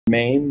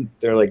Maine,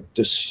 they're like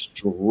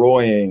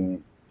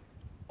destroying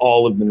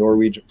all of the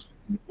Norwegian,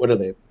 what are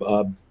they?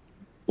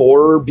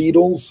 Borer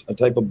beetles, a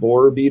type of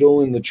borer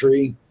beetle in the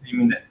tree. You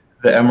mean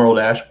the emerald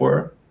ash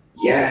borer?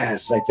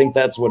 Yes, I think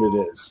that's what it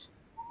is.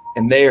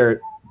 And they're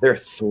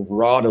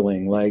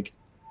throttling like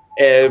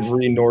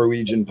every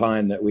Norwegian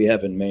pine that we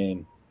have in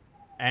Maine.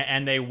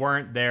 And they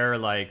weren't there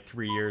like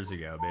 3 years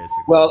ago,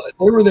 basically. Well,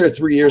 they were there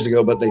 3 years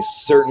ago, but they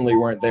certainly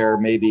weren't there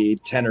maybe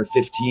 10 or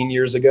 15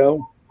 years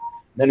ago.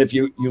 Then if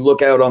you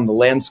look out on the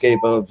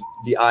landscape of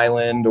the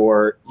island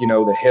or, you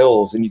know, the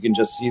hills, and you can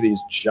just see these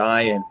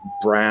giant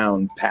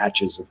brown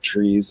patches of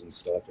trees and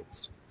stuff.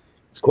 It's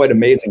quite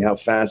amazing how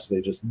fast they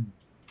just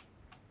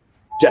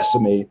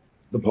decimate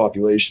the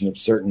population of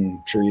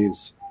certain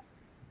trees.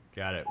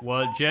 Got it.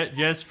 Well,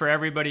 just for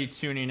everybody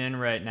tuning in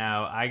right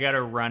now, I got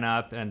to run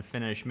up and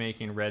finish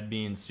making red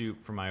bean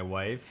soup for my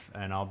wife,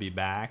 and I'll be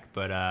back.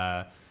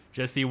 But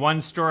just the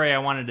one story I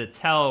wanted to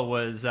tell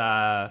was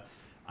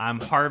I'm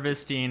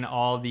harvesting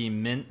all the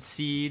mint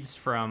seeds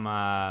from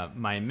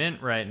my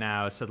mint right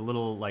now. So the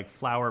little like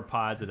flower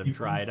pods that have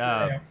dried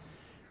up,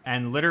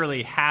 and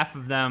literally half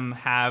of them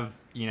have,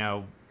 you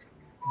know,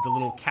 the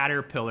little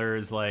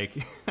caterpillars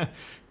like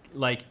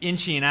like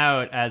inching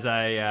out as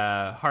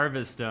I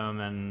harvest them.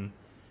 And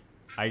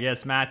I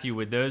guess, Matthew,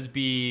 would those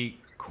be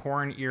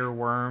corn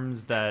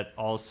earworms that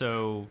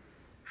also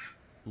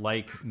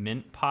like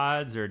mint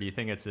pods, or do you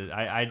think it's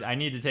I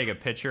need to take a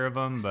picture of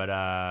them, but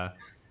I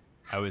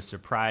was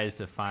surprised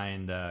to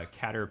find a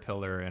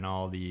caterpillar in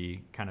all the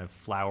kind of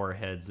flower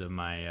heads of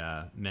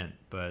my mint.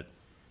 But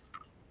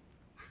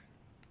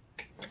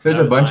there's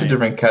a bunch of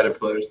different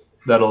caterpillars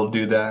that'll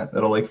do that.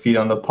 That'll like feed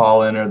on the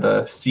pollen or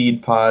the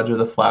seed pods or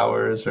the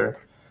flowers or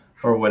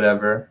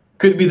whatever.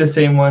 Could be the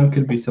same one,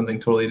 could be something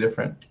totally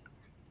different.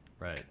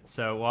 Right.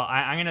 So, well,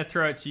 I'm going to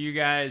throw it to you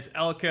guys.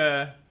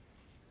 Elka,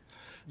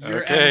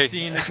 you're okay.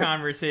 emceeing the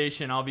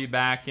conversation. I'll be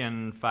back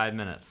in 5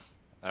 minutes.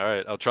 All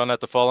right. I'll try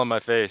not to fall on my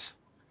face.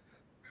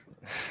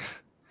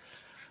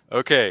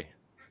 Okay.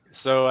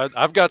 So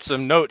I've got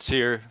some notes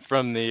here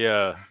from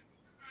the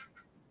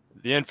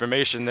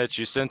information that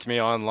you sent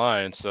me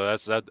online. So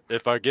that's that.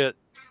 If I get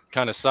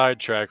kind of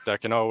sidetracked, I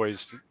can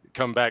always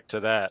come back to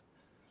that.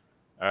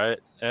 All right.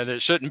 And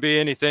it shouldn't be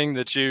anything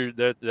that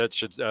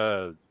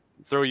should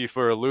throw you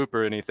for a loop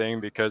or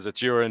anything, because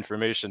it's your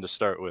information to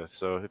start with.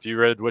 So if you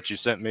read what you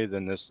sent me,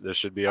 then this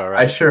should be all right.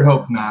 I sure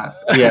hope not.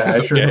 Yeah,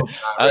 I sure hope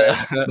not.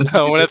 Right? I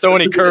don't want to throw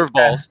any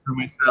curveballs for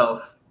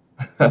myself.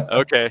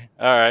 Okay.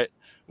 All right.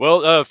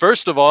 Well,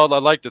 first of all,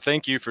 I'd like to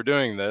thank you for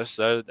doing this.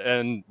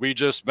 And we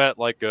just met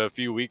like a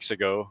few weeks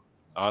ago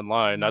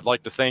online. I'd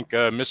like to thank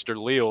Mr.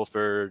 Leal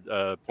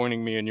for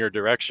pointing me in your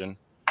direction,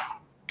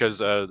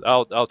 because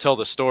I'll tell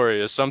the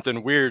story. As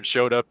something weird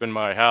showed up in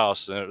my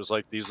house, and it was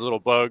like these little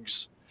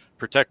bugs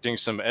protecting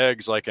some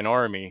eggs like an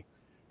army,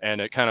 and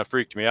it kind of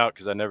freaked me out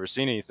because I'd never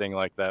seen anything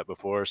like that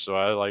before. So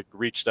I like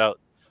reached out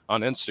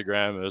on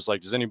Instagram. It was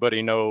like, does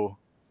anybody know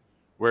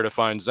where to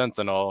find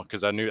xanthanol?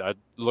 Because I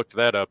looked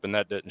that up and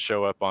that didn't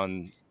show up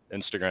on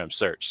Instagram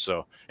search.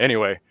 So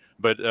anyway,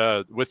 but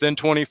within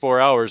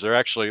 24 hours or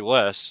actually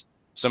less,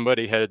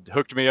 somebody had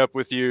hooked me up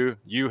with you.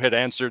 You had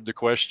answered the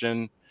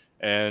question,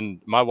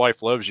 and my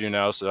wife loves you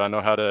now, so I know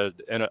how to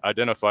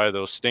identify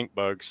those stink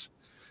bugs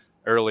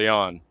early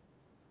on.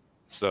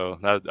 So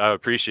I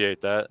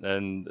appreciate that,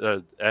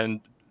 and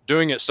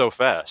doing it so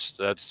fast.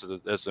 That's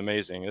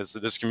amazing.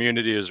 This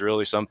community is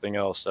really something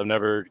else. I've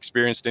never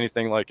experienced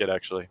anything like it,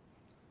 actually.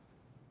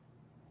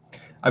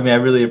 I mean, I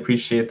really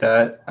appreciate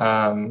that.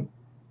 I'm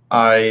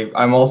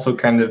also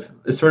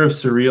it's sort of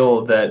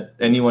surreal that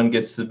anyone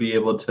gets to be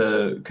able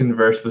to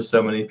converse with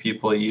so many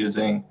people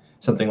using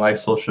something like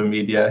social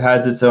media. It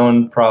has its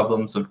own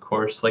problems, of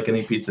course, like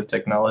any piece of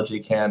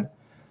technology can.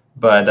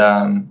 But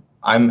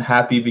I'm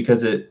happy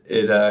because it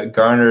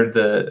garnered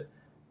the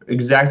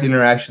exact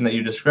interaction that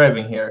you're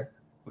describing here,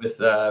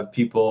 with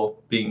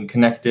people being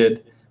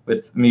connected,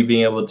 with me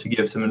being able to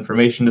give some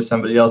information to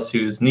somebody else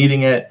who's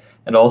needing it.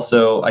 And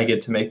also I get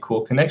to make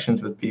cool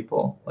connections with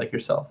people like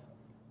yourself.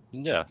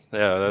 Yeah,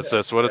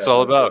 that's what it's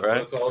all about,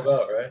 right?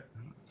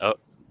 Oh,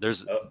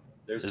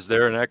 is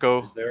there an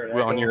echo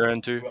on your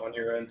end too?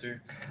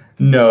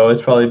 No,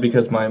 it's probably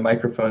because my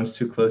microphone's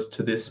too close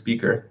to this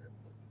speaker.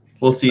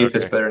 We'll see if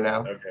it's better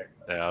now. Okay.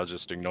 Yeah, I'll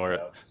just ignore it.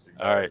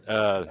 All right.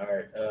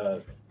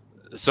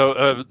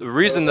 So the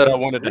reason that I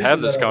wanted to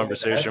have this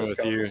conversation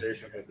with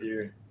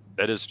you,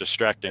 that is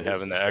distracting,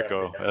 having the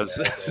echo.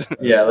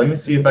 Yeah, let me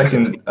see if I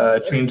can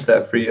change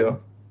that for you.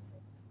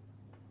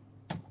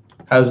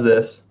 How's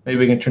this? Maybe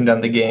we can turn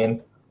down the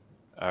gain.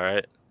 All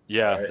right.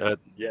 Yeah.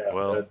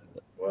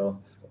 Well,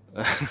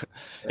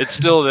 it's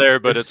still there,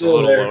 but it's a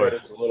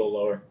little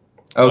lower.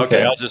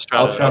 Okay. I'll just try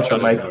I'll turn off the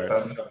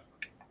microphone.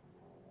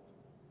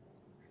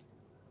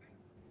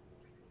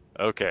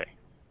 Okay.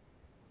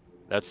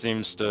 That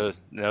seems to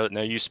now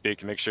you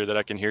speak. Make sure that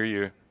I can hear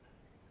you.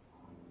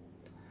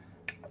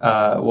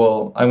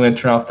 Well, I'm going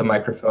to turn off the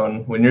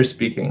microphone when you're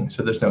speaking,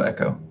 so there's no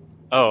echo.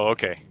 Oh,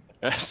 okay.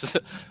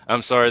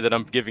 I'm sorry that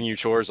I'm giving you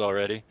chores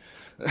already.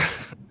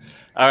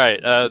 All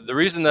right. The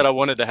reason that I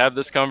wanted to have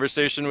this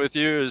conversation with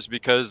you is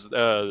because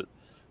the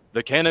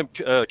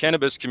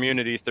cannabis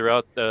community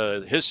throughout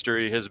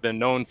history has been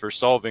known for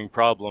solving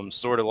problems,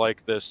 sort of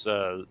like this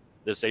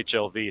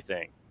HLV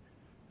thing.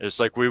 It's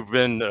like we've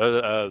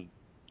been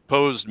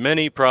posed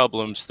many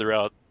problems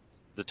throughout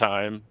the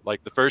time.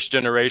 Like the first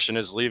generation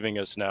is leaving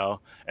us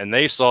now, and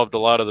they solved a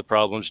lot of the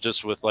problems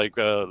just with like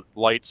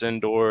lights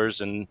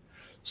indoors and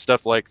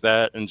stuff like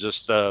that, and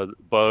just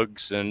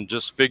bugs, and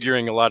just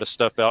figuring a lot of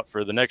stuff out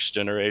for the next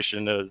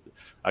generation.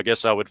 I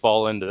guess I would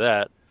fall into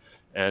that.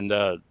 And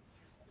I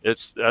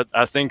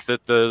think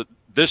that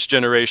this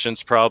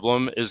generation's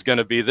problem is going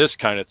to be this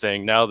kind of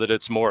thing, now that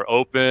it's more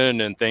open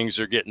and things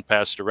are getting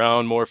passed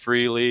around more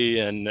freely.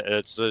 And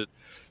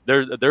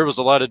there was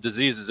a lot of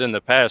diseases in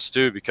the past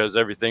too, because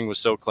everything was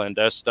so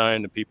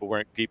clandestine and people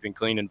weren't keeping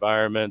clean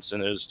environments,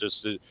 and it was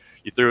just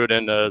you threw it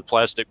in a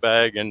plastic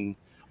bag and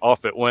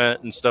off it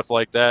went and stuff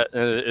like that.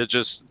 And it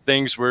just,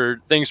 things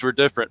were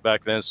different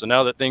back then. So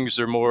now that things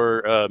are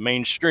more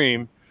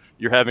mainstream,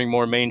 you're having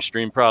more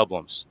mainstream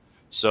problems.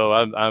 So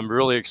I'm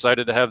really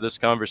excited to have this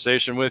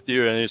conversation with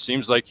you, and it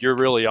seems like you're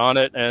really on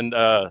it. And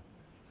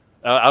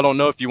I don't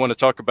know if you want to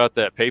talk about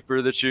that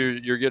paper that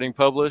you're getting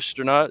published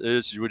or not.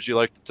 Would you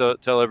like to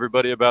tell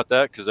everybody about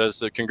that?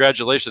 Because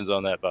congratulations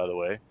on that, by the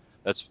way.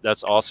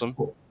 That's awesome.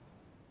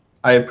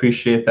 I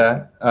appreciate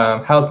that.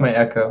 How's my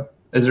echo?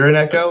 Is there an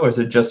echo, or is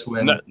it just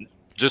when? No,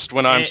 just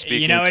when I'm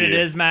speaking. You know what to it you.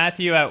 is,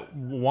 Matthew? At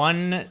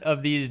one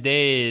of these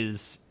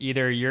days,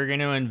 either you're going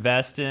to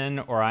invest in,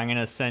 or I'm going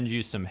to send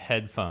you some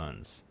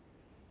headphones.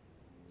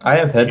 I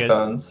have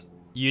headphones.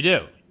 You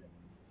do?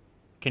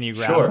 Can you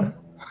grab them?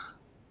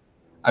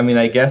 I mean,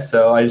 I guess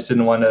so. I just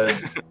didn't want to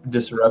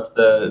disrupt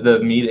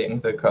the meeting,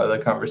 the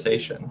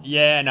conversation.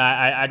 Yeah, no,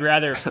 I'd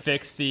rather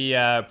fix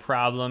the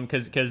problem,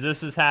 because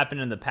this has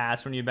happened in the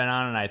past when you've been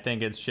on, and I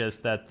think it's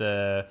just that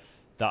the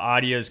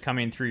audio is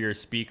coming through your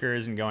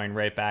speakers and going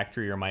right back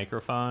through your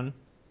microphone.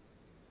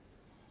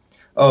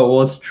 Oh,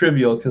 well, it's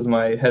trivial because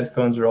my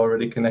headphones are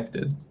already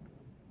connected.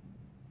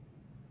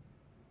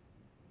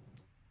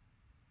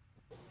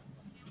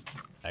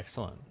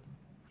 Excellent.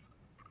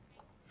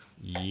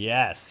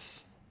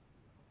 Yes.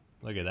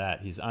 Look at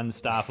that. He's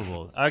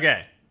unstoppable.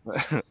 Okay.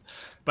 But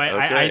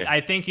okay. I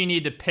think you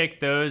need to pick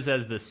those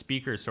as the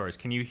speaker source.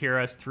 Can you hear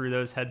us through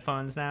those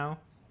headphones now?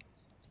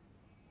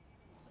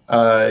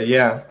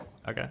 Yeah.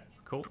 Okay,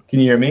 cool. Can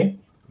you hear me?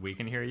 We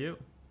can hear you.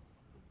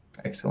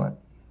 Excellent.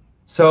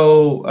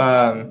 So,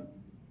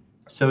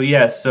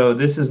 so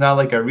this is not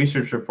like a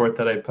research report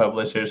that I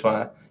published. I just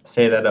want to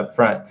say that up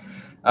front.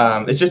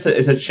 It's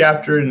a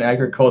chapter in an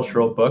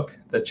agricultural book.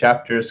 The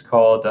chapter is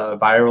called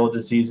Viral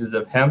Diseases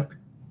of Hemp,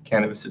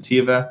 Cannabis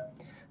Sativa.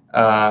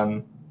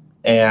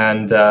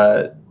 And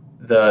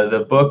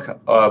the book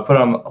put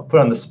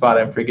on the spot,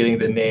 I'm forgetting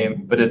the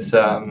name, but it's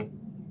a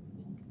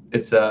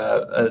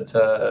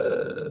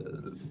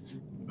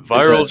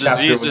Viral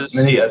Diseases with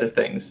many other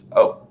things.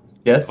 Oh,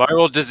 yes.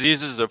 Viral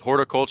Diseases of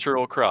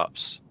Horticultural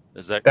Crops.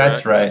 Is that correct?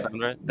 That's right.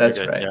 Right? That's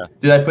okay, right. Yeah.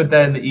 Did I put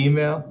that in the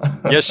email?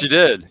 Yes, you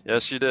did.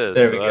 Yes, you did.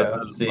 There we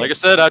go. Like I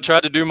said, I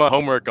tried to do my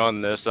homework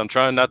on this. I'm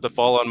trying not to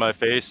fall on my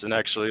face and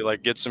actually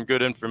like get some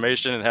good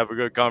information and have a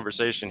good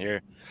conversation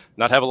here.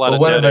 Not have a lot of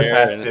one of us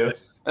dead air.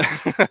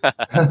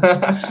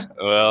 has to.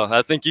 Well,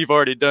 I think you've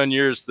already done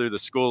yours through the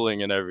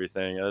schooling and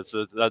everything.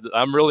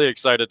 I'm really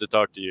excited to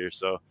talk to you.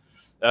 So,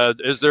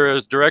 is there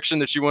a direction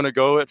that you want to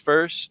go at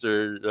first,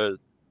 or?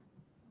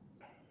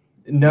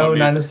 No,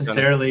 not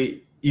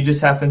necessarily. You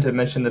just happened to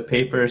mention the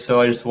paper, so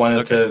I just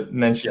wanted to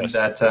mention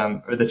that,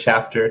 or the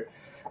chapter,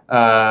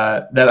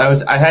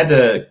 that I had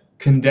to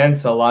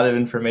condense a lot of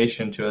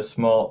information to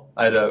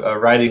I had a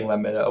writing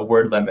limit, a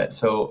word limit,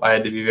 so I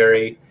had to be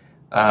very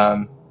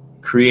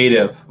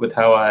creative with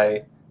how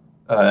I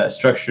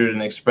structured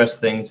and expressed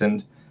things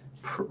and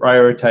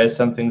prioritize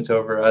some things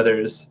over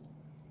others.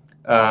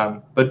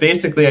 But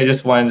basically, I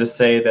just wanted to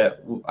say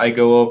that I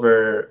go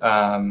over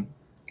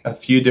a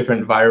few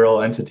different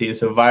viral entities,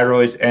 so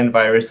viroids and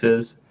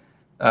viruses.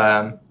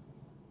 But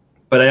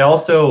I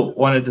also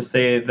wanted to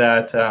say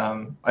that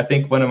I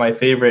think one of my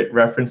favorite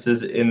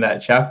references in that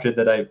chapter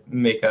that I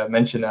make a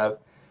mention of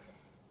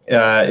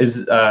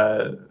is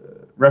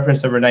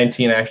reference number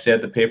 19. I actually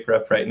had the paper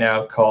up right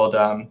now, called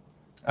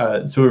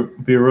Zur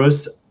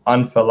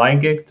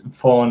Virusanfälligkeit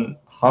von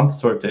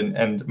Hempsorten.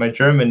 And my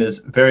German is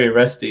very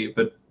rusty,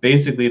 but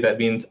basically that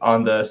means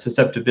on the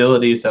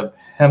susceptibilities of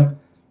hemp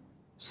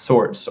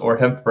sorts or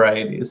hemp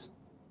varieties.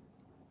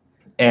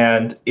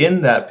 And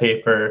in that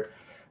paper,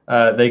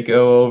 they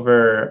go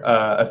over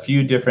a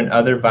few different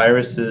other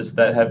viruses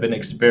that have been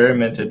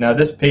experimented. Now,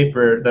 this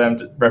paper that I'm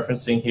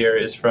referencing here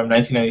is from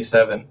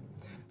 1997,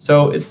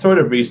 so it's sort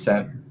of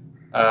recent,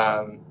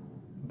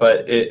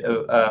 but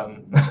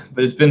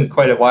it's been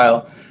quite a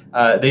while.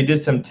 They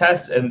did some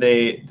tests, and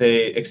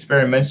they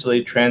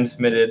experimentally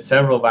transmitted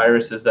several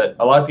viruses that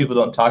a lot of people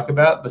don't talk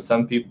about, but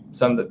some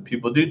that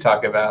people do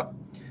talk about.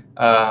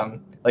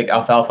 Like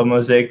alfalfa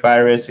mosaic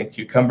virus and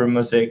cucumber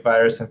mosaic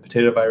virus and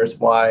potato virus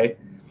Y,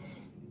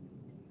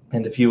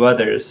 and a few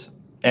others.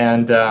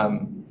 And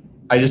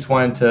I just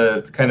wanted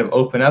to kind of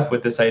open up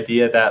with this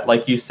idea that,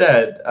 like you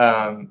said,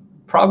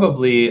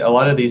 probably a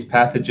lot of these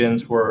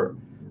pathogens were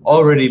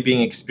already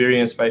being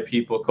experienced by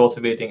people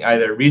cultivating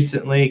either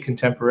recently,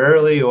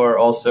 contemporarily, or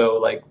also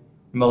like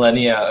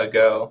millennia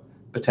ago,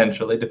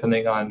 potentially,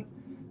 depending on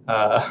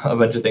a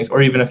bunch of things,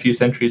 or even a few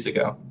centuries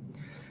ago.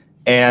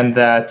 And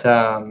that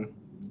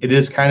it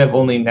is kind of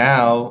only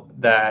now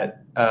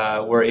that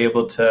we're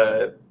able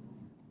to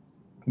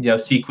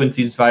sequence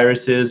these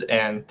viruses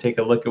and take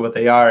a look at what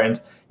they are. And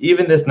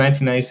even this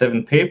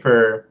 1997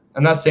 paper,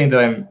 I'm not saying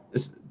that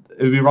it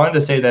would be wrong to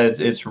say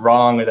that it's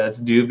wrong or that it's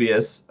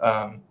dubious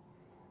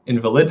in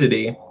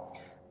validity,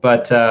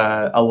 but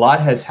a lot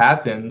has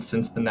happened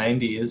since the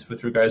 90s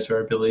with regards to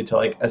our ability to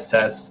like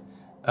assess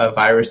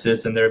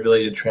viruses and their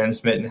ability to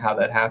transmit and how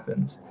that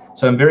happens.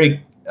 So I'm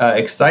very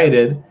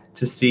excited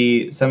to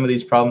see some of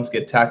these problems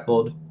get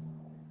tackled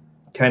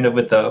kind of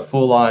with the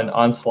full-on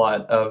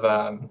onslaught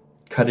of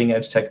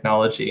cutting-edge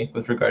technology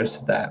with regards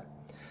to that.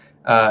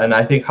 And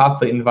I think hop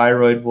latent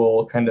viroid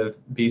will kind of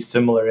be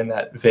similar in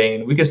that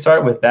vein. We could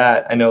start with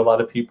that. I know a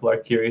lot of people are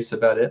curious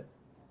about it.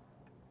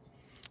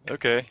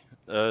 Okay.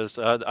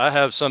 So I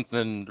have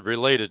something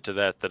related to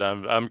that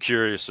I'm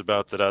curious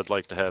about that I'd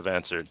like to have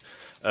answered.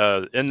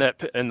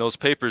 In those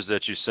papers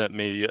that you sent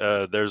me,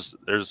 there's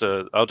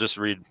I'll just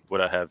read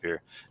what I have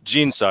here.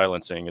 Gene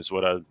silencing is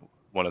what I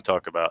want to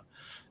talk about.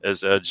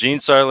 As gene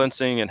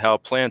silencing and how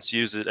plants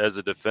use it as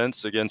a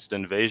defense against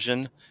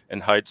invasion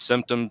and hide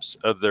symptoms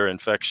of their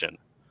infection.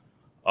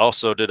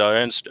 Also, did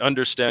I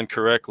understand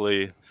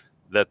correctly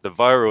that the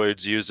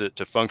viroids use it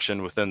to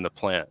function within the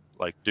plant?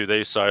 Like, do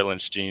they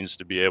silence genes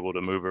to be able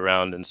to move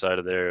around inside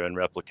of there and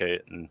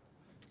replicate?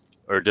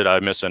 Or did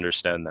I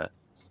misunderstand that?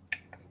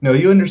 No,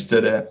 you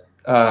understood it.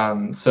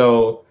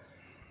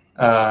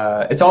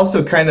 It's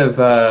also kind of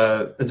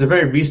it's a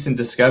very recent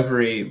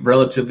discovery,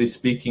 relatively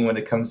speaking, when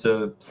it comes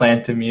to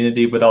plant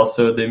immunity, but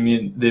also the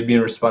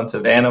immune response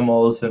of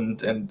animals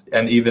and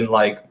even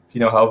like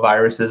how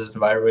viruses and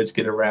viroids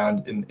get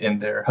around in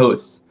their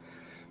hosts.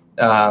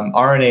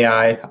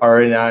 RNA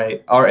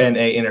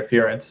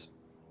interference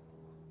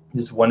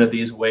is one of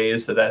these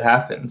ways that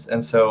happens,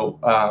 and so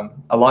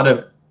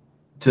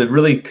to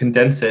really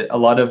condense it, a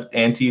lot of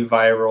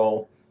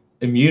antiviral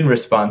immune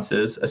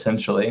responses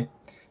essentially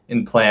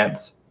in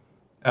plants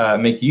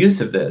make use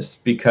of this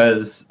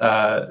because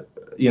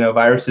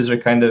viruses are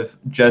kind of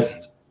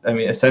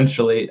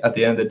essentially at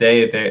the end of the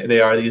day they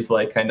are these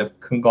like kind of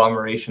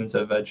conglomerations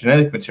of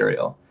genetic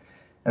material,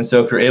 and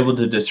so if you're able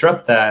to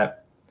disrupt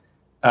that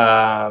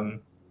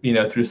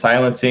through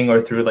silencing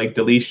or through like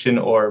deletion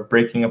or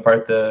breaking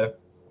apart the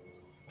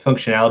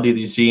functionality of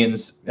these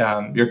genes,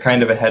 you're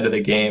kind of ahead of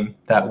the game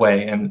that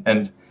way.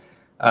 And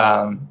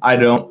I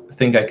don't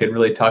think I could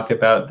really talk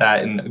about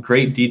that in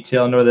great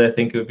detail, nor that I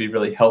think it would be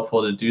really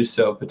helpful to do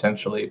so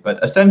potentially.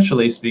 But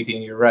essentially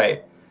speaking, you're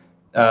right.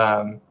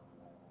 Yeah,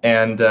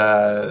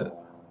 I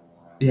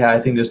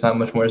think there's not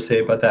much more to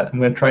say about that. I'm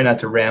going to try not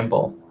to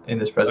ramble in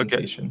this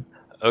presentation.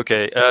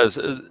 Okay.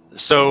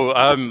 So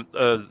I'm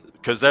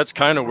because that's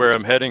kind of where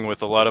I'm heading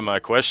with a lot of my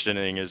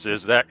questioning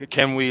is that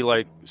can we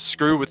like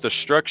screw with the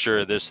structure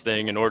of this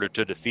thing in order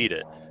to defeat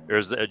it? Or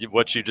is that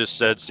what you just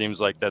said seems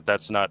like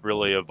that's not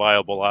really a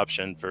viable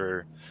option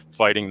for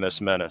fighting this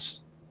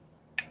menace?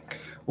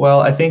 Well,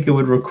 I think it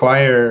would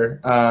require,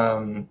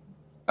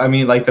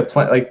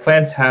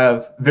 plants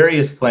have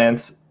various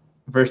plants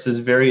versus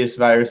various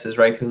viruses,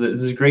 right? Because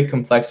there's a great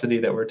complexity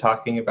that we're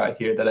talking about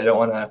here that I don't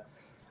want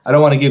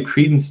to give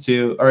credence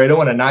to, or I don't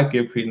want to not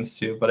give credence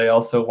to, but I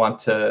also want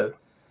to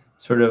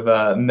sort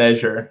of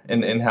measure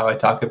in how I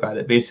talk about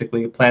it.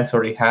 Basically, plants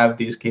already have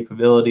these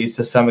capabilities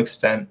to some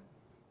extent.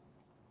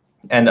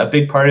 And a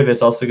big part of it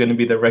is also going to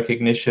be the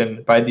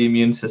recognition by the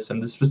immune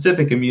system, the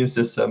specific immune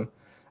system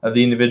of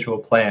the individual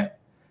plant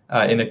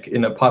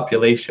in a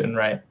population,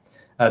 right?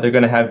 They're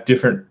going to have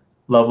different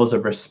levels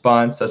of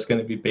response. That's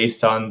going to be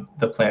based on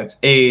the plant's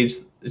age.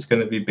 It's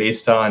going to be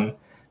based on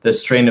the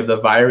strain of the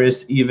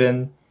virus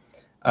even.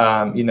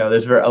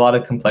 There's a lot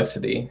of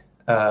complexity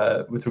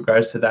with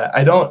regards to that.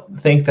 I don't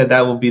think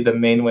that will be the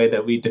main way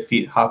that we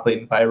defeat hop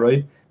latent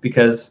viroid,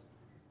 because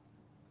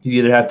you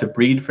either have to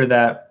breed for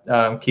that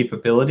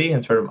capability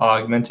and sort of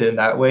augment it in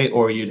that way,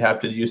 or you'd have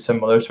to use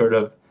some other sort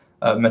of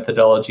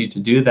methodology to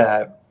do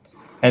that.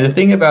 And the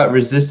thing about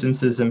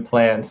resistances in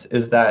plants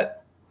is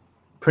that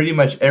pretty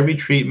much every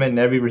treatment and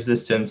every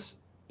resistance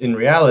in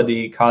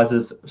reality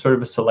causes sort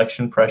of a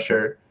selection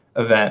pressure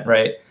event,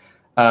 right?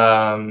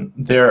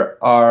 There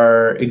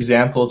are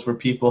examples where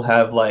people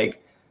have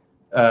like,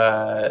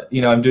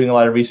 I'm doing a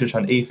lot of research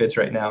on aphids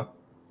right now,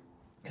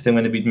 because I'm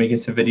going to be making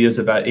some videos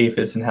about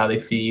aphids and how they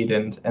feed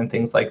and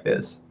things like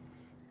this.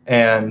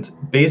 And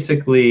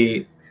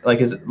basically,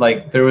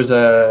 there's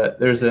a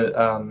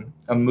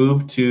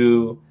move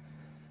to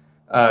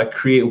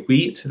create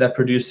wheat that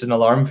produced an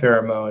alarm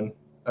pheromone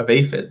of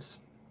aphids.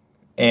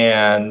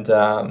 And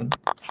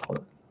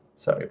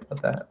sorry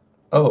about that.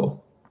 Oh,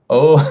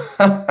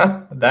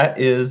 that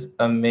is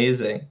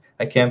amazing.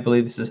 I can't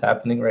believe this is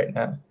happening right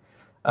now.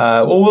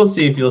 Well, we'll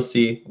see if you'll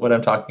see what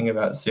I'm talking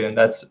about soon.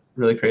 That's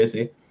really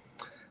crazy.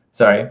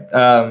 Sorry.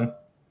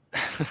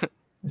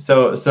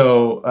 So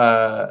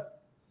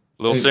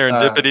little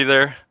serendipity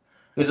there.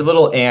 There's a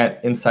little ant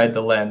inside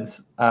the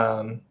lens.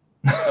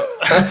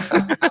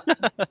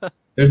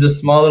 There's a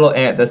small little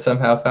ant that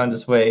somehow found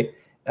its way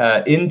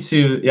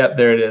into, yep,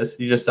 there it is.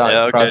 You just saw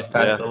it cross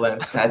past the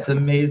lens. That's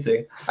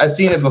amazing. I've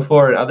seen it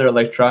before in other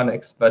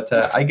electronics, but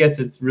I guess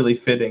it's really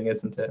fitting,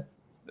 isn't it?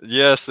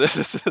 Yes,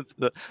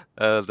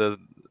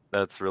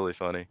 that's really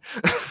funny.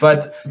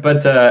 but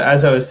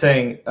as I was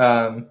saying,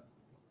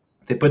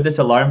 they put this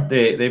alarm.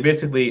 They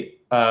basically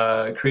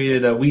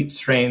created a wheat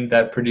strain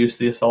that produced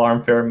this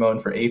alarm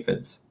pheromone for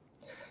aphids.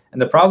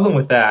 And the problem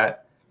with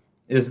that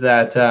is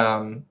that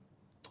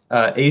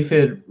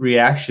aphid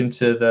reaction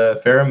to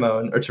the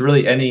pheromone, or to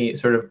really any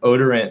sort of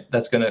odorant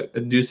that's going to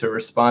induce a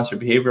response or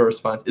behavioral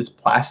response, is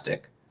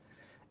plastic.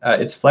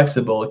 It's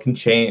flexible, it can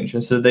change,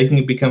 and so they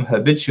can become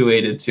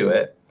habituated to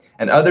it.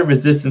 And other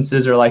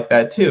resistances are like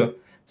that too.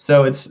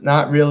 So it's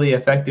not really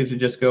effective to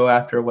just go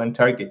after one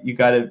target.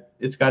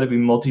 It's got to be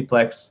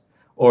multiplex,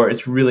 or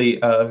it's really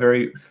a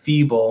very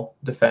feeble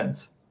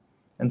defense.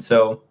 And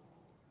so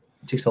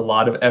it takes a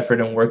lot of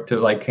effort and work to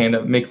like kind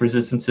of make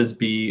resistances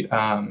be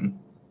kind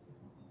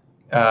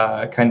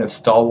of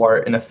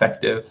stalwart and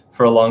effective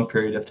for a long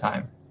period of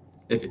time.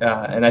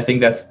 And I think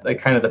that's like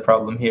kind of the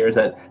problem here, is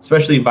that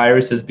especially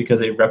viruses, because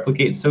they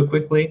replicate so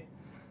quickly,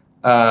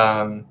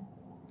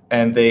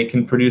 and they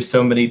can produce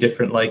so many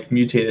different like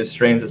mutated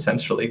strains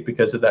essentially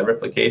because of that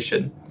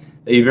replication,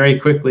 that you very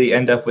quickly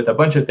end up with a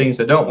bunch of things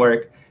that don't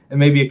work, and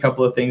maybe a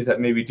couple of things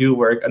that maybe do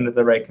work under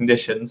the right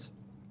conditions,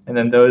 and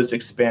then those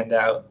expand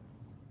out.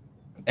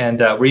 And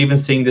we're even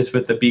seeing this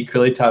with the B.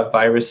 cryptotop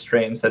virus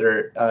strains that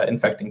are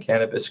infecting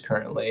cannabis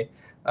currently.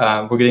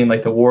 We're getting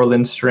like the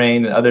Warland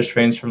strain and other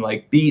strains from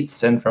like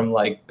beets and from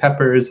like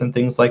peppers and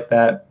things like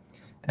that.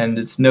 And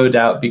it's no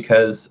doubt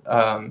because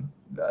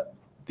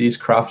these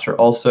crops are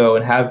also,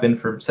 and have been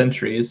for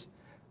centuries,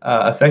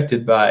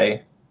 affected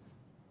by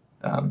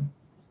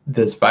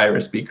this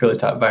virus, B.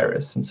 cryptotop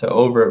virus. And so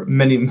over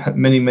many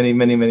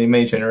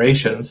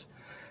generations,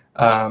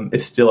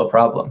 it's still a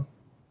problem.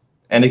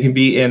 And it can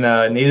be in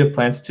native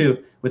plants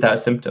too, without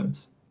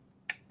symptoms.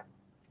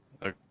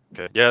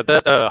 Okay. Yeah,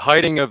 that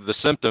hiding of the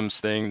symptoms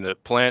thing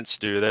that plants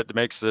do, that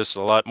makes this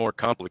a lot more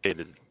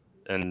complicated,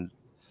 and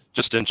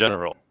just in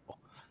general.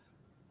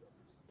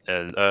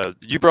 And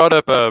you brought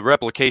up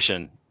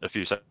replication a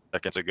few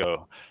seconds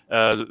ago.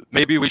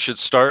 Maybe we should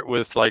start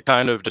with like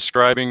kind of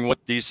describing what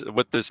this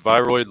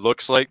viroid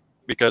looks like,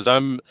 because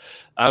I'm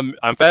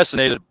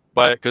fascinated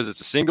by it because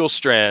it's a single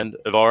strand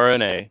of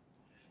RNA.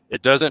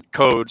 It doesn't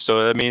code,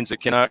 so that means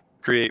it cannot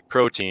create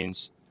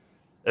proteins.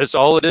 It's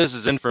all it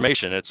is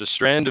information. It's a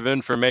strand of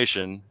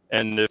information,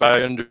 and if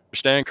I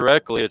understand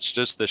correctly, it's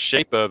just the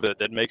shape of it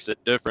that makes it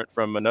different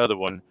from another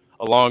one,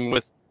 along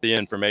with the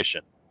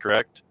information.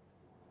 Correct?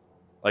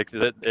 Like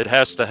that, it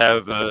has to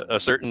have a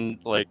certain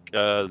like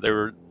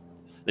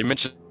they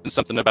mentioned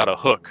something about a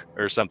hook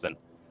or something.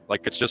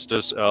 Like it's just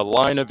a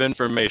line of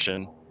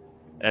information,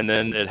 and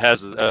then it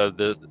has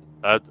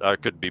I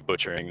could be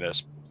butchering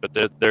this, but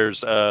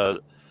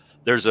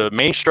there's a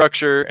main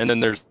structure, and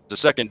then there's the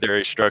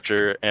secondary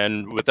structure,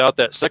 and without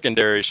that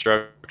secondary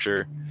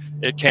structure,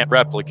 it can't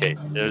replicate.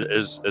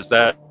 Is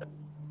that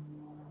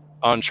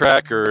on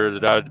track, or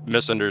did I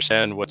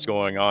misunderstand what's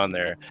going on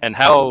there? And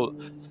how,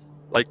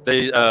 like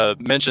they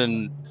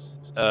mentioned,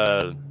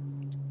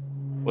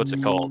 what's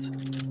it called?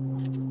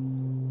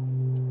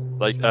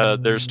 Like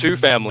there's two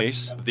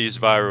families of these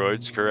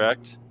viroids,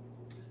 correct?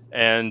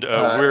 And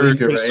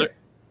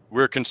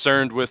we're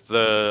concerned with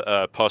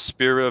the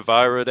Pospira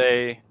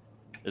viridae.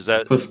 Is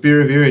that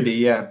Pospira viridae?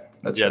 Yeah,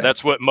 that's right.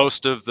 That's what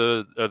most of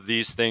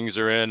these things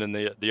are in, and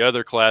the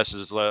other class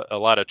is a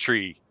lot of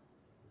tree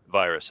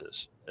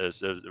viruses,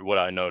 is what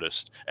I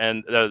noticed.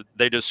 And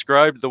they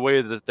described the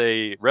way that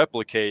they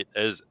replicate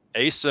as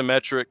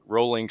asymmetric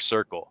rolling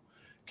circle.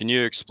 Can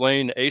you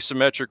explain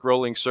asymmetric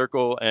rolling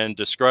circle and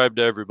describe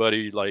to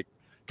everybody, like,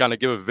 kind of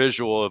give a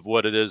visual of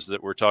what it is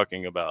that we're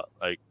talking about?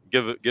 Like,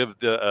 give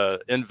the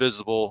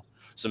invisible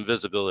some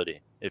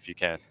visibility if you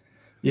can.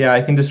 Yeah,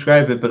 I can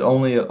describe it, but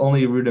only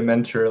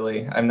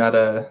rudimentarily. I'm not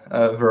a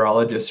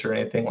virologist or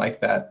anything like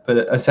that.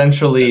 But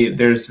essentially,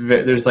 there's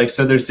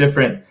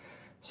different.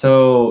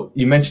 So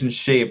you mentioned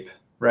shape,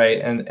 right?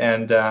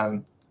 And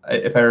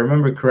if I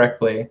remember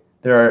correctly,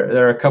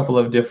 there are a couple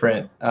of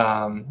different.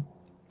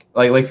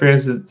 Like for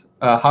instance,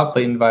 hot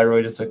platen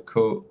viroid is a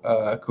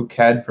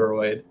cocad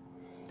viroid.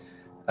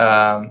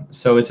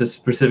 So it's a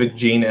specific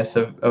genus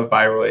of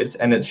viroids,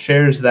 and it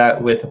shares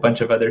that with a bunch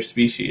of other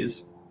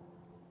species.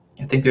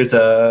 I think there's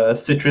a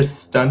citrus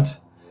stunt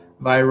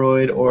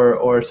viroid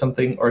or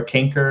something, or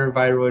canker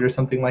viroid or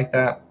something like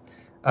that.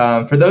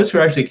 For those who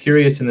are actually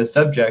curious in the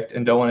subject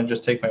and don't want to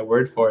just take my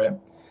word for it,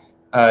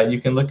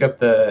 you can look up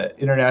the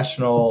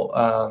international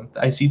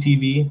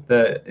ICTV,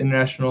 the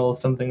international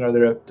something or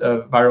other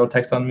of viral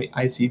taxonomy,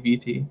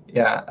 ICVT.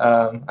 Yeah,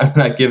 I'm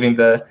not giving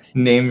the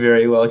name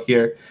very well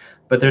here,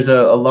 but there's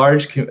a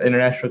large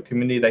international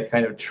community that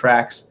kind of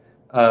tracks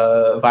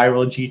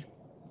viral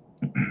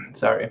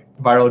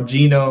viral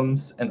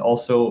genomes and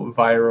also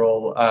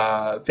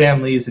viral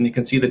families, and you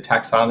can see the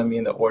taxonomy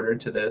and the order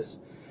to this.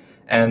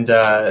 And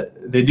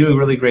they do a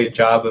really great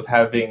job of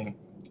having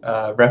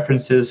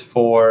references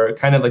for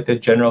kind of like the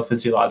general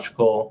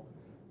physiological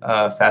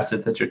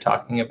facets that you're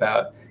talking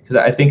about. Because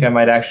I think I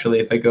might actually,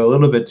 if I go a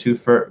little bit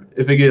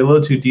if I get a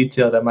little too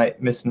detailed, I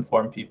might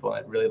misinform people.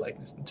 I'd really like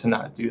to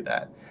not do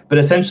that. But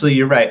essentially,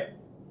 you're right.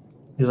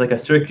 There's like a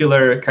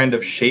circular kind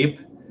of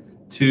shape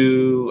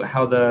to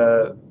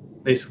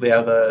basically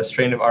how the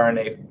strain of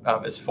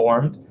RNA is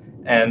formed.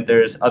 And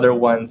there's other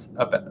ones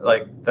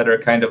that are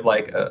kind of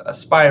like a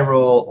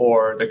spiral,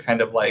 or they're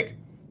kind of like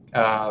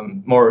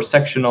more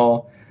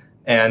sectional.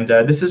 And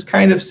this is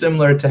kind of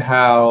similar to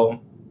how,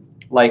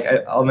 like,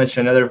 I'll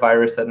mention another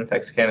virus that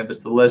infects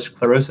cannabis, the Lisch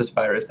sclerosis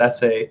virus.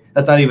 That's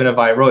not even a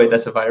viroid.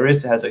 That's a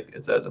virus. It has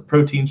a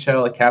protein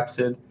shell, a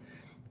capsid,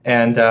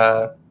 and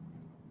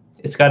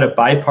it's got a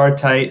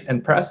bipartite,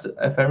 and perhaps,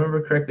 if I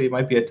remember correctly, it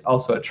might be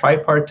also a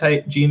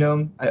tripartite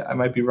genome. I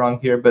might be wrong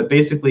here, but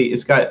basically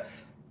it's got,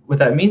 what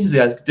that means is it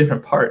has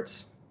different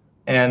parts.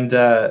 And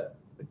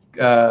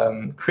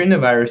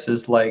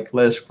coronaviruses like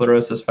Lisch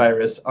sclerosis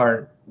virus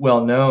are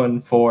well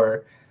known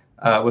for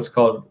what's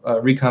called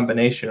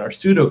recombination or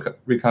pseudo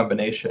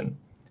recombination.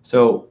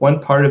 So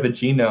one part of a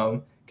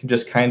genome can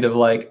just kind of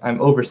like, I'm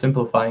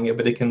oversimplifying it,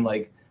 but it can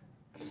like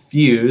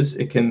fuse,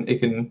 it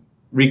can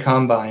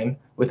recombine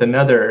with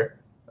another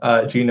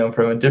genome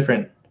from a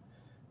different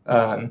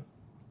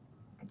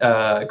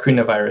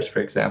coronavirus, for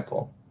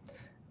example.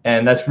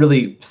 And that's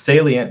really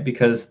salient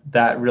because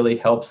that really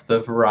helps the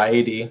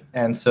variety.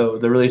 And so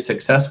the really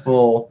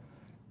successful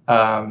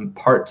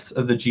parts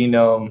of the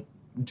genome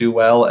do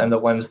well, and the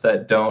ones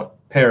that don't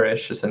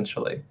perish,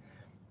 essentially.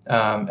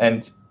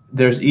 And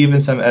there's even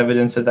some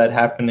evidence of that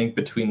happening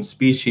between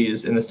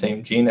species in the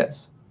same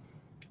genus.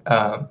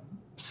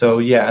 So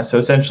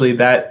essentially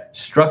that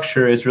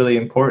structure is really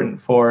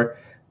important for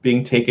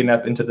being taken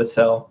up into the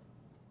cell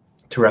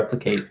to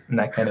replicate and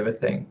that kind of a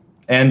thing.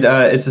 And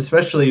it's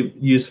especially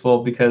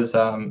useful because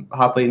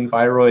hop latent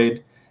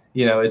viroid,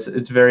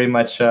 it's very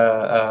much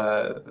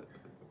how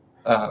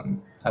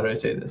do I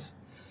say this?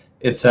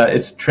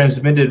 It's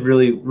transmitted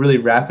really, really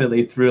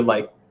rapidly through,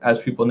 like, as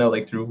people know,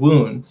 like through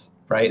wounds,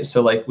 right?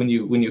 So like when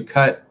you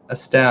cut a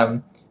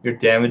stem, you're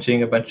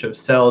damaging a bunch of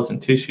cells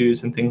and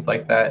tissues and things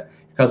like that,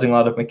 causing a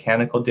lot of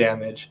mechanical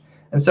damage.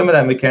 And some of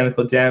that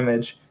mechanical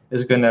damage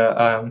is going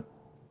to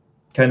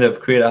kind of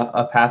create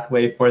a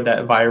pathway for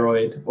that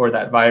viroid or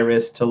that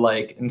virus to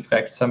like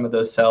infect some of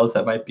those cells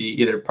that might be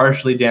either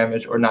partially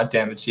damaged or not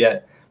damaged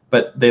yet,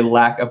 but they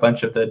lack a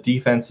bunch of the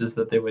defenses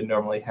that they would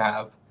normally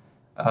have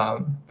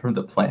from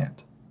the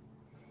plant.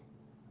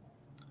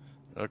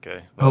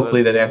 Okay. Well,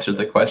 hopefully that answers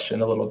the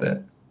question a little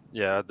bit.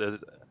 Yeah,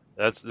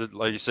 that's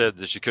like you said,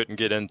 that you couldn't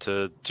get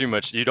into too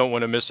much. You don't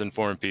want to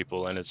misinform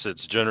people, and it's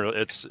general.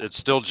 It's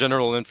still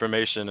general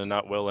information and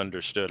not well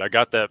understood. I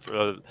got that.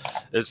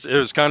 It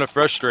was kind of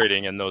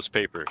frustrating in those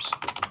papers.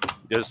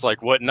 It's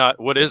like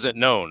what isn't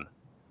known,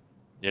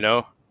 you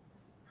know.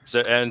 So,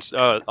 and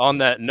on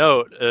that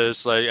note,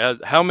 it's like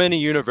how many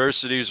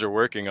universities are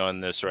working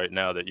on this right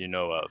now that you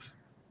know of?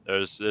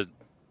 On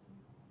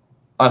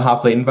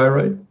hop latent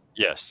viroid?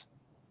 Yes.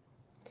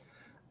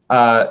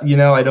 I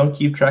don't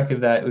keep track of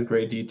that with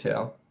great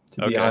detail,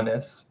 to be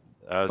honest.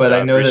 But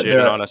I know that there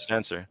are an honest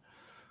answer.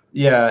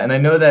 Yeah, and I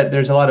know that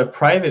there's a lot of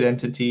private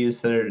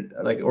entities that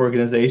are like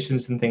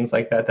organizations and things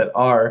like that that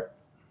are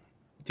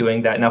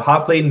doing that. Now,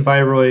 hop latent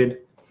viroid,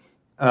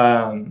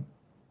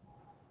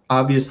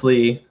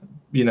 obviously,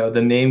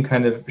 the name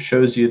kind of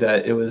shows you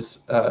that it was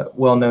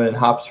well known in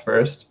hops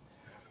first,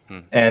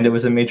 and it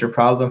was a major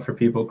problem for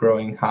people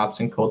growing hops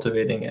and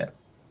cultivating it,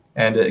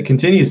 and it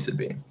continues to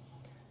be.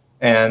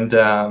 And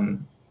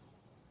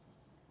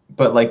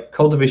but like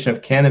cultivation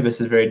of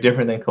cannabis is very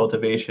different than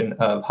cultivation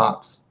of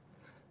hops.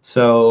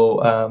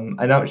 So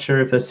I'm not sure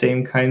if the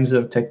same kinds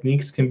of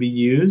techniques can be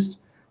used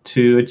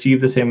to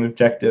achieve the same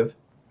objective.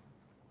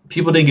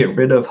 People didn't get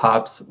rid of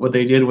hops. What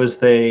they did was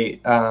they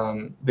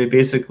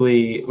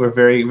basically were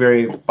very,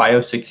 very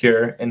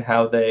biosecure in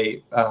how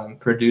they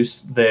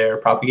produced their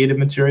propagated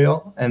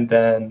material, and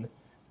then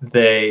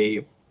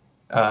they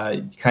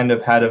kind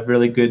of had a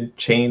really good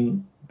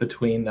chain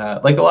between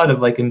like a lot of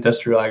like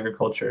industrial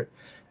agriculture.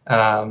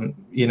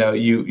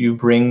 You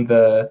bring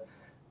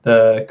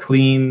the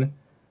clean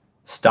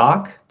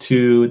stock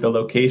to the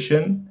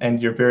location,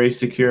 and you're very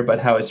secure about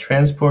how it's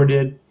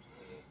transported.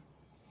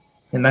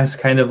 And that's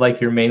kind of like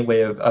your main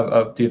way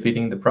of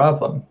defeating the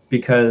problem,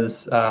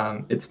 because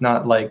it's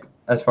not like,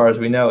 as far as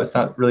we know, it's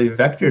not really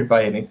vectored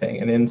by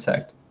anything, an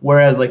insect.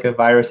 Whereas like a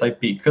virus like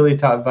B.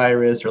 cryptotop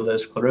virus or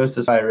Lisch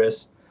sclerosis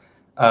virus,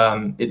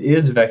 it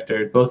is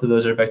vectored. Both of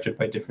those are vectored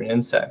by different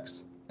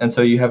insects. And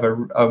so you have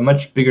a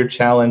much bigger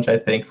challenge, I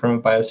think, from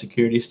a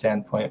biosecurity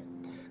standpoint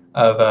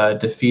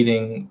of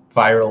defeating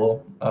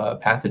viral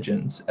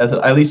pathogens,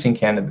 at least in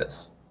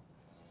cannabis.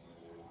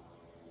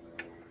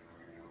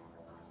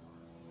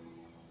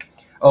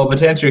 Oh, but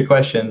to answer your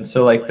question,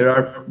 so like there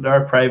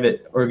are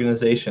private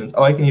organizations.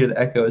 Oh, I can hear the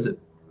echo. Is it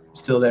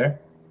still there?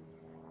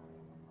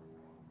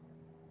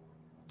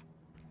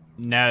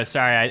 No,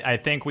 sorry. I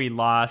think we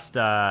lost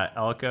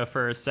Elka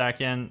for a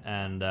second,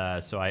 and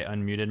so I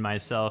unmuted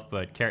myself.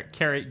 But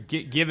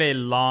give a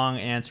long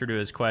answer to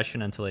his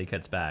question until he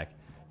gets back.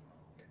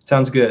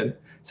 Sounds good.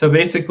 So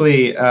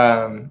basically,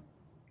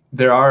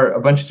 there are a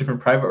bunch of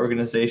different private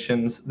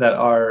organizations that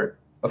are,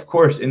 of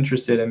course,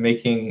 interested in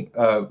making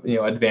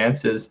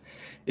advances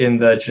in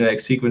the genetic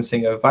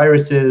sequencing of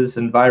viruses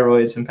and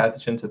viroids and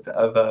pathogens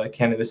of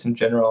cannabis in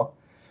general.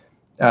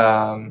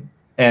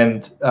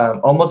 And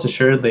almost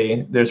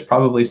assuredly, there's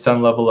probably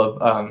some level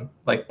of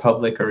like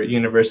public or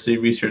university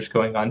research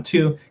going on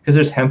too, because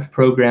there's hemp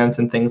programs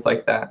and things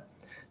like that.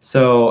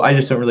 So I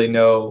just don't really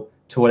know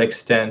to what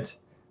extent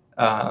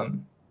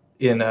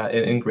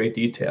in great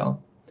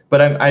detail.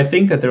 But I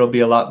think that there will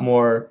be a lot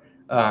more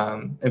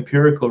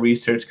empirical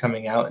research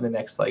coming out in the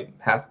next like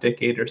half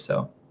decade or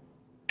so.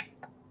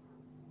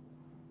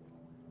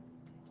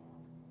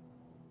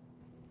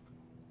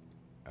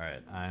 All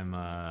right, I'm.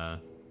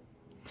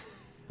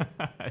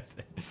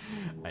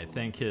 I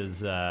think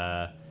his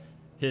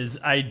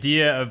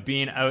idea of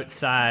being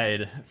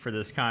outside for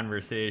this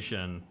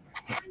conversation.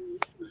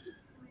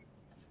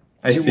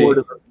 Two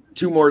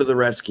more to the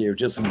rescue.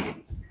 Just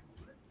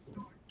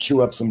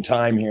chew up some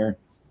time here.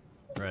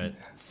 Right.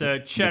 So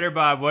Cheddar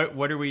Bob,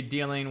 what are we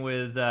dealing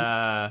with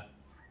on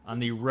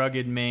the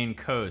rugged Maine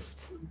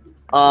coast?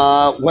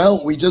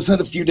 Well, we just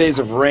had a few days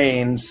of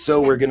rain,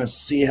 so we're gonna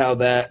see how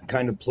that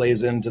kind of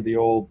plays into the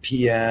old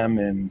PM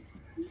and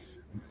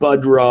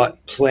bud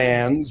rot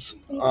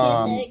plans.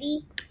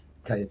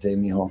 Cállate,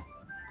 mijo.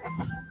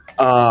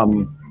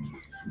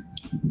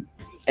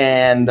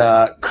 And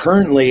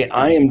currently,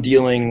 I am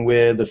dealing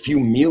with a few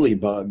mealy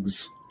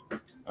bugs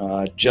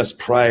just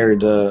prior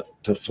to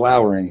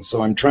flowering.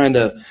 So I'm trying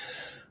to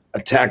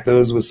attack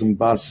those with some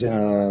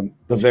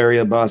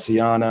Bavaria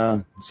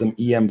bassiana, some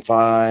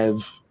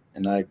EM5,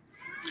 and I'm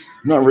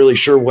not really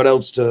sure what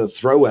else to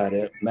throw at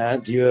it.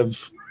 Matt, do you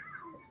have...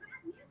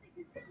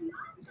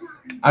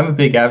 I'm a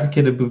big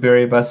advocate of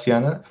Bavaria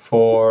bassiana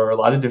for a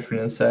lot of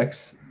different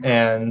insects,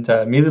 and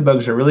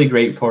mealybugs are really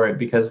great for it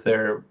because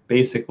they're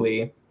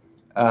basically,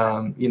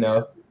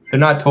 they're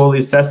not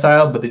totally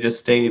sessile, but they just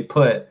stay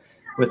put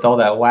with all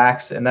that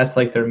wax, and that's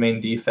like their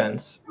main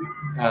defense.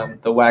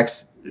 The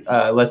wax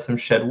lets them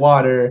shed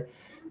water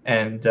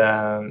and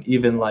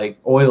even like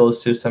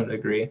oils to some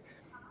degree.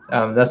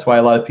 That's why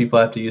a lot of people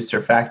have to use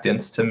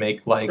surfactants to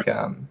make like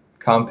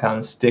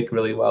compounds stick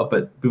really well.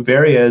 But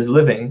Bavaria is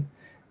living,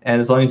 and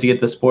as long as you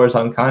get the spores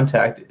on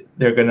contact,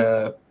 they're going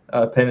to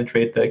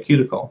penetrate the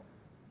cuticle.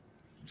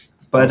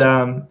 But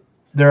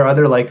there are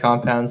other like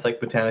compounds like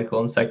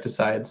botanical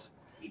insecticides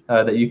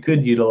that you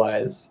could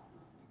utilize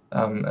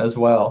as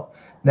well.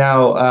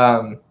 Now,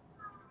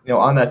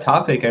 on that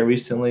topic, I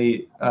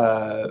recently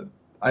I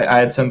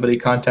had somebody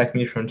contact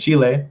me from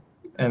Chile,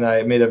 and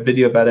I made a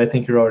video about it. I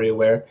think you're already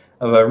aware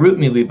of root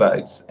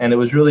mealybugs, and it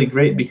was really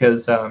great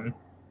because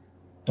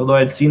although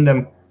I'd seen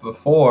them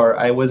before,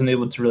 I wasn't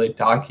able to really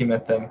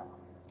document them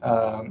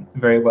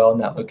very well in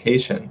that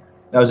location.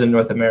 That was in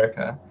North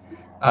America,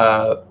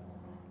 but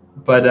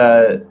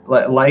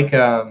like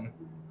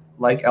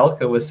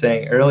Elka was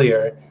saying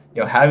earlier,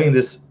 having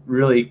this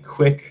really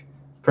quick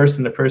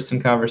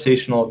person-to-person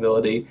conversational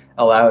ability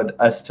allowed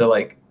us to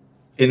like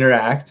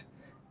interact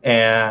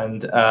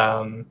and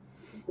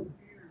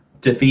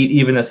defeat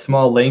even a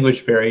small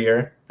language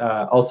barrier.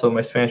 Also,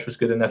 my Spanish was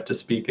good enough to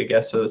speak, I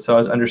guess, so it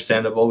was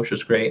understandable, which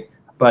was great.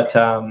 But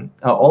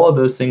all of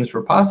those things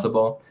were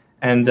possible,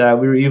 and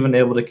we were even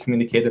able to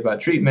communicate about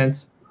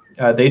treatments.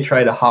 They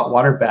tried a hot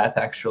water bath,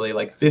 actually,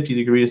 like 50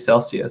 degrees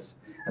Celsius,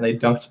 and they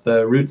dunked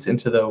the roots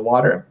into the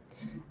water,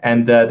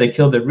 and they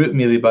killed the root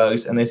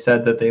mealybugs, and they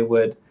said that they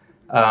would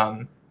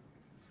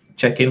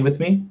check in with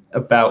me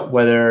about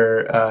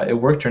whether it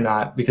worked or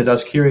not, because I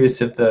was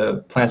curious if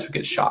the plants would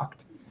get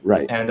shocked.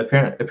 Right. And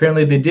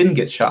apparently they didn't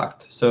get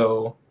shocked,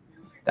 so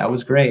that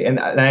was great. And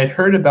I had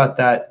heard about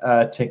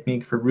that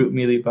technique for root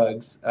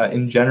mealybugs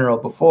in general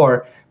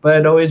before, but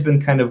I'd always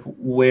been kind of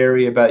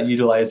wary about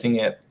utilizing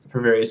it for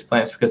various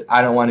plants because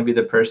I don't want to be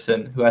the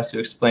person who has to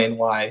explain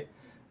why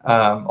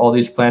all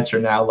these plants are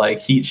now like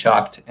heat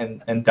shocked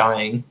and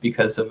dying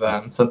because of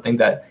something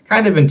that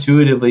kind of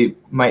intuitively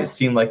might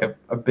seem like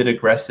a bit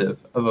aggressive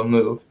of a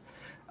move.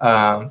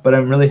 But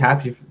I'm really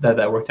happy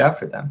that worked out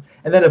for them.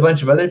 And then a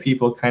bunch of other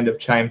people kind of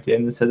chimed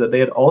in and said that they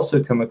had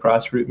also come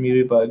across root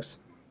mealybugs,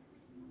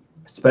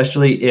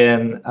 especially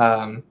in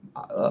the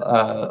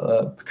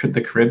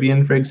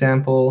Caribbean, for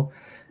example,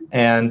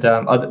 and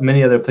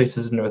many other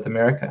places in North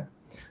America.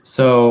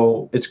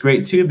 So it's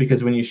great too,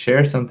 because when you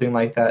share something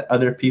like that,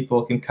 other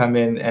people can come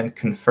in and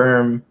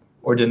confirm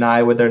or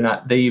deny whether or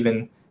not they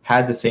even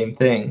had the same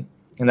thing.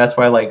 And that's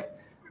why like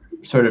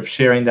sort of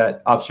sharing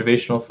that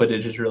observational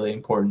footage is really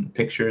important,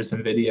 pictures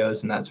and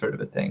videos and that sort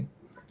of a thing.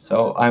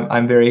 So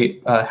I'm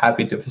very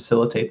happy to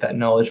facilitate that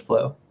knowledge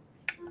flow.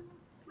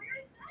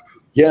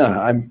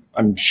 Yeah,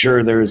 I'm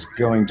sure there's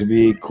going to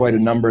be quite a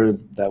number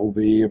that will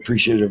be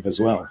appreciative as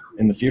well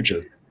in the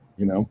future,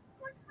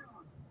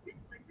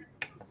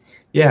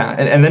 Yeah,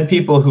 and then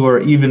people who are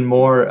even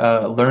more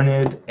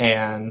learned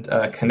and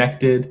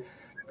connected,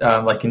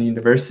 like in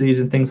universities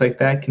and things like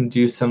that, can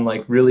do some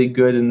like really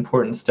good and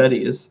important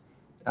studies.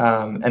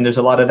 And there's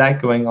a lot of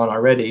that going on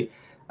already.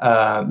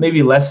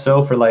 Maybe less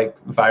so for like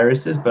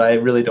viruses, but I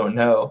really don't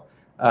know.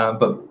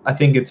 But I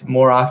think it's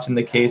more often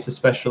the case,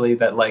 especially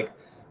that like,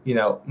 you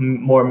know,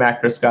 more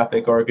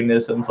macroscopic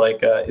organisms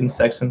like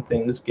insects and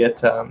things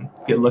get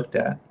looked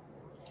at.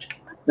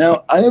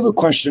 Now, I have a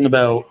question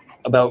about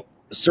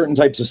certain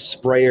types of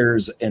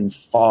sprayers and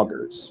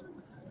foggers.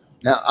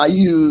 Now, I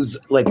use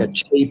like a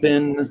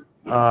Chapin,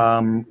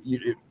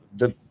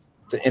 the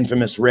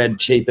infamous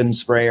red Chapin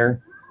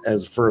sprayer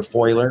as for a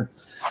foiler,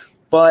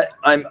 but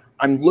I'm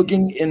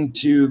looking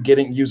into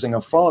using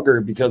a fogger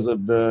because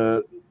of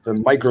the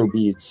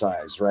microbead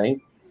size, right?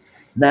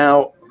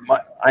 Now,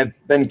 I've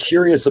been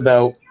curious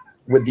about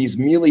with these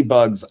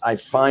mealybugs. I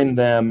find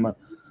them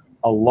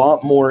a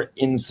lot more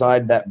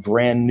inside that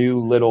brand new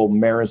little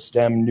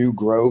meristem, new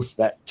growth,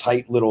 that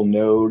tight little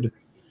node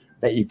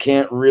that you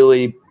can't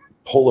really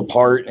pull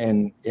apart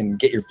and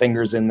get your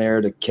fingers in there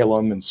to kill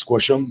them and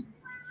squish them.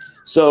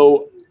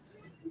 So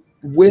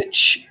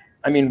which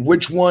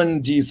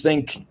one do you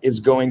think is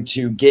going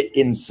to get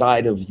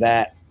inside of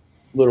that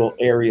little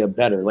area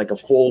better? Like a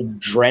full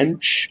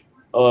drench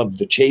of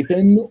the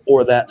Chapin,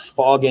 or that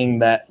fogging,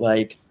 that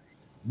like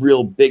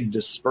real big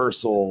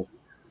dispersal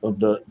of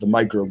the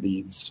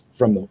microbeads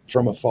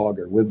from a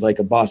fogger with like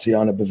a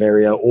Bassiana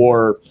Bavaria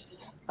or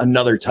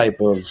another type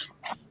of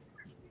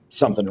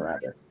something or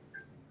other?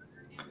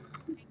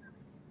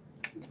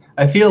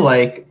 I feel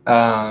like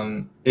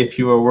if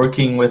you were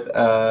working with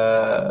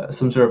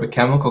some sort of a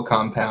chemical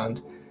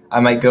compound, I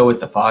might go with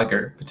the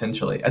fogger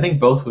potentially. I think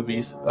both would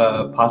be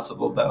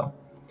possible though.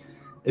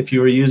 If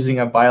you were using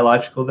a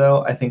biological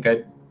though, I think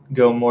I'd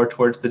go more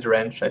towards the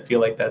drench. I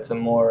feel like that's a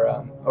more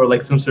or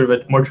like some sort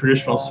of a more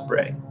traditional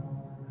spray.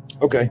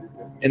 Okay,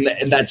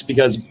 and that's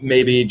because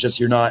maybe just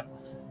you're not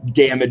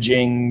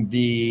damaging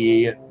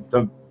the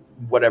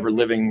whatever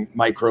living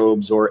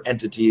microbes or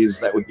entities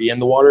that would be in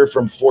the water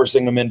from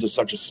forcing them into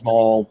such a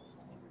small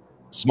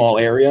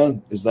area.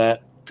 Is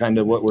that kind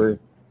of what we're?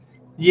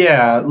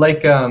 Yeah,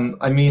 like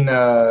I mean,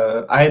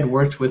 I had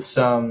worked with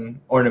some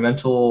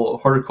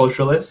ornamental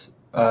horticulturalists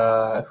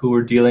who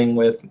were dealing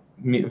with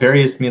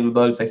various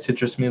mealybugs, like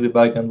citrus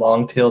mealybug and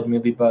long-tailed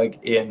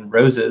mealybug in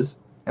roses,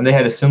 and they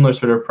had a similar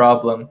sort of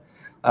problem,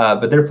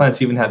 but their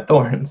plants even had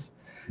thorns,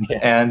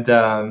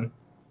 Yeah.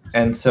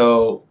 And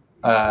so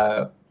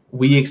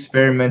we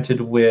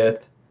experimented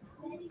with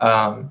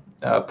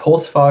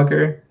pulse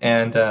fogger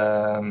and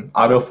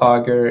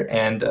autofogger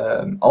and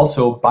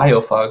also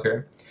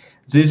biofogger.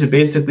 So these are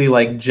basically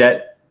like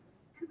jet,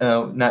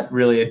 not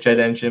really a jet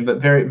engine, but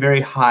very,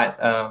 very hot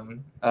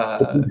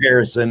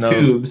Comparison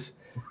tubes.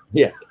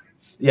 Yeah.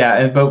 Yeah,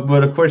 and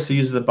but of course to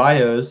use the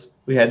bios,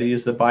 we had to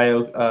use the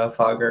bio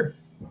fogger.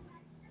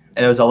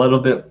 And it was a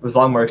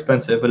lot more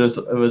expensive, but it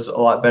was a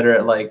lot better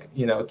at like,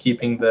 you know,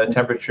 keeping the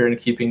temperature and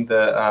keeping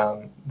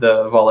the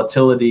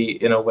volatility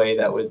in a way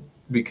that would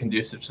be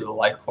conducive to the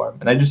life form.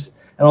 And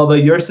although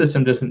your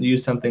system doesn't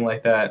use something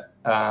like that,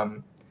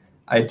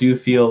 I do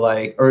feel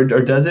like, or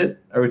does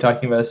it? Are we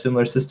talking about a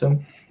similar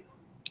system?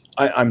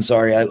 I'm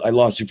sorry, I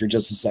lost you for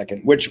just a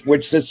second.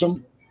 Which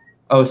system?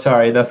 Oh,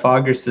 sorry, the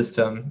fogger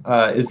system.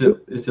 Is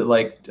it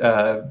like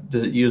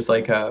does it use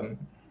like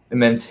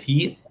immense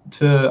heat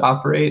to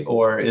operate,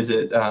 or is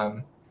it?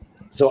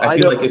 So I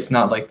feel like it's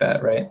not like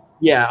that, right?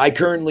 Yeah, I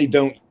currently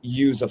don't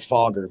use a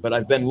fogger, but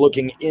I've been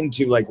looking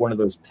into like one of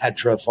those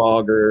Petra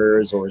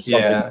foggers or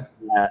something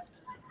like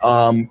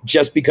that.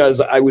 Just because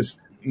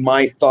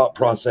my thought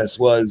process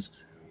was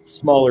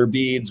smaller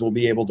beads will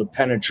be able to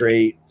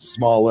penetrate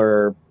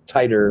smaller,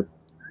 tighter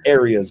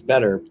areas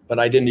better, but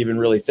I didn't even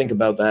really think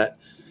about that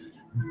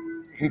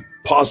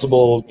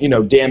possible,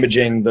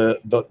 damaging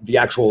the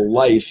actual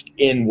life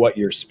in what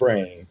you're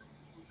spraying.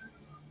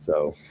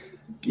 So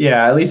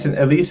yeah, at least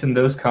in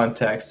those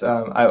contexts,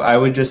 I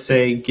would just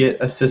say get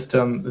a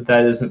system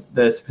that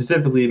is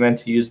specifically meant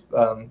to use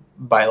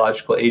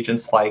biological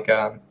agents like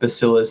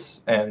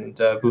Bacillus and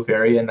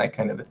Beauveria and that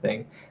kind of a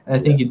thing, and I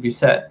think you'd be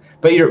set.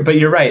 But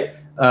you're right.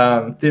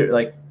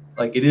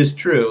 Like it is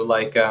true.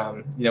 Like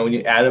when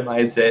you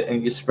atomize it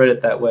and you spread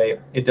it that way,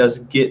 it does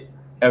get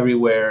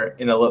everywhere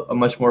in a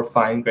much more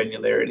fine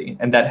granularity,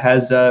 and that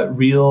has a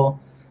real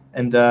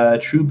and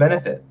true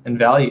benefit and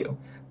value.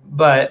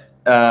 But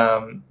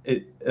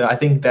I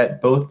think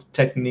that both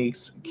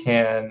techniques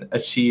can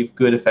achieve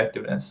good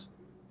effectiveness.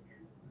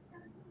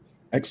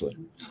 Excellent.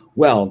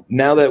 Well,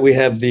 now that we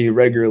have the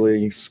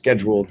regularly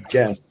scheduled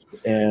guest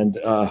and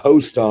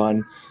host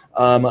on,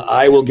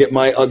 I will get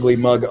my ugly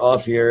mug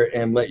off here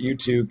and let you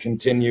two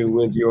continue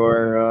with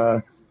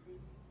your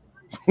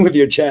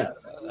chat.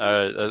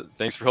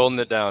 Thanks for holding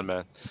it down,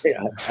 man.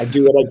 Yeah, I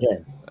do what I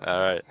can. All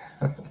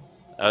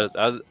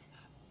right.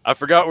 I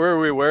forgot where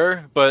we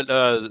were, but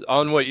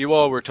on what you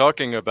all were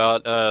talking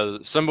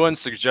about, someone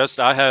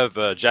suggested I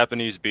have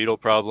Japanese beetle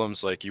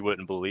problems like you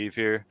wouldn't believe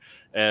here.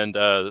 And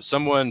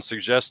someone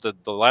suggested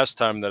the last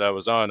time that I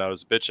was on, I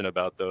was bitching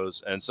about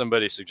those, and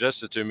somebody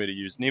suggested to me to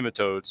use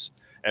nematodes.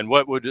 And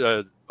what would,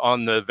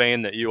 on the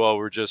vein that you all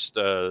were just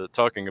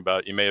talking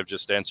about, you may have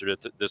just answered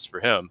this for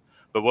him,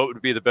 but what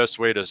would be the best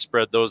way to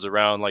spread those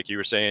around, like you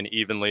were saying,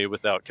 evenly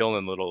without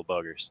killing little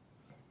buggers?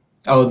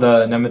 Oh,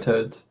 the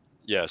nematodes.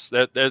 Yes,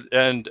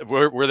 and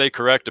were they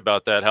correct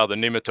about that? How the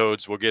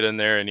nematodes will get in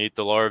there and eat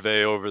the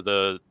larvae over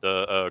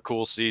the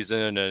cool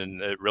season,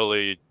 and it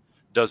really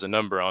does a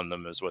number on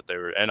them, is what they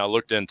were. And I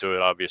looked into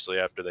it obviously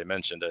after they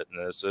mentioned it,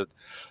 and it's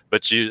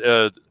but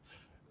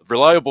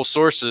reliable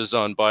sources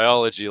on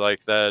biology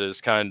like that is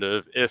kind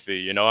of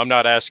iffy. You know, I'm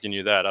not asking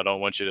you that. I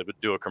don't want you to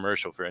do a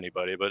commercial for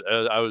anybody, but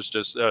I was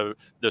just the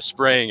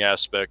spraying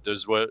aspect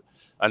is what,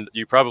 and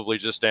you probably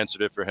just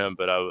answered it for him,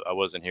 but I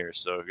wasn't here,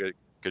 so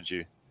could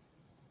you?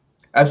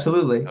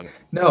 Absolutely.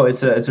 No,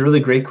 it's a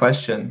really great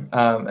question,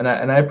 and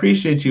I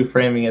appreciate you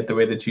framing it the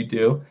way that you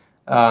do.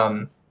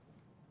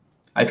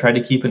 I try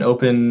to keep an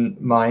open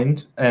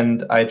mind,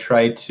 and I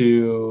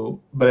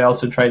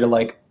also try to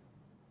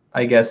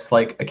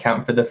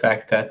account for the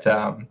fact that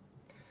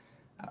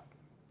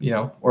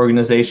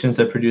organizations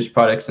that produce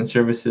products and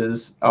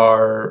services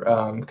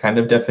are kind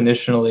of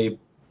definitionally,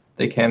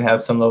 they can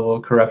have some level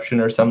of corruption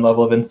or some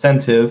level of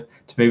incentive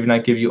to maybe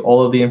not give you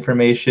all of the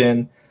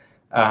information.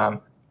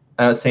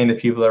 I'm not saying that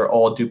people are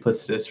all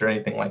duplicitous or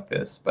anything like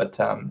this, but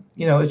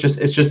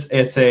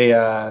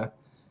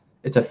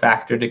it's a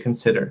factor to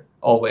consider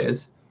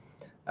always.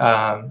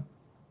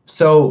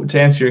 So to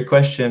answer your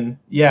question,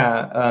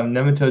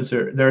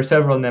 nematodes there are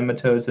several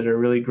nematodes that are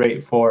really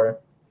great for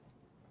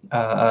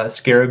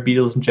scarab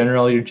beetles in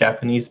general, your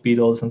Japanese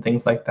beetles and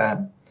things like that,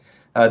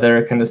 that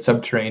are kind of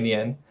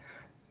subterranean.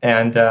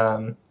 And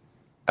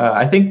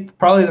I think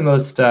probably the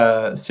most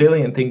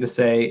salient thing to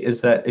say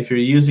is that if you're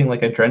using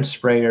like a drench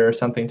sprayer or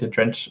something to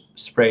drench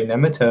spray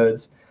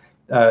nematodes,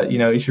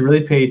 you should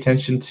really pay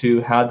attention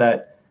to how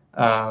that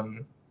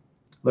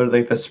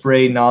like the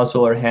spray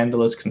nozzle or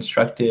handle is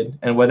constructed,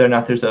 and whether or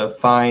not there's a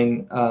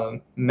fine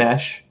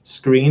mesh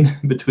screen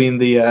between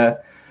the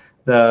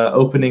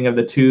opening of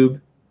the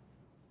tube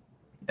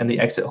and the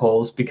exit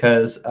holes,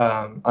 because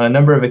on a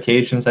number of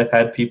occasions I've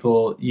had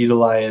people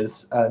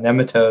utilize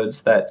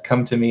nematodes that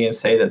come to me and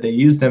say that they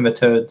used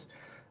nematodes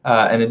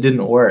and it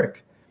didn't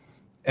work.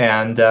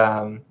 And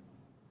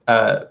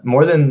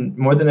more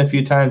than a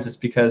few times it's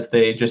because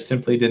they just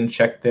simply didn't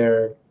check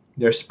their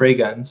spray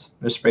guns,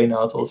 their spray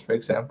nozzles, for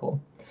example.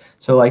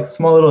 So like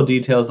small little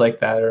details like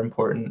that are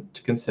important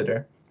to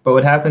consider. But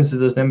what happens is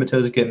those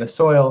nematodes get in the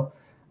soil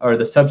or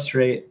the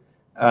substrate,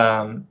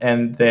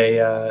 and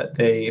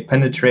they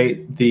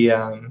penetrate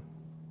the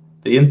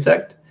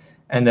insect,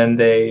 and then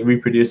they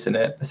reproduce in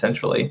it,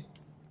 essentially.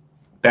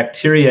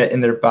 Bacteria in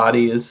their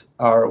bodies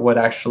are what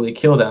actually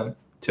kill them,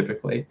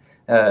 typically,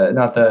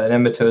 not the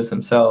nematodes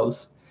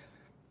themselves.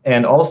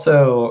 And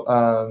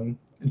also,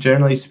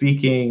 generally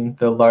speaking,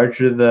 the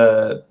larger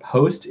the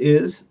host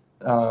is,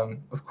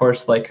 of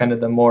course, like kind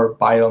of the more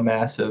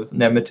biomass of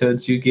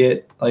nematodes you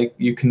get, like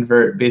you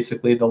convert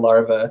basically the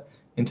larva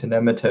into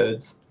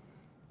nematodes.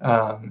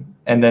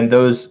 And then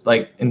those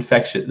like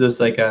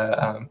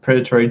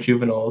predatory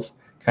juveniles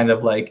kind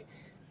of like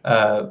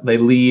they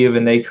leave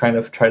and they kind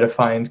of try to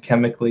find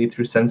chemically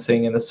through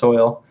sensing in the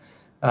soil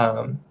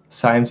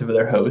signs of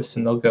their hosts,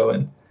 and they'll go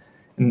and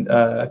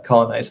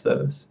colonize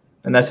those.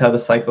 And that's how the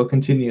cycle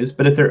continues.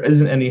 But if there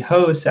isn't any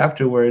hosts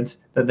afterwards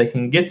that they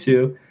can get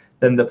to,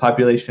 then the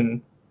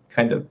population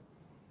kind of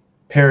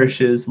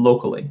perishes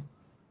locally.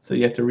 So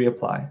you have to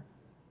reapply.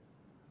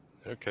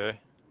 Okay.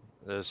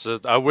 So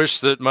I wish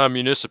that my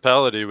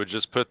municipality would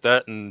just put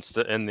that in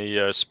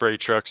the spray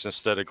trucks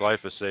instead of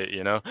glyphosate,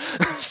 you know?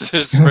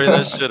 Just spray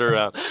that shit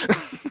around.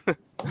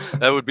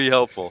 That would be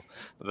helpful.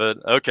 But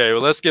okay,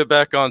 well, let's get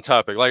back on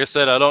topic. Like I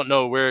said, I don't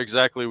know where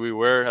exactly we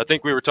were. I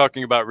think we were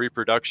talking about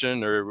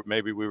reproduction, or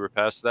maybe we were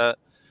past that.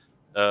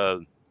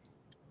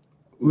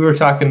 We were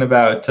talking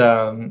about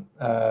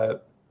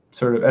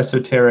sort of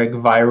esoteric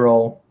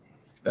viral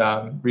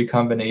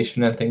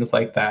recombination and things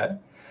like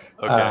that.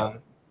 Okay.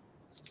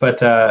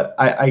 But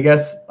I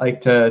guess like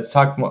to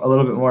talk a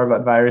little bit more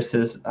about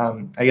viruses,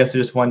 I guess I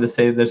just wanted to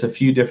say there's a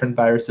few different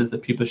viruses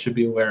that people should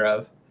be aware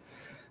of.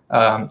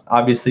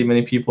 Obviously,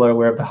 many people are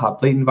aware of the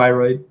hop latent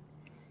viroid,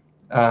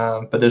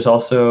 but there's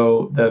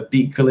also the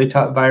beet curly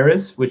top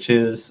virus, which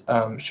is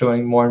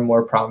showing more and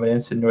more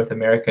prominence in North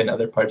America and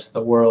other parts of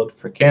the world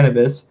for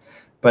cannabis.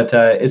 But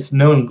it's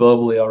known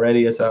globally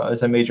already as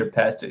a major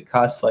pest. It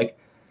costs like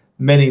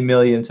many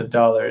millions of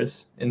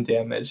dollars in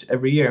damage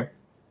every year.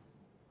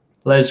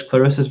 Ledge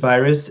sclerosis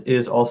virus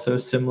is also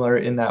similar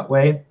in that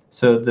way.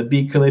 So the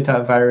beet curly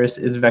top virus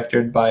is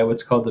vectored by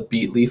what's called the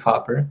beet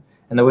leafhopper.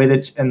 And the way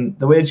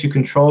that you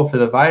control for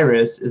the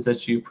virus is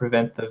that you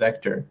prevent the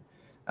vector,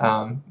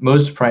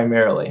 most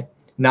primarily,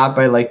 not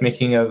by like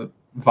making a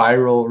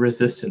viral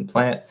resistant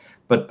plant,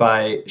 but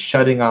by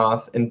shutting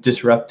off and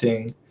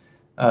disrupting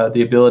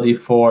the ability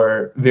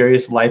for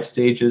various life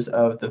stages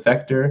of the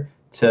vector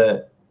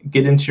to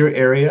get into your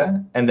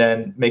area and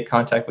then make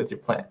contact with your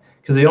plant.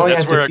 Because they only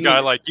that's have where to a guy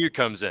like you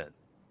comes in.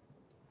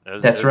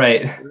 That's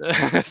right.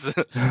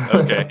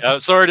 Okay.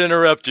 Sorry to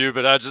interrupt you,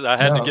 but I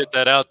had to No. get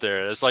that out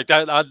there. It's like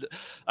that.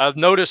 I've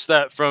noticed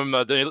that from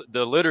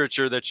the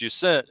literature that you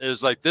sent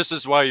is like, this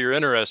is why you're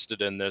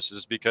interested in this,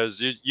 is because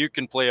you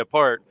can play a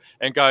part,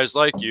 and guys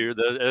like you,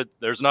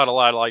 there's not a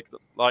lot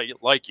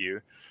like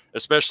you,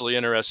 especially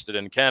interested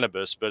in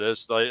cannabis. But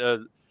it's like,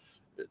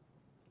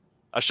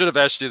 I should have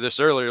asked you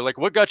this earlier. Like,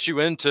 what got you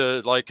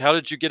into, like, how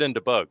did you get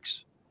into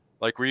bugs?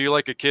 Like, were you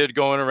like a kid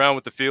going around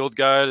with the field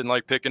guide and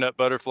like picking up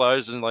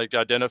butterflies and like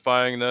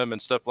identifying them and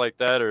stuff like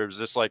that? Or is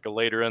this like a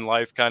later in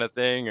life kind of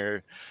thing?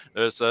 Or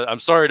I'm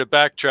sorry to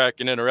backtrack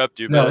and interrupt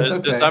you, No, but it's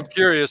okay. I'm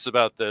curious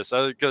about this,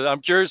 because I'm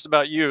curious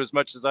about you as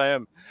much as I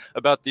am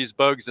about these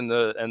bugs and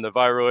the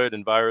viroid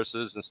and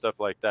viruses and stuff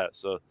like that.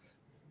 So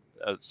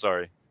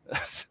sorry.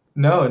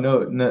 No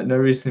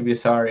reason to be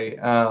sorry.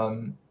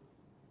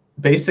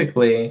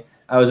 Basically,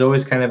 I was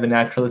always kind of a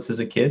naturalist as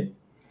a kid.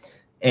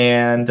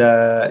 And,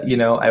 you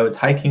know, I was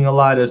hiking a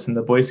lot. I was in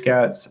the Boy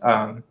Scouts.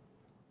 I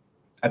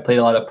played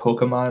a lot of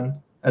Pokemon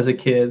as a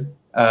kid.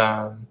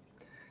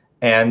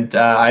 And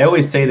I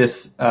always say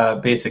this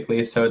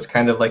basically, so it's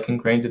kind of like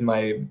ingrained in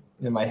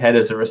my head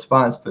as a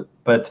response.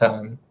 But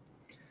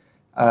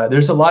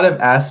there's a lot of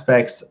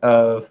aspects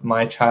of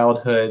my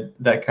childhood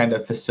that kind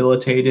of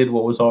facilitated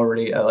what was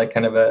already like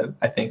kind of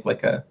I think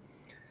like an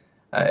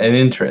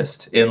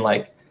interest in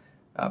like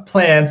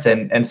plants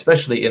and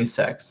especially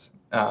insects.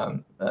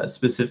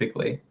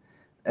 Specifically,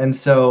 and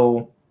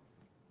so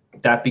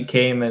that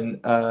became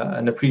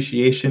an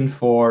appreciation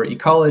for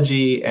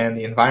ecology and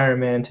the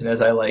environment. And as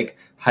I like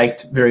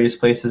hiked various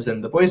places in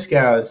the Boy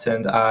Scouts,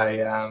 and I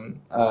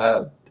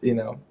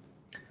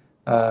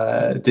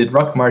did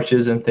ruck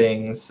marches and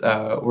things,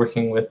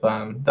 working with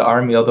the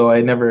Army. Although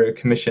I never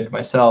commissioned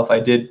myself, I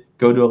did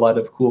go to a lot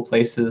of cool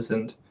places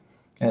and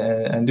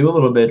do a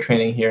little bit of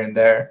training here and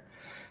there.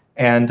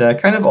 And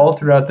kind of all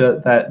throughout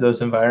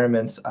those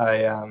environments,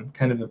 I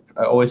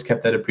always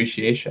kept that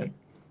appreciation.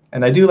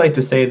 And I do like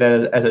to say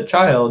that as a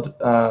child,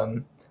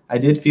 I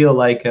did feel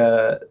like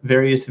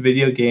various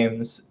video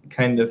games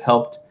kind of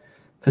helped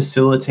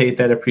facilitate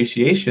that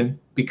appreciation,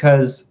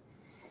 because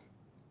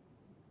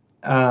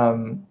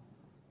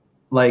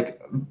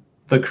like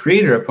the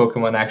creator of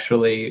Pokemon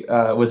actually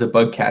was a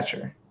bug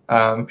catcher.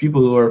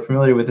 People who are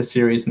familiar with the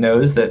series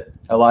knows that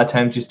a lot of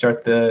times you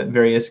start the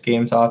various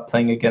games off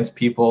playing against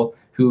people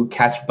who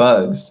catch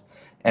bugs.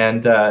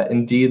 And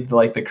indeed,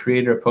 like the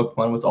creator of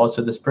Pokemon was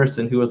also this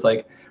person who was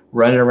like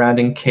running around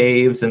in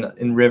caves and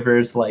in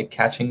rivers, like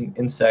catching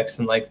insects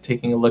and like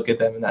taking a look at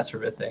them and that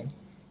sort of thing.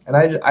 And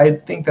I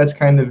think that's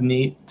kind of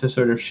neat to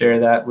sort of share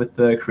that with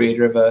the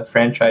creator of a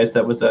franchise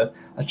that was a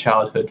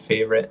childhood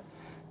favorite.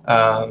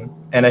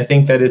 And I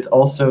think that it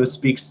also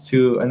speaks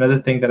to another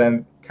thing that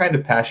I'm kind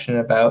of passionate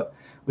about,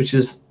 which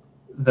is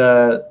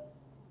the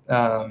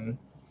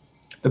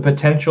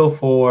potential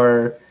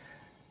for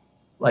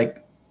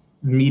like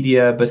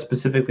media, but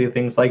specifically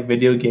things like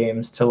video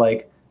games, to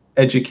like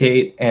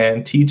educate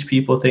and teach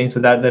people things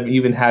without them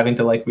even having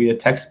to like read a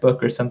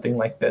textbook or something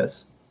like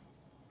this.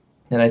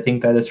 And I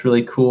think that it's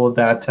really cool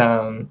that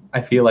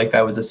I feel like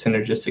that was a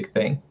synergistic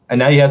thing. And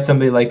now you have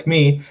somebody like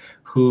me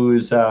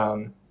who's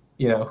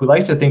who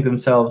likes to think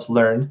themselves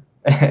learned,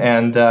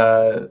 and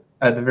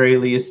at the very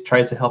least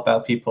tries to help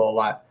out people a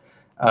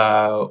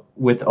lot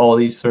with all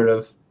these sort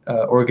of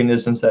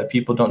organisms that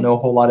people don't know a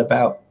whole lot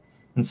about.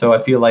 And so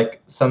I feel like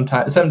some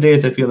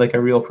days I feel like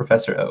a real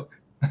Professor Oak.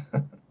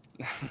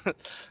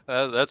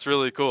 That's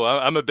really cool.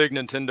 I'm a big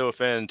Nintendo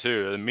fan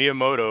too.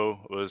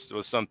 Miyamoto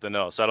was something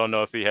else. I don't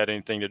know if he had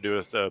anything to do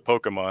with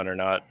Pokemon or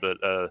not, but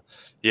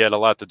he had a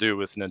lot to do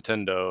with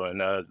Nintendo. And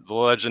The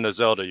Legend of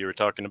Zelda, you were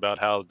talking about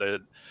how the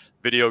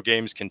video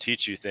games can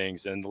teach you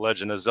things, and The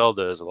Legend of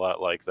Zelda is a lot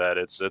like that.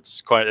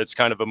 It's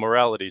kind of a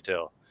morality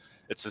tale.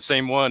 It's the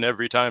same one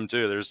every time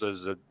too. There's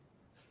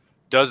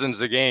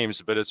dozens of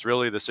games, but it's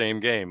really the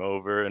same game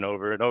over and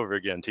over and over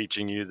again,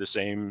 teaching you the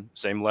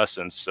same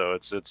lessons. So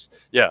it's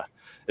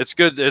it's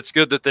good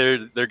that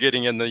they're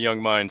getting in the young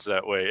minds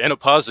that way, in a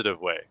positive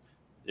way,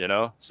 you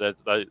know. So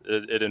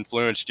it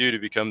influenced you to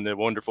become the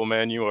wonderful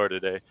man you are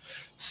today.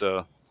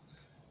 So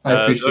I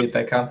appreciate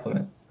that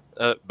compliment.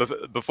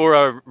 Before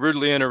I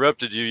rudely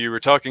interrupted you, you were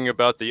talking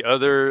about the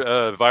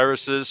other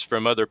viruses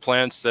from other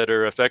plants that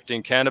are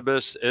affecting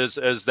cannabis.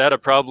 Is that a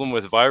problem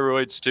with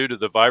viroids too? Do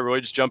the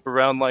viroids jump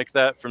around like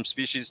that from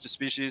species to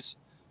species?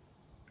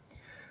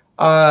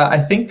 I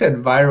think that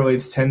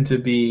viroids tend to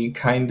be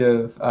kind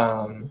of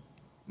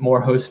more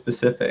host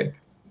specific.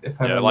 If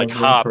I'm like remembering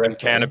hop correctly. and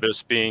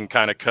cannabis being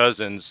kind of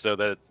cousins, so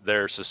that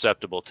they're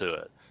susceptible to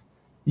it.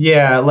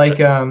 Yeah, like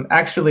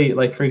actually,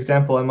 like for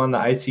example, I'm on the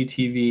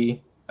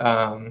ICTV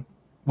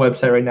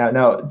website right now.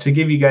 Now, to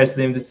give you guys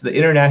the name, this is the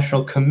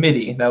International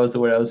Committee. That was the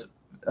word I was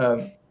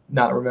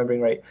not remembering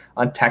right,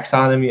 on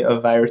taxonomy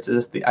of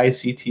viruses, the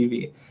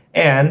ICTV.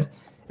 And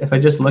if I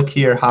just look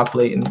here, hop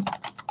latent.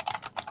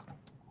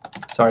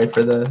 Sorry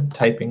for the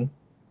typing.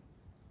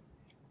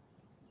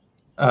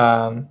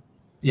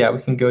 Yeah,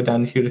 we can go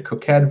down here to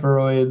coccad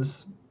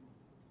viroids.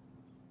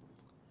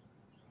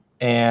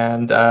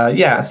 And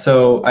yeah,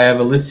 so I have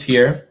a list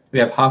here. We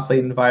have hop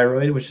latent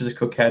viroid, which is a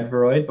coccad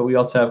viroid, but we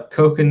also have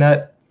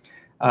coconut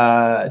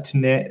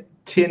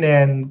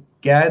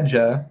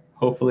tinangaja,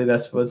 hopefully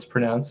that's what it's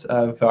pronounced,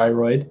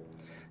 viroid,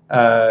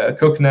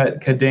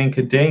 coconut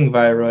kadang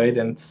viroid,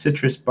 and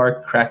citrus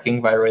bark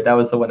cracking viroid. That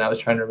was the one I was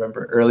trying to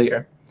remember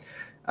earlier.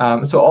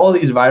 So all of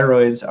these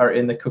viroids are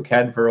in the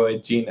coccad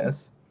viroid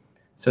genus.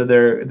 So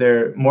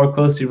they're more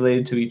closely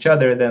related to each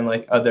other than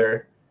like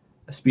other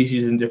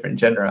species in different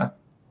genera.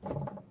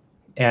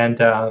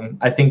 And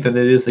I think that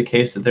it is the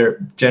case that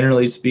they're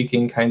generally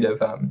speaking kind of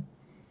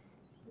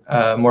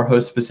more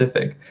host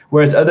specific.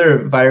 Whereas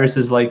other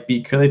viruses like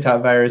B.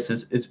 curlytop virus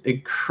is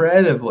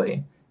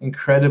incredibly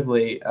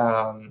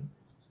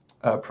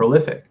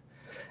prolific.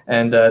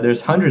 And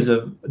there's hundreds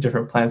of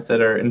different plants that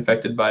are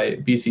infected by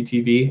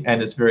BCTV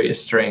and its various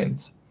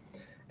strains.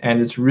 And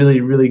it's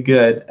really, really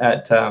good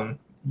at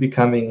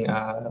becoming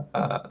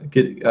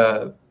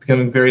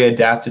very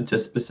adapted to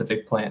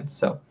specific plants.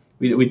 So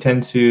we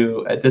tend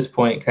to, at this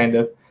point, kind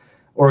of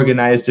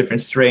organize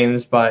different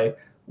strains by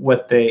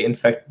what they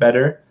infect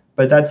better,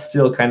 but that's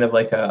still kind of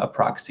like a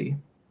proxy.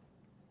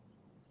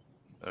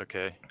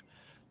 Okay.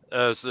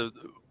 So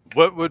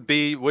what do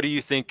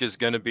you think is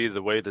going to be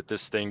the way that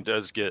this thing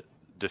does get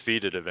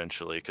defeated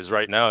eventually? Because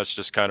right now it's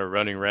just kind of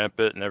running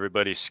rampant and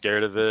everybody's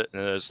scared of it.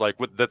 And it's like,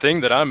 the thing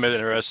that I'm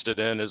interested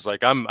in is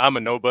like, I'm a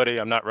nobody.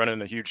 I'm not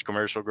running a huge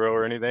commercial grow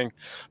or anything,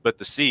 but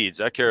the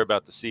seeds, I care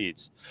about the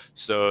seeds.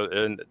 So,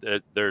 and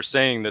they're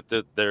saying that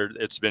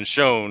it's been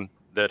shown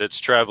that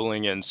it's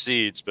traveling in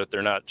seeds, but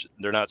they're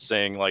not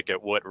saying like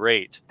at what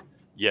rate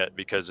yet,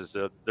 because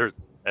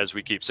as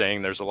we keep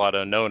saying, there's a lot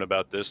of unknown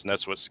about this, and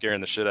that's what's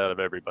scaring the shit out of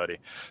everybody.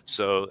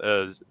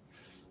 So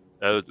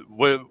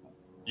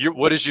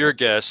what is your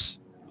guess?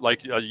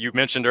 Like you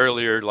mentioned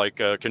earlier, like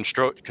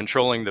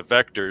controlling the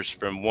vectors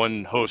from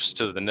one host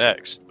to the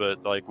next,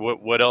 but like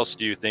what else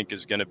do you think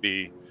is going to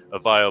be a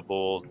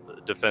viable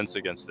defense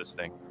against this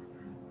thing?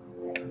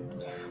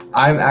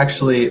 I'm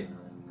actually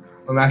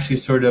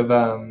sort of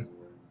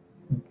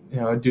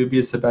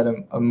dubious about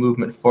a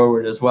movement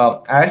forward as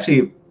well. I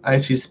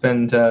actually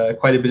spend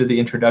quite a bit of the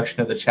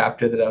introduction of the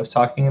chapter that I was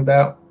talking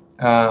about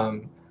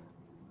the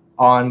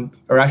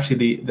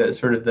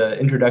sort of the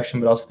introduction,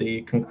 but also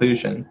the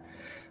conclusion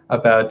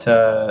about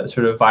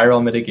sort of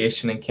viral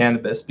mitigation in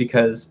cannabis,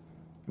 because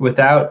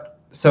without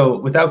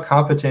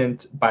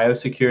competent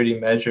biosecurity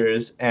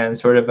measures and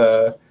sort of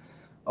a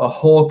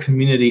whole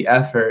community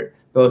effort,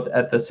 both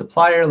at the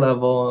supplier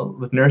level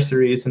with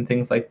nurseries and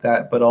things like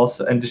that, but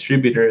also and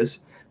distributors,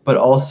 but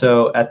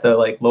also at the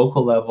like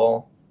local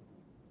level,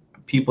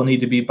 people need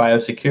to be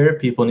biosecure.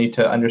 People need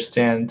to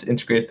understand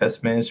integrated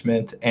pest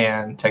management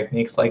and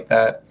techniques like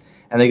that,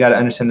 and they got to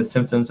understand the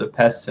symptoms of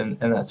pests and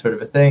that sort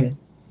of a thing.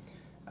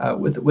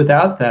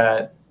 Without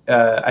that,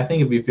 I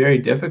think it'd be very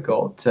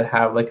difficult to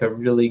have like a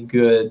really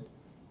good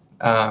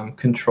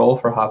control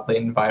for hop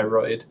latent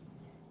viroid,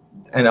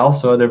 and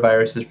also other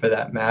viruses for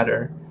that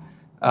matter.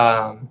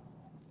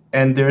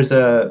 And there's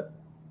a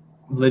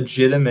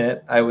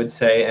legitimate, I would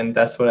say, and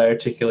that's what I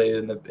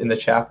articulated in the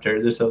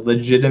chapter. There's a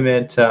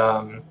legitimate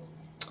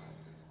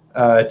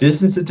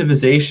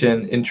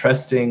disincentivization in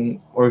trusting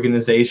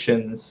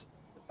organizations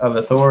of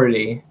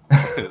authority.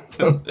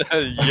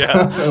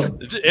 Yeah,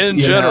 in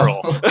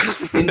general.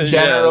 In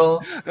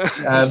general,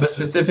 but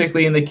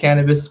specifically in the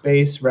cannabis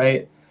space,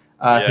 right?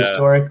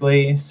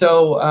 Historically.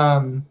 So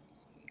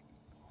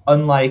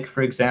unlike,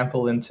 for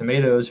example, in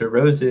tomatoes or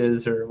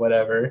roses or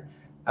whatever,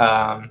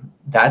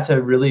 that's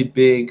a really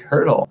big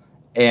hurdle.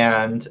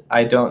 And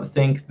I don't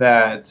think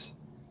that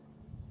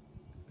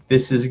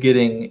this is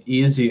getting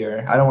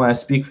easier. I don't want to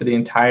speak for the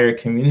entire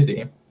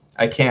community.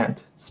 I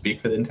can't speak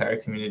for the entire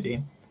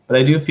community. But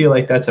I do feel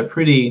like that's a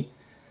pretty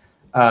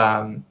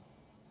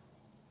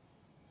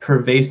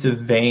pervasive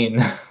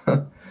vein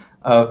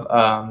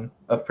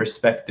of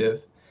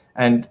perspective.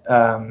 And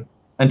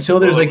until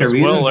there's like a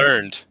reason. Well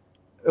earned.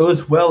 It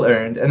was well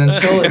earned, and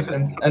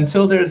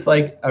until there's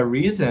like a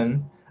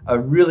reason, a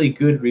really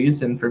good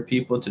reason for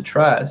people to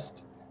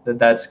trust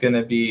that's going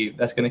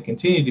to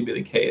continue to be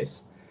the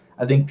case,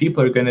 I think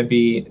people are going to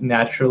be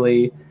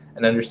naturally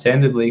and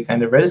understandably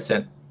kind of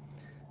reticent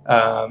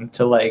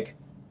to like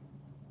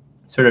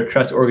sort of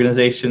trust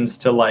organizations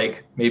to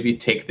like maybe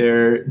take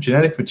their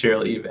genetic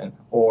material even,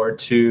 or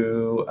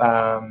to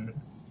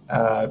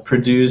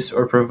produce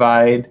or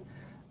provide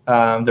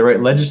the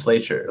right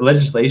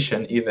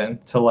legislation even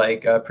to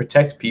like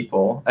protect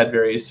people at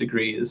various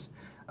degrees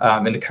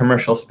in the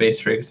commercial space,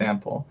 for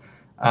example,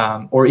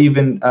 or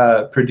even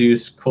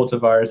produce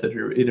cultivars that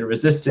are either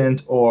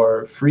resistant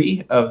or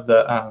free of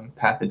the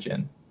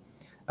pathogen,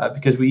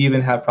 because we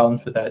even have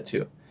problems with that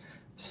too.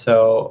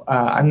 So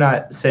I'm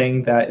not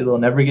saying that it'll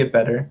never get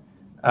better,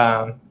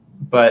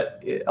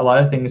 but a lot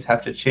of things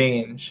have to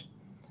change.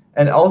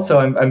 And also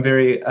I'm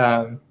very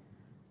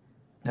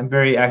I'm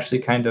very actually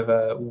kind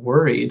of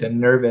worried and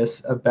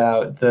nervous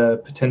about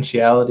the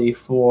potentiality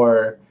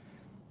for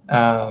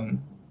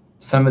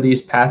some of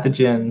these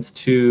pathogens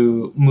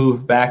to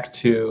move back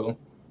to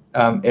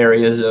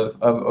areas of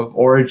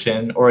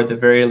origin, or at the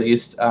very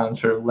least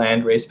sort of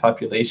land-race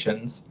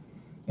populations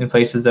in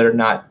places that are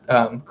not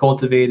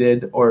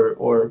cultivated,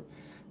 or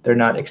they're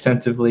not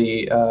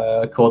extensively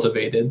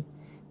cultivated,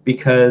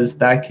 because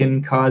that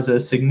can cause a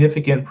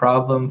significant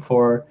problem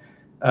for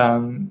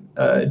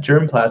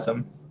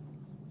germplasm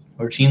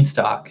or gene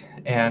stock.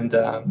 And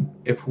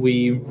if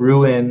we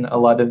ruin a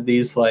lot of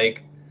these,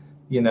 like,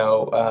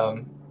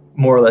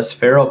 more or less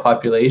feral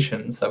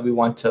populations that we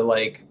want to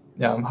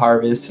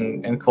harvest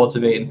and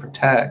cultivate and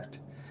protect,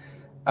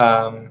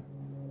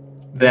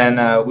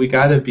 then we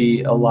got to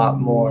be a lot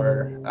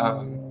more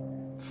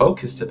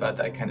focused about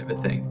that kind of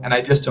a thing. And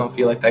I just don't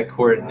feel like that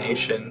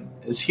coordination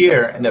is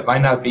here, and it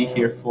might not be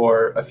here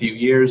for a few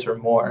years or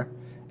more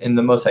in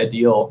the most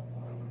ideal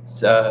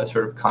sort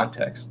of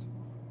context.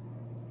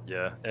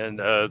 Yeah, and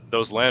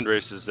those land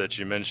races that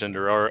you mentioned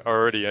are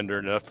already under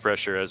enough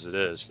pressure as it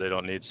is. They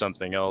don't need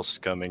something else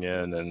coming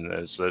in, and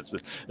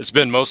it's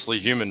been mostly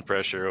human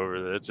pressure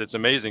over it. It's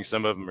amazing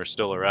some of them are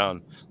still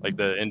around, like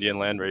the Indian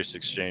Land Race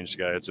Exchange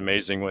guy. It's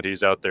amazing what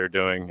he's out there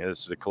doing,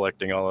 is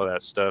collecting all of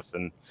that stuff.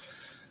 And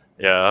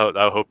yeah,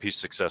 I hope he's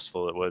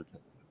successful at what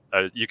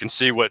you can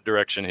see what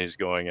direction he's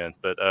going in.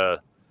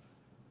 But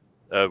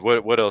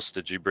what else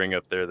did you bring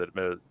up there that?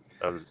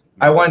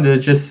 I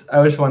just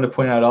wanted to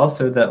point out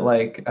also that,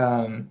 like,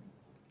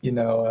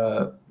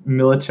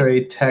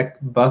 military tech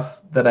buff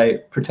that I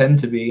pretend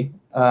to be,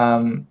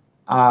 that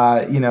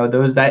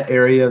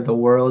area of the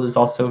world is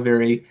also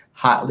very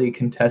hotly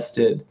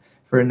contested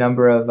for a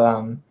number of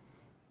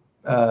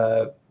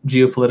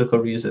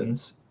geopolitical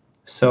reasons.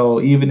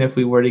 So even if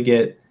we were to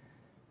get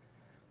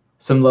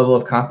some level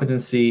of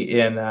competency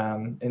in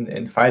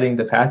fighting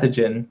the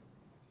pathogen,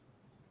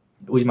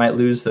 we might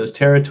lose those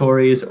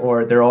territories,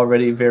 or they're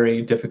already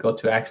very difficult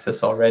to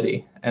access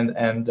already.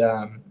 And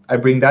I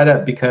bring that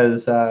up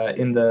because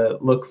in the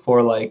look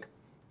for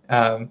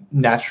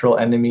natural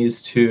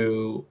enemies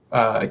to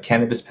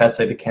cannabis pests,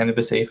 like the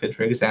cannabis aphid,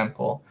 for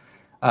example,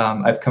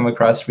 I've come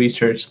across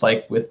research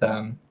like with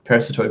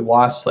parasitoid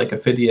wasps like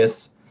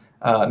Aphidius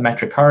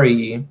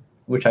matricarii,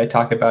 which I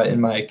talk about in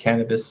my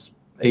cannabis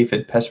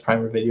aphid pest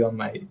primer video on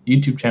my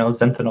YouTube channel,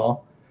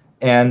 Zenthanol.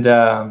 And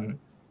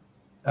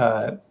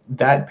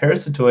that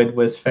parasitoid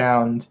was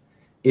found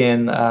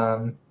in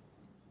the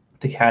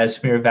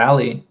Kashmir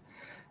Valley,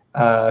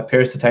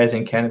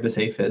 parasitizing cannabis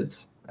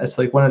aphids. That's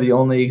like one of the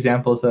only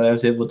examples that I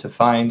was able to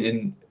find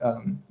in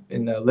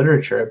the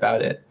literature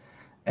about it.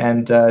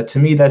 And to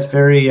me, that's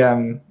very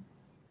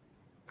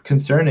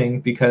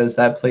concerning, because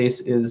that place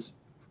is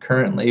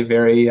currently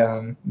very,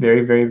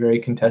 very, very, very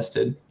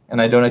contested,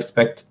 and I don't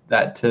expect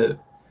that to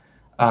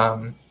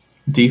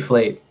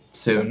deflate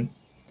soon.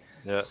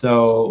 Yeah.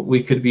 So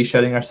we could be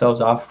shutting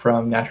ourselves off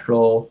from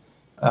natural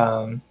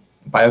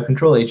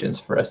biocontrol agents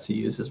for us to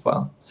use as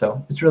well.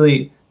 So it's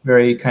really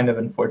very kind of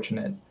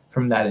unfortunate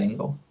from that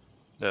angle.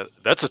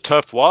 That's a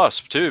tough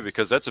wasp too,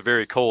 because that's a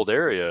very cold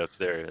area up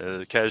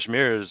there.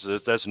 Kashmir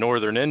that's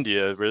northern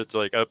India. It's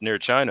like up near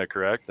China,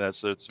 correct?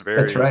 That's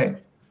right.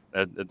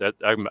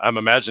 I'm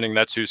imagining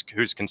that's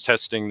who's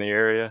contesting the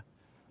area.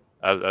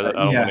 I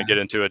don't want to get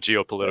into a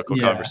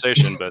geopolitical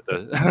conversation, but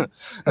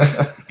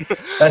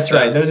that's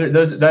right.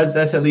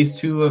 That's at least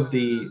two of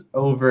the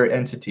overt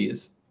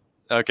entities.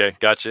 Okay,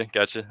 gotcha.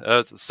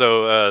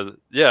 So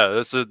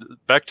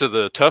back to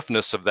the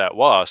toughness of that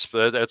wasp.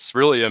 That's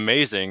really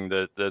amazing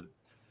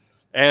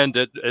and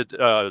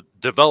it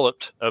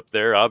developed up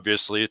there,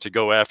 obviously, to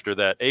go after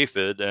that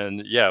aphid.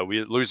 And yeah,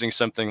 we losing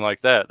something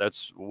like that,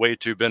 that's way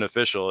too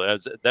beneficial.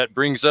 As that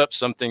brings up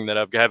something that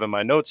I've got in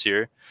my notes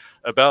here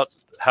about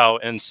how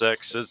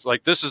insects is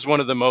like, this is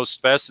one of the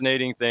most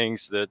fascinating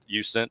things that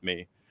you sent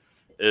me,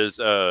 is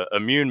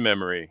immune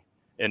memory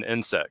in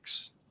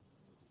insects.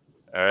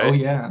 All right. Oh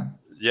yeah.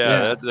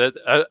 Yeah. That's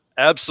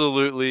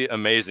absolutely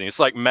amazing. It's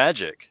like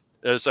magic.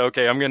 So,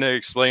 okay, I'm going to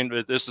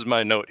explain. This is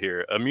my note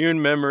here. Immune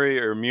memory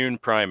or immune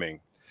priming.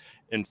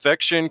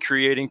 Infection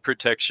creating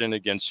protection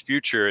against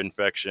future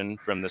infection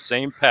from the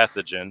same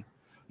pathogen,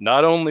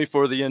 not only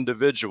for the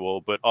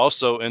individual, but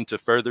also into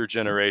further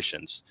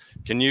generations.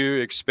 Can you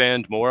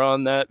expand more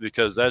on that?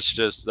 Because that's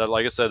just,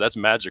 like I said, that's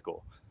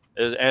magical.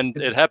 And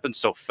it happens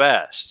so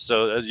fast.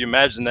 So as you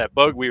imagine that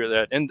bug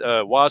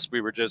wasp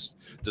we were just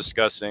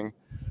discussing,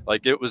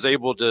 like it was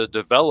able to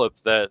develop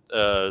that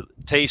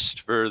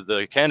taste for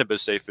the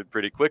cannabis aphid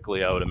pretty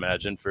quickly, I would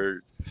imagine.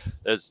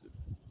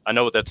 I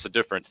know that's a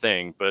different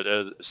thing, but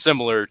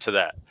similar to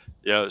that.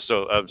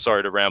 So I'm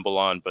sorry to ramble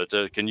on, but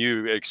can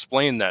you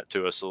explain that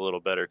to us a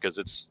little better? Because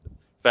it's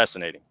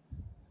fascinating.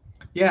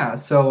 Yeah,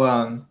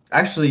 so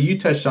actually you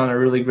touched on a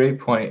really great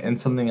point, and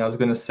something I was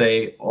going to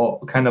say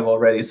kind of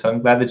already. So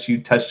I'm glad that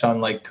you touched on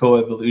like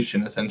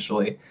coevolution,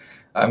 essentially.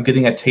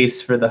 Getting a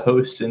taste for the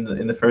host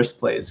in the first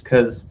place,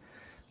 because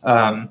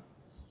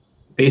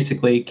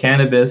basically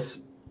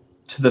cannabis,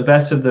 to the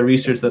best of the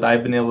research that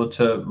I've been able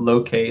to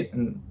locate,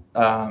 and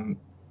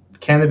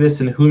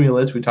cannabis and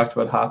humulus, we talked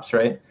about hops,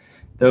 right?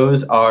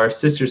 Those are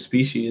sister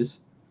species.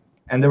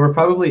 And there were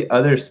probably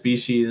other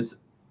species,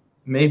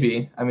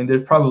 maybe. I mean, there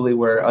probably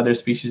were other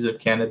species of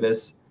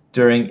cannabis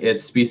during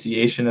its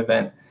speciation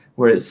event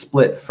where it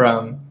split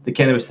from the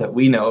cannabis that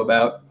we know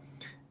about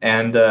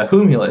and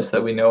humulus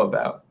that we know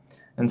about.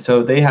 And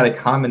so they had a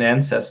common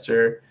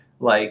ancestor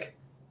like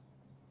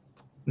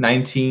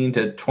 19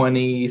 to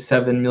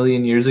 27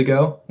 million years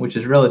ago, which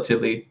is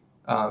relatively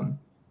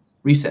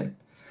recent.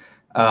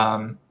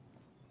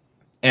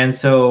 And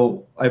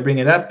so I bring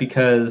it up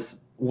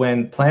because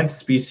when plants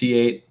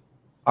speciate,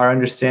 our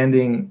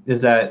understanding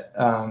is that,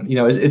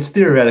 it's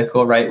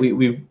theoretical, right?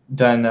 We've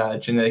done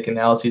genetic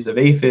analyses of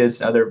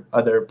aphids and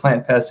other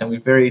plant pests, and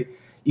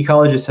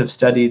ecologists have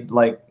studied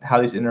like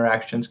how these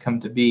interactions come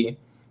to be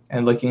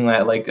and looking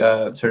at like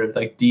sort of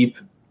like deep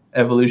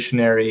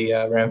evolutionary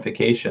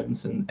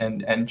ramifications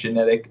and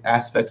genetic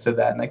aspects of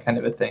that and that kind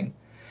of a thing.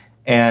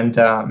 And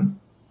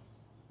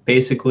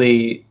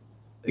basically,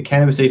 the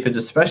cannabis aphid's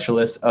a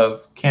specialist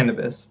of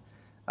cannabis,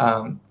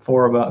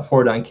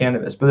 Phorodon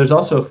cannabis, but there's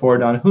also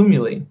Phorodon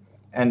humuli,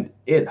 and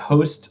it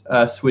host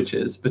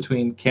switches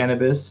between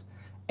cannabis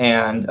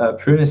and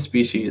prunus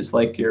species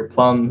like your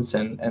plums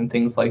and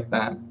things like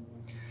that.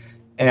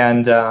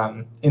 And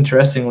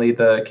interestingly,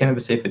 the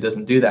cannabis aphid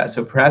doesn't do that.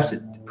 So perhaps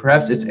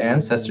its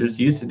ancestors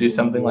used to do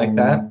something like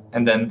that,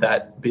 and then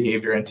that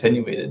behavior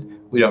attenuated.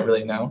 We don't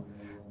really know.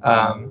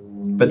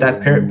 But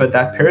that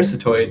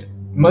parasitoid,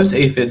 most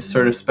aphids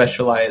sort of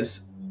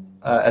specialize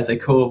as they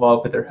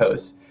co-evolve with their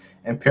hosts,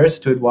 and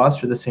parasitoid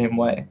wasps are the same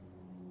way.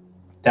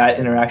 That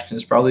interaction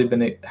has probably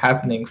been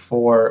happening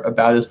for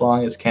about as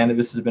long as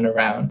cannabis has been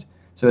around.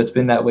 So it's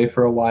been that way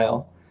for a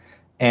while.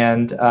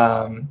 And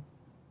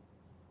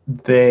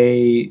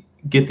they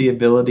get the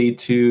ability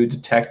to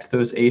detect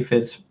those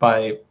aphids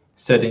by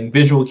studying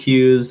visual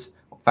cues,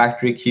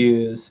 olfactory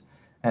cues,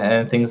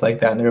 and things like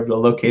that. And they're able to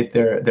locate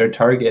their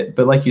target.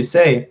 But like you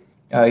say,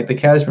 the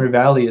Casimir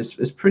Valley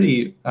is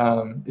pretty,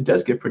 it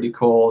does get pretty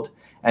cold.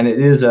 And it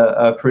is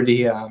a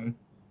pretty,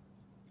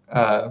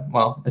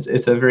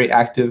 it's a very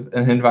active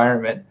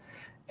environment.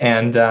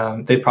 And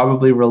they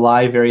probably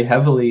rely very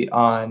heavily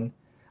on,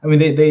 I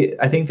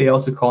think they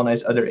also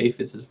colonize other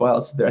aphids as well.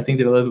 So I think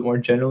they're a little bit more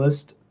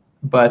generalist,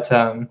 but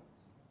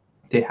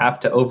they have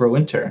to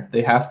overwinter.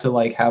 They have to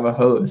like have a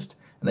host,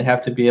 and they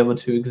have to be able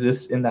to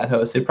exist in that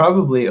host. They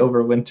probably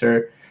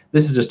overwinter.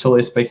 This is just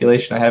totally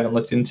speculation. I haven't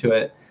looked into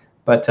it,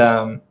 but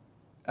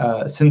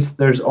since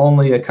there's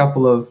only a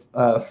couple of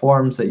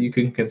forms that you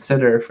can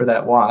consider for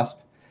that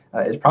wasp,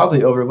 it probably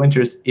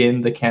overwinters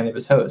in the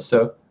cannabis host,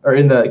 or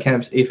in the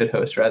cannabis aphid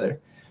host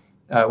rather.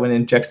 When it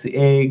injects the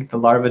egg, the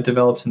larva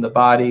develops in the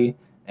body,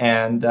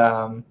 and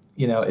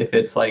if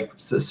it's like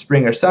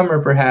spring or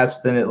summer, perhaps,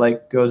 then it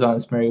like goes on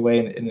its merry way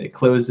and it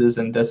closes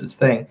and does its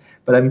thing.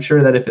 But I'm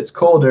sure that if it's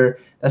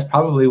colder, that's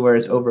probably where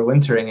it's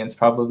overwintering, and it's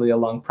probably a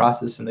long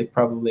process, and they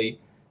probably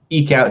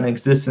eke out an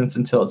existence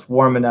until it's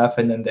warm enough,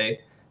 and then they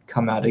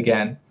come out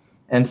again.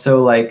 And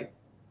so, like,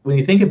 when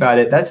you think about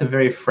it, that's a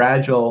very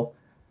fragile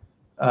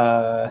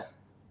and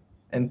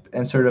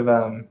sort of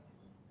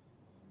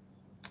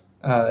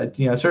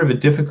sort of a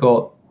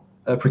difficult,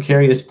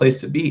 precarious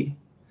place to be,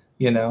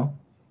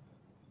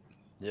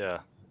 Yeah,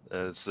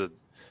 it's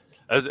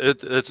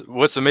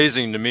what's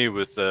amazing to me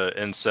with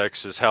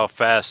insects is how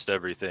fast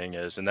everything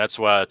is, and that's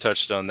why I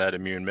touched on that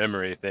immune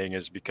memory thing,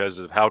 is because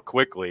of how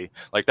quickly,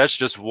 like, that's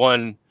just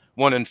one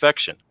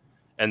infection,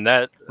 and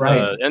that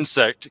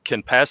insect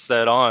can pass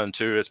that on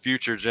to its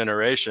future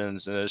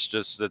generations, and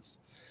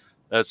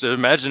that's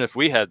imagine if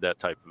we had that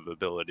type of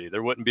ability.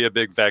 There wouldn't be a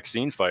big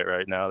vaccine fight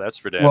right now. That's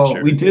for damn sure.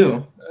 Well, we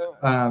do.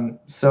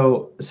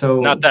 So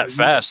not that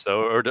fast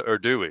though, or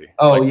do we?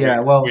 Oh, like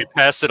yeah. we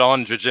pass it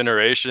on to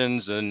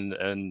generations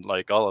and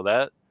like all of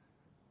that.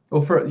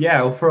 Well,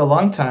 for a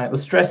long time,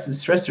 various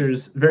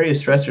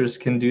stressors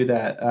can do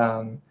that.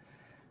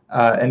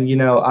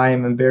 And I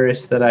am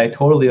embarrassed that I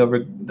totally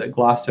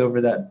glossed over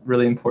that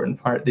really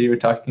important part that you were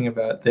talking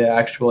about, the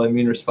actual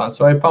immune response.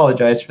 So I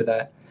apologize for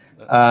that.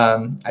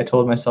 I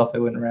told myself I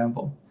wouldn't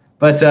ramble,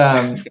 but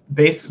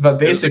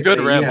basically, it's a good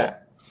ramble. Yeah.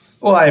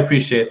 Well, I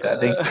appreciate that.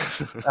 Thank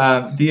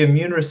you. The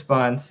immune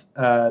response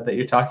that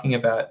you're talking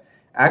about,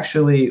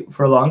 actually,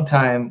 for a long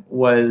time,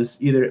 was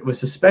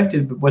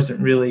suspected but wasn't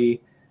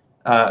really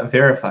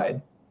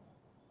verified.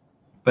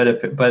 But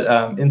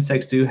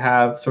insects do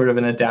have sort of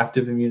an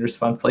adaptive immune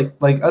response,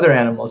 like other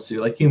animals do,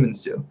 like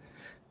humans do.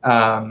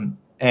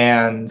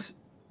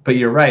 But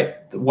you're right.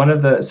 One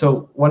of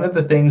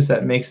the things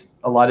that makes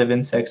a lot of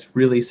insects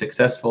really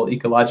successful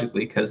ecologically,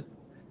 because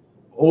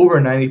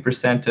over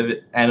 90% of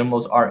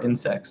animals are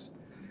insects,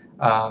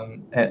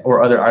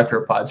 or other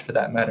arthropods for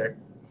that matter.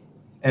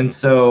 And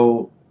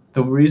so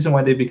the reason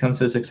why they become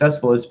so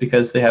successful is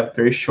because they have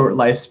very short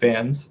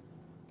lifespans,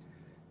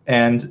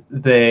 and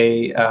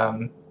they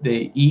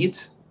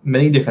eat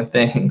many different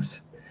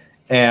things,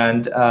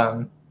 and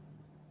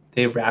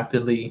they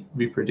rapidly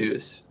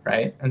reproduce,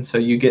 right? And so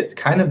you get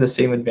kind of the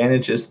same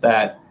advantages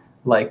that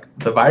like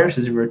the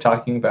viruses we were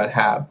talking about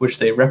have, which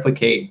they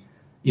replicate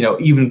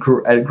even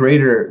at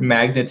greater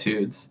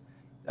magnitudes,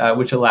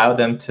 which allow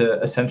them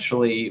to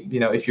essentially,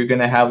 if you're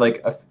going to have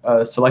like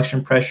a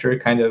selection pressure,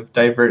 kind of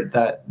divert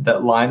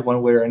that line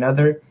one way or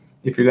another.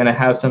 If you're going to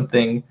have some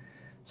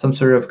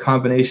sort of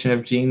combination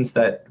of genes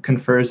that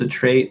confers a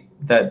trait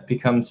that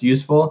becomes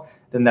useful,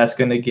 then that's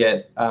going to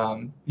get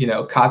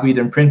copied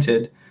and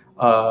printed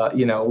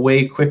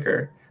way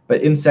quicker.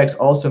 But insects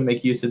also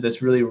make use of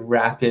this really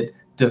rapid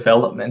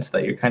development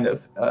that you're kind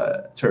of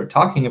sort of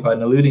talking about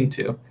and alluding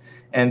to.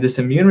 And this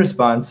immune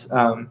response,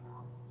 that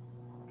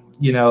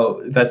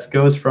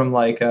goes from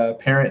like a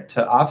parent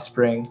to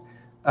offspring.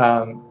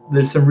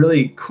 There's some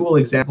really cool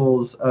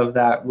examples of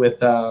that with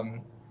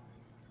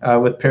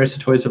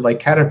parasitoids of like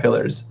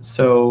caterpillars.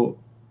 So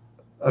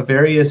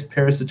various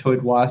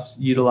parasitoid wasps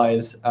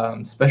utilize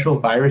special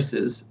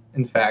viruses,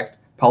 in fact,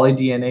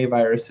 polydNA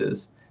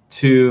viruses,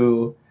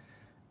 to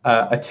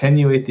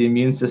attenuate the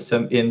immune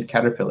system in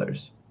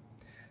caterpillars.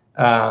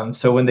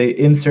 So when they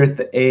insert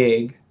the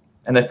egg,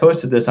 and I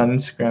posted this on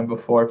Instagram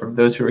before for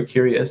those who are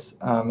curious,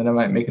 and I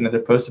might make another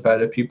post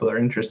about it if people are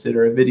interested,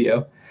 or a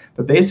video.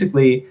 But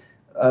basically,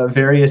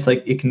 various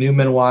like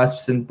ichneumon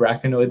wasps and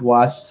brachynoid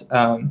wasps,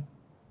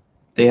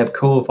 they have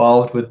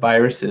co-evolved with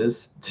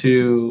viruses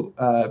to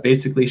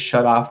basically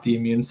shut off the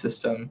immune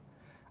system,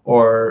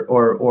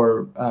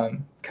 or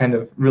kind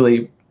of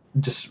really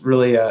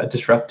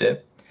disrupt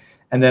it.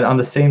 And then on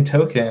the same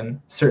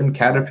token, certain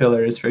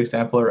caterpillars, for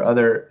example, or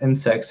other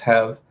insects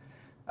have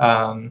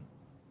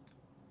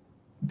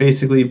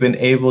basically been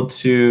able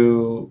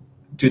to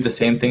do the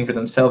same thing for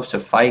themselves to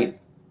fight.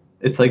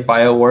 It's like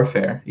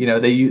biowarfare.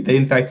 They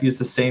in fact use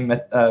the same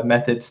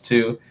methods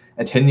to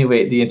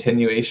attenuate the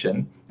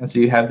attenuation. And so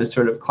you have this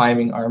sort of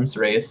climbing arms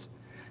race.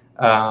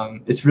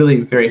 It's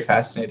really very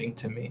fascinating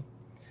to me.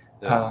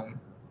 Yeah.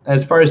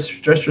 As far as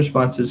stress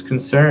response is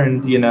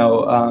concerned,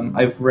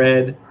 I've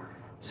read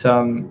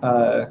some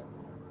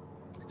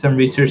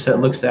research that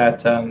looks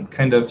at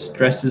kind of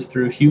stresses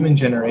through human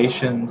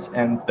generations,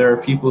 and there are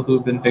people who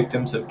have been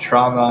victims of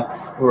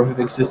trauma or have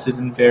existed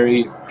in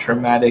very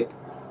traumatic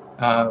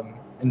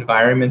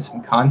environments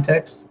and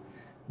contexts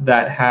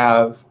that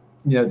have,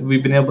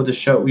 we've been able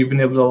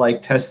to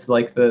like test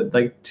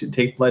to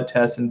take blood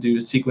tests and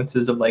do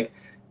sequences of like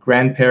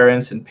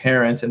grandparents and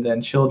parents and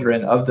then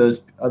children of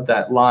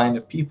that line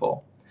of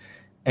people.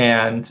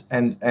 And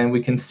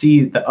we can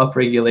see the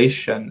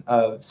upregulation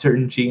of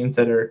certain genes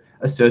that are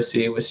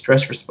associated with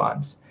stress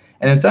response.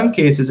 And in some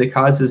cases, it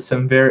causes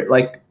some very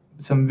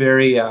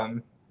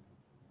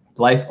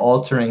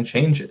life-altering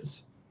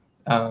changes.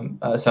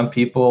 Some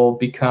people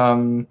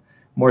become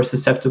more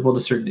susceptible to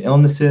certain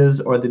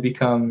illnesses, or they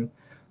become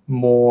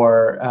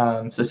more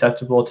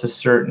susceptible to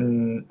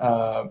certain,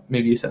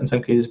 maybe in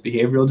some cases,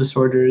 behavioral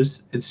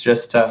disorders. It's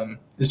just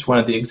one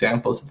of the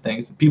examples of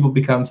things. People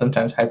become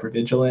sometimes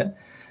hypervigilant.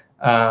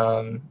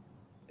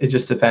 It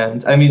just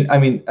depends. I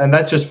mean, and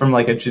that's just from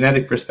like a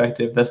genetic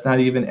perspective. That's not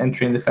even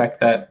entering the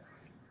fact that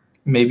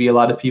maybe a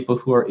lot of people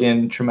who are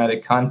in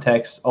traumatic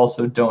contexts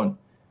also don't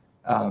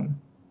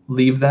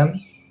leave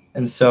them.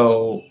 And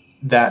so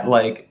that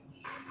like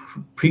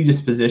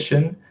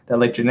predisposition, that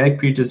like genetic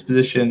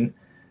predisposition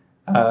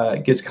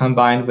gets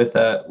combined with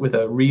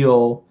a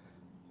real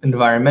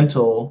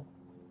environmental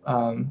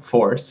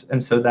force.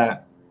 And so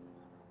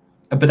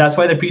but that's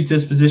why the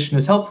predisposition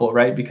is helpful,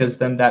 right? Because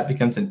then that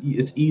becomes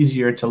it's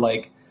easier to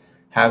like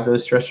have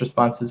those stress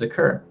responses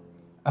occur.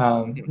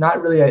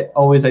 Not really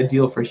always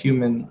ideal for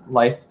human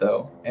life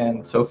though.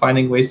 And so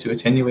finding ways to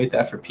attenuate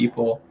that for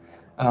people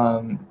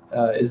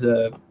is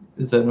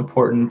an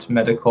important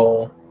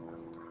medical,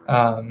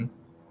 I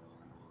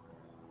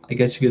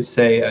guess you could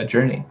say,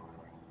 journey.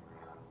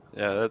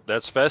 Yeah,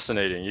 that's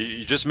fascinating.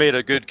 You just made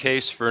a good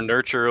case for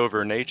nurture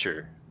over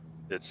nature,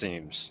 it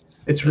seems.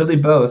 It's really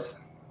both.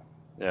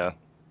 Yeah.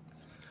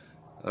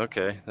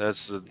 Okay, that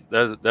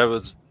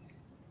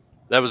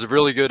was a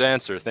really good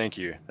answer. Thank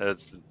you.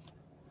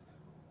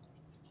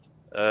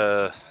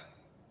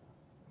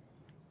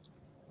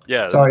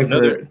 Yeah. Sorry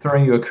for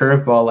throwing you a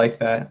curveball like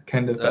that.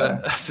 Kind of.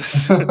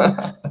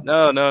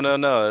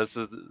 No. That's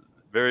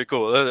very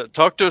cool.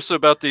 Talk to us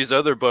about these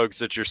other bugs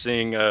that you're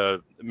seeing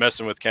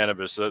messing with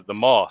cannabis. The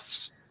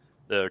moths,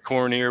 the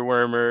corn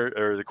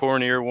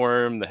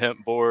earworm, the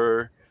hemp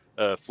borer,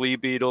 flea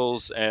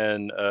beetles,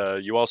 and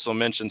you also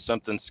mentioned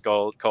something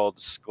called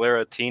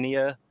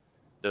sclerotinia.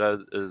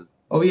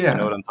 Oh yeah. You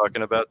know what I'm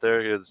talking about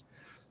there?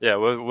 Yeah.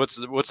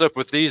 What's up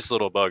with these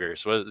little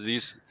buggers? What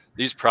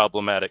these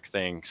problematic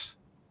things?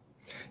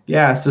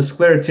 Yeah, so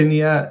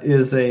sclerotinia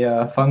is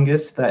a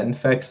fungus that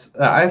infects.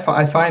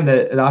 I find that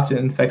it often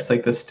infects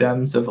like the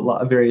stems of a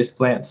lot of various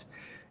plants,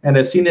 and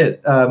I've seen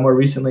it more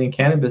recently in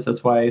cannabis.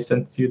 That's why I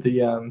sent you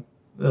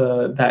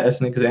that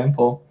as an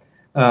example.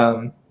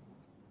 Yeah,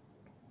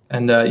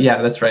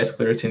 that's right,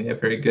 sclerotinia.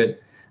 Very good.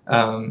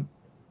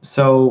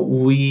 So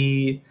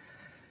we,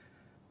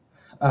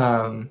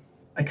 I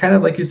kind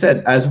of like you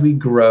said, as we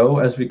grow,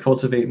 as we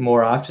cultivate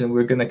more often,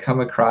 we're going to come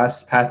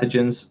across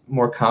pathogens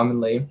more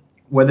commonly,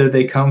 whether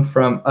they come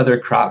from other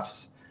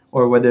crops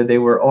or whether they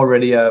were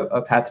already a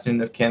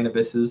pathogen of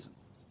cannabis is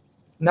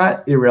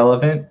not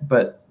irrelevant,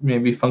 but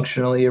maybe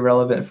functionally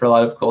irrelevant for a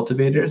lot of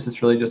cultivators.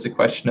 It's really just a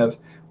question of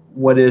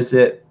what is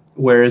it,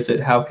 where is it,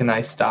 how can I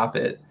stop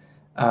it,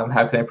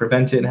 how can I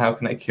prevent it, and how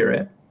can I cure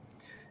it.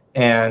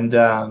 And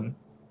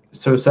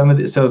so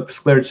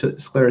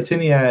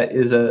sclerotinia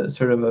is a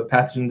sort of a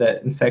pathogen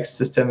that infects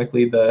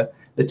systemically the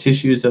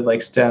tissues of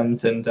like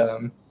stems, and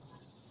it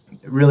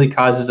really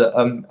causes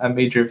a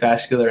major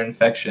vascular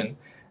infection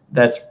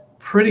that's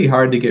pretty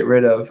hard to get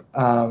rid of.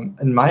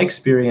 In my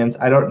experience,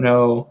 I don't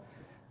know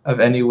of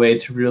any way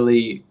to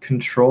really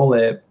control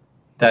it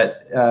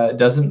that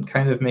doesn't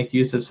kind of make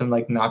use of some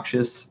like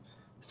noxious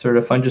sort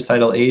of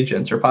fungicidal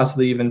agents, or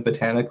possibly even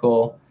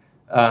botanical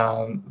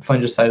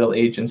fungicidal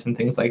agents and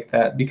things like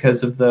that,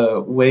 because of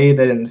the way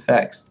that it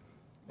infects.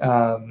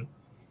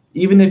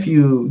 Even if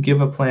you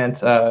give a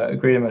plant a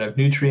great amount of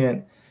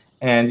nutrient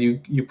and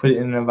you put it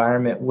in an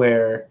environment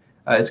where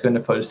it's going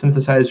to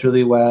photosynthesize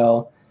really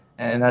well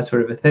and that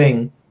sort of a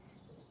thing,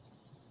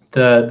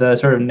 the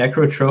sort of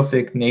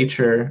necrotrophic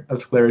nature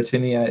of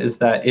sclerotinia is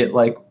that it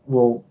like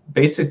will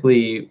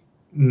basically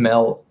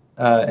melt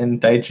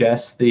and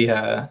digest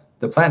the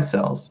plant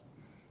cells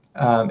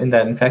in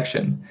that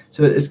infection.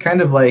 So it's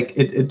kind of like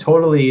it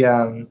totally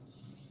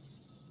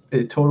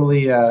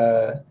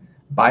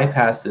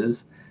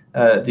bypasses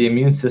the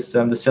immune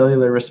system, the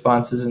cellular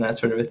responses, and that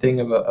sort of a thing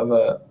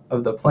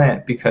of the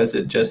plant, because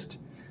it just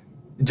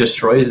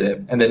destroys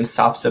it and then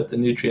sops up the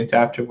nutrients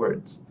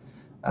afterwards.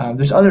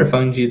 There's other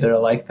fungi that are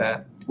like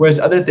that. Whereas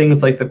other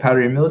things like the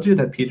powdery mildew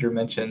that Peter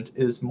mentioned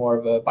is more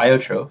of a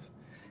biotroph.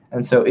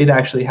 And so it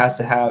actually has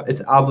to have,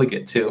 it's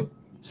obligate too.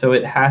 So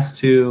it has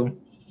to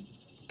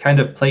kind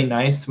of play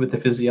nice with the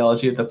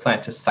physiology of the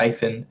plant to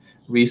siphon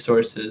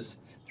resources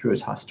through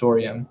its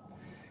hostorium.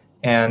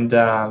 And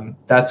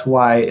that's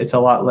why it's a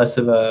lot less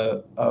of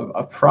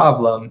a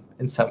problem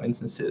in some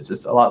instances.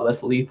 It's a lot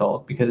less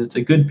lethal because it's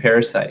a good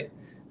parasite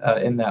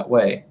in that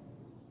way.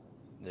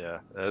 Yeah,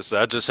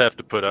 so I just have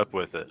to put up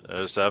with it.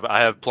 So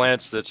I have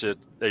plants that it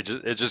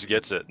just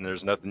gets it, and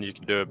there's nothing you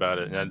can do about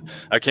it. And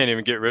I can't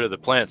even get rid of the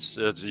plants.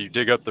 You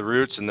dig up the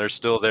roots, and they're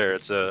still there.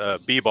 It's a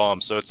bee balm,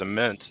 so it's a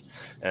mint,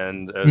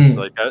 and it's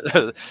like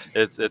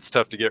it's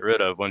tough to get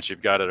rid of once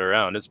you've got it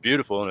around. It's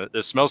beautiful, and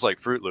it smells like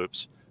Fruit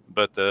Loops.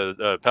 But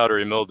the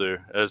powdery mildew,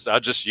 I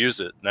just use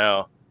it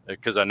now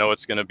because I know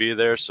it's going to be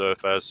there. So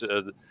if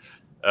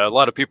a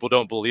lot of people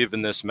don't believe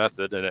in this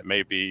method, and it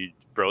may be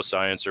bro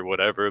science or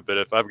whatever, but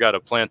if I've got a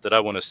plant that I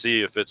want to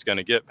see if it's going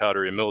to get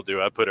powdery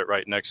mildew, I put it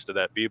right next to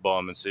that bee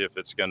balm and see if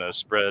it's going to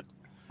spread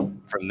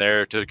from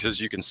there, because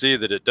you can see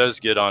that it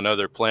does get on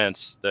other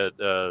plants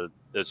that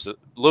it's a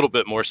little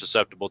bit more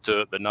susceptible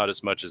to it, but not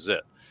as much as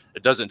it.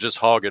 It doesn't just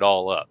hog it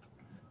all up.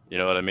 You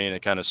know what I mean?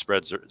 It kind of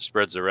spreads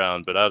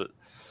around. But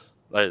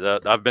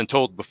I've been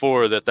told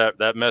before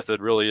that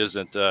method really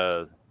isn't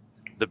the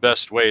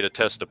best way to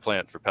test a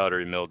plant for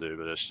powdery mildew,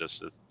 but it's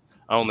just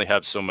I only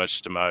have so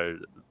much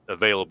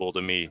available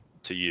to me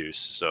to use.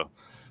 So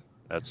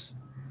that's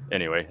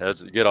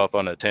get off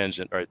on a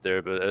tangent right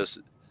there. But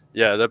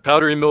yeah, the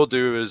powdery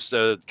mildew is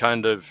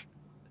kind of,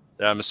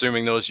 I'm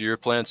assuming those are your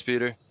plants,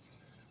 Peter.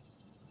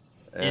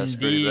 That's Indeed.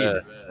 pretty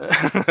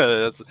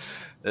bad.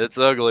 It's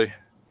ugly.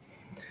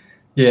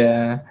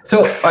 Yeah.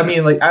 So I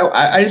mean, like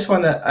I just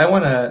want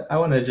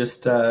to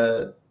just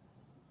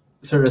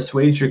sort of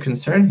assuage your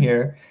concern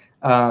here.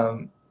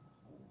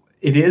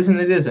 It is and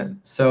it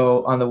isn't.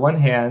 So on the one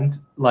hand,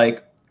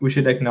 like, we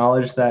should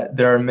acknowledge that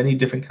there are many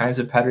different kinds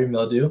of powdery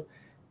mildew,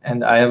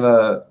 and I have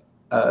a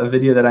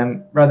video that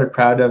I'm rather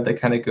proud of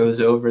that kind of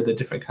goes over the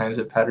different kinds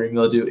of powdery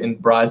mildew in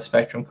broad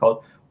spectrum,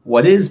 called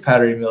 "What is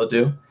Powdery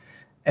Mildew?"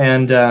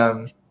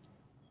 And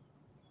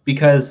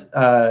because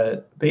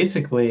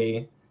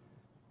basically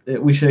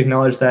we should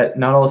acknowledge that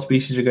not all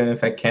species are going to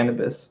affect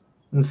cannabis.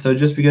 And so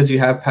just because you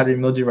have powdery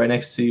mildew right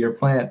next to your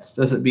plants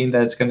doesn't mean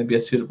that it's going to be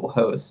a suitable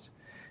host.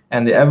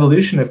 And the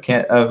evolution of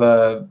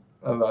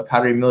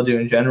powdery mildew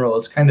in general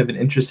is kind of an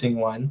interesting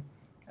one.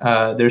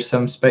 There's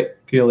some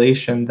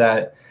speculation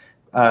that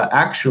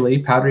actually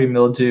powdery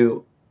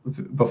mildew,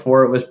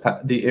 before it was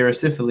the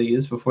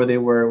erysipelas, before they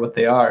were what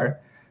they are,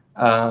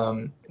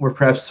 were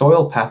perhaps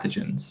soil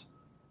pathogens,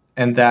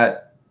 and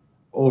that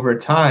over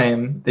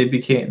time they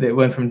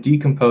went from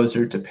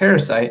decomposer to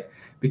parasite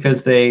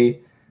because they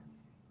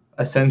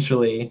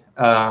essentially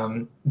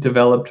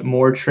developed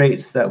more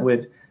traits that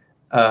would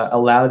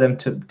allow them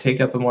to take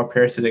up a more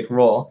parasitic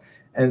role.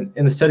 And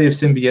in the study of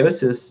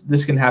symbiosis,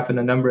 this can happen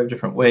a number of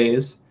different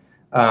ways.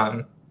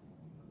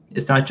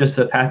 It's not just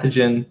a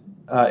pathogen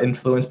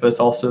influence, but it's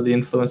also the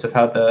influence of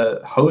how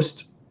the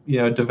host,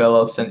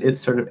 develops and its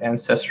sort of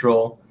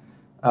ancestral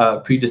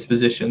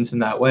predispositions in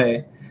that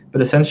way.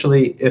 But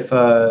essentially, if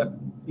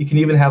you can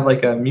even have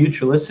like a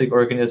mutualistic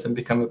organism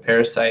become a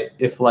parasite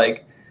if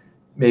like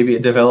maybe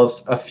it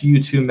develops a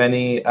few too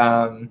many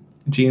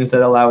genes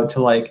that allow it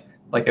to like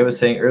I was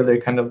saying earlier,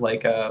 kind of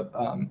like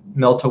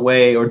melt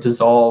away or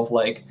dissolve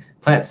like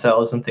plant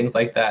cells and things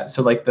like that.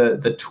 So like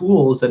the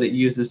tools that it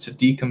uses to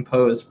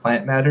decompose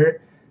plant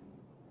matter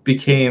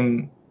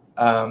became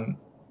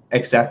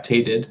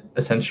exaptated,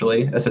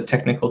 essentially. That's a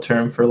technical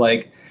term for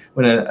like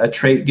when a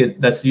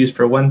trait that's used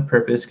for one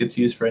purpose gets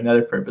used for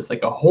another purpose,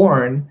 like a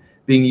horn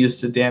being used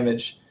to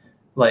damage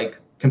like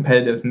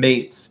competitive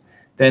mates,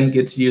 then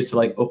gets used to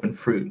like open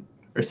fruit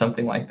or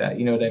something like that.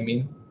 You know what I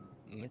mean?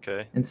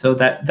 Okay. And so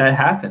that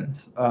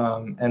happens.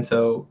 And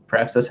so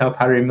perhaps that's how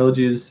powdery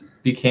mildews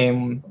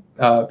became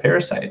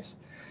parasites.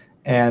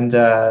 And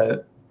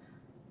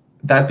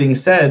that being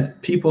said,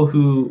 people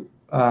who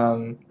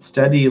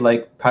study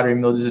like powdery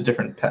mildews of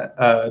different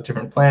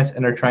plants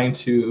and are trying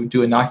to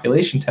do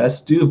inoculation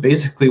tests do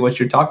basically what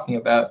you're talking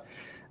about.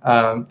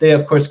 They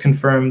of course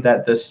confirm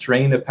that the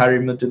strain of powdery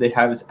mildew they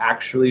have is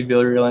actually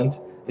virulent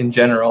in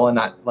general and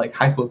not like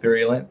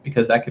hypovirulent,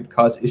 because that could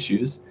cause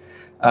issues.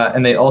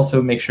 And they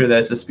also make sure that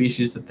it's a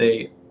species that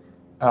they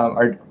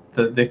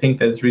they think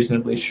that is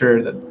reasonably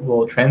sure that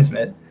will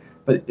transmit.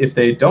 But if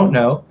they don't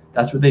know,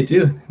 that's what they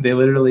do. They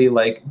literally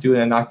like do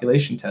an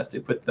inoculation test. They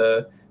put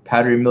the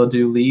powdery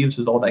mildew leaves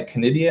with all that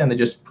conidia and they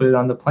just put it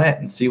on the plant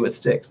and see what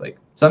sticks. Like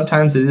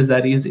sometimes it is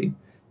that easy.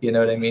 You know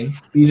what I mean?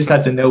 But you just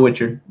have to know what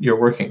you're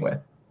working with.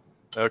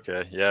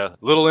 Okay. Yeah.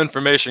 Little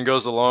information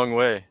goes a long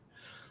way.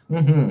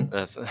 Mm-hmm.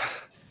 That's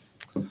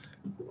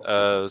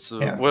so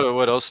Yeah.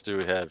 what else do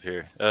we have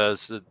here?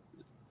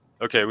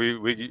 Okay,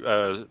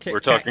 we're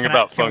talking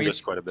about fungus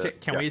quite a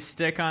bit. Can we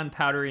stick on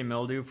powdery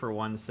mildew for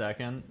 1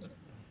 second?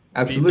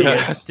 Absolutely.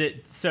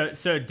 Because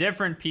so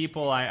different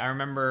people. I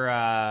remember.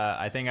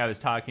 I think I was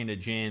talking to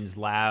James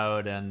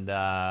Loud and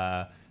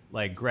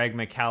like Greg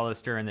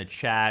McAllister in the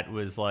chat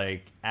was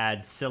like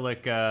add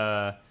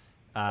silica.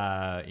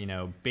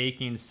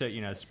 Baking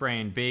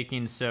spraying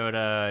baking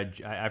soda.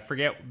 I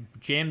forget.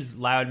 James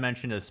Loud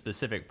mentioned a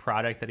specific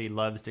product that he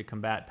loves to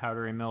combat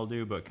powdery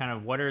mildew, but kind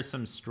of what are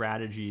some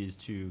strategies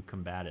to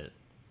combat it?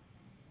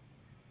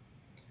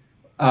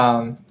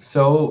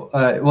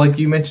 Like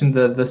you mentioned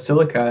the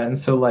silica, and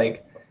so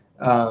like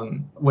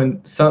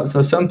when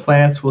some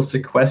plants will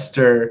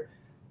sequester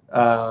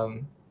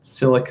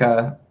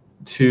silica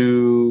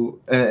to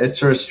it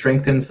sort of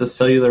strengthens the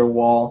cellular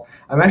wall.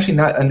 I'm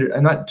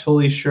not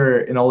totally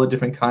sure in all the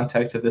different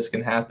contexts that this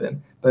can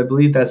happen, but I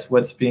believe that's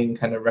what's being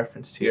kind of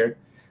referenced here.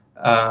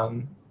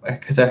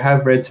 Because I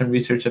have read some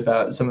research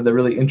about some of the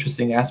really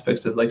interesting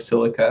aspects of like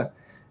silica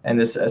and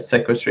this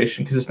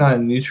sequestration, because it's not a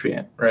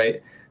nutrient,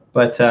 right?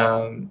 But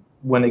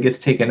when it gets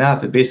taken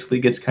up, it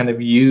basically gets kind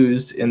of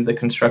used in the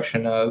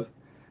construction of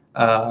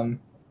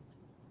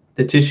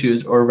the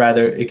tissues, or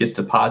rather it gets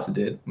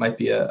deposited, might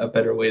be a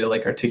better way to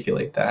like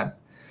articulate that.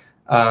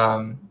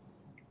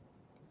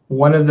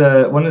 One of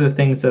the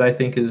things that I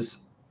think is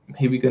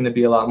maybe going to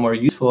be a lot more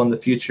useful in the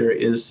future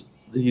is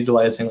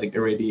utilizing like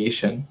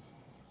irradiation,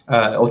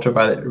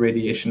 ultraviolet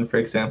irradiation, for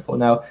example.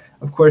 Now,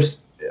 of course,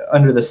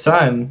 under the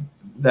sun,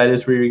 that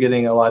is where you're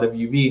getting a lot of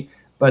UV,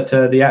 but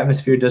the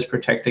atmosphere does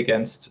protect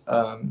against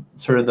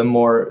sort of the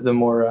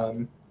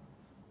more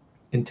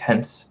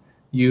intense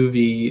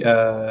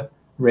UV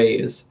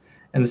rays.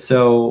 And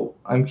so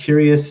I'm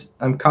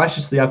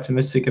cautiously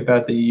optimistic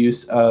about the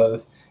use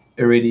of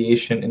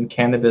irradiation in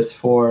cannabis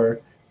for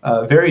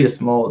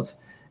various molds.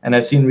 And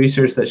I've seen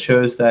research that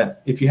shows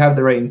that if you have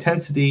the right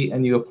intensity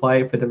and you apply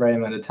it for the right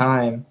amount of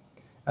time,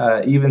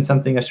 even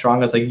something as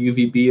strong as like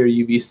UVB or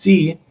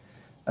UVC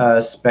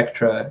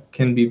spectra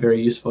can be very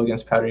useful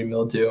against powdery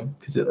mildew,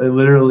 because it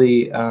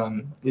literally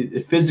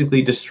it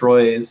physically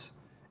destroys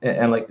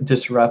and like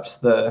disrupts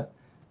the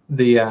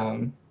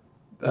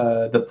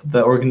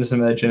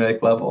organism at a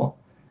genetic level.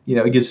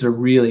 It gives it a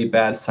really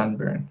bad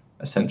sunburn,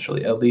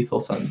 essentially a lethal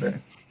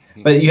sunburn.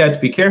 But you have to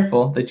be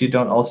careful that you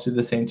don't also do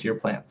the same to your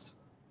plants.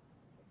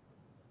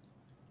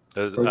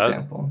 For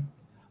example,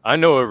 I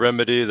know a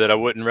remedy that I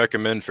wouldn't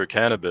recommend for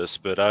cannabis,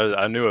 but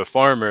I knew a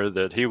farmer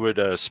that he would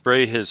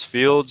spray his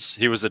fields.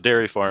 He was a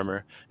dairy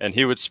farmer, and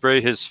he would spray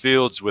his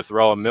fields with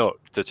raw milk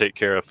to take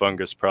care of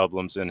fungus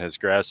problems in his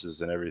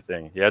grasses and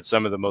everything. He had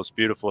some of the most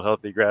beautiful,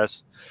 healthy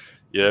grass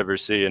you ever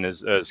see, and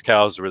his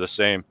cows were the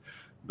same.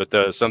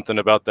 But something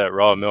about that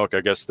raw milk, I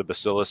guess the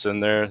bacillus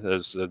in there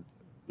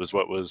was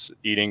what was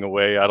eating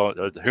away.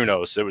 Who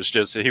knows? It was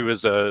just, he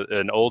was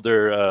an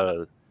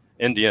older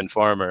Indian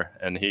farmer,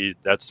 and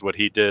that's what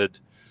he did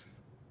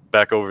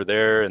back over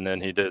there, and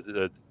then he did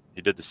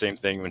the same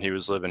thing when he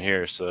was living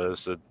here. So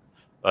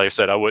like I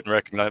said, I wouldn't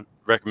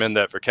recommend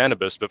that for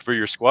cannabis, but for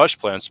your squash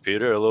plants,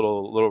 Peter, a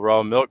little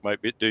raw milk might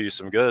do you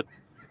some good.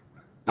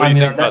 What do you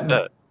think about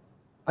that?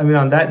 I mean,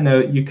 on that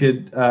note, you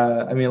could.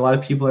 A lot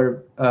of people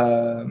are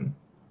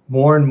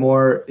more and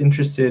more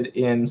interested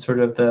in sort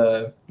of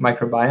the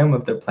microbiome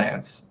of their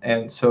plants,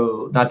 and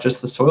so not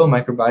just the soil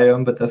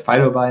microbiome, but the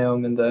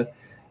phytobiome and the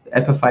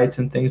epiphytes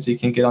and things that you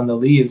can get on the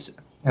leaves.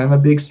 And I'm a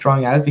big,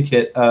 strong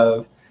advocate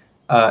of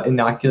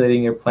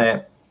inoculating your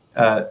plant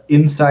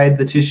inside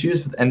the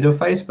tissues with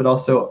endophytes, but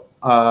also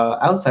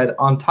outside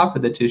on top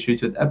of the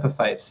tissues with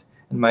epiphytes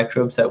and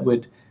microbes that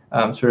would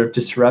sort of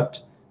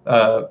disrupt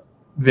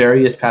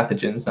various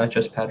pathogens, not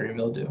just powdery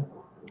mildew.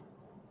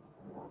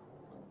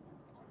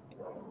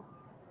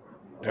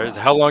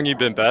 How long you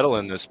been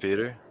battling this,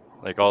 Peter?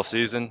 Like all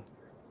season?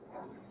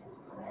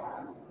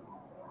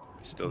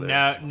 Still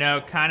there?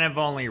 No, kind of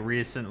only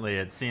recently.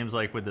 It seems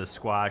like with the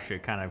squash,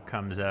 it kind of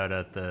comes out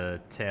at the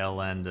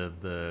tail end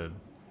of the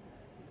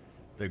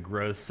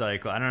growth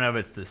cycle. I don't know if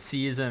it's the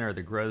season or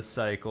the growth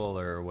cycle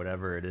or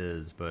whatever it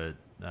is, but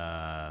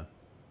that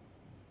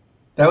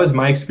was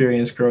my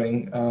experience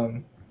growing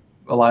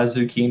a lot of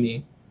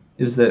zucchini.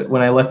 Is that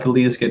when I let the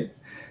leaves get,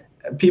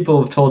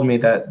 people have told me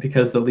that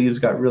because the leaves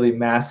got really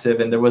massive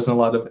and there wasn't a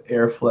lot of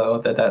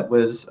airflow, that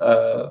was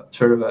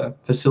sort of a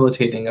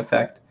facilitating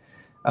effect.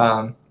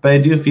 But I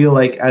do feel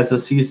like as the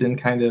season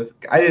kind of,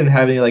 I didn't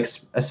have any like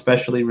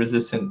especially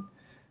resistant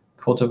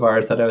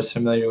cultivars that I was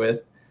familiar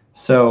with.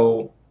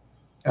 So,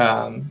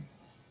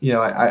 you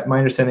know, my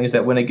understanding is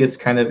that when it gets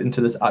kind of into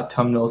this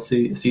autumnal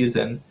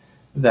season,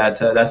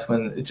 that's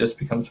when it just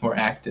becomes more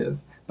active.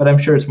 But I'm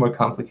sure it's more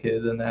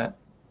complicated than that.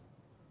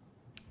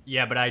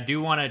 yeah, but I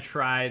do want to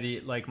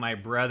try like my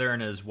brother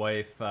and his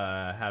wife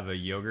have a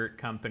yogurt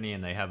company,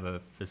 and they have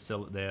a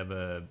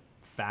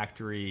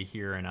factory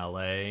here in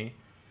LA,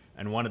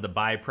 and one of the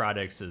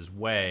byproducts is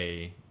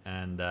whey,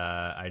 and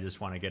I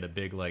just want to get a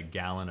big like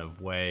gallon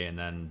of whey and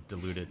then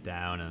dilute it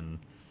down and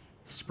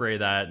spray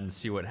that and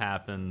see what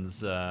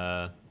happens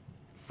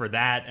for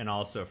that, and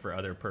also for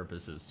other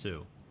purposes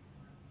too.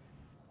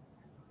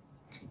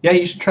 Yeah,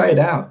 you should try it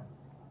out.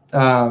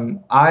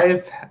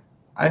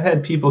 I've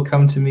had people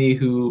come to me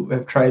who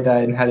have tried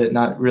that and had it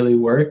not really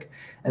work,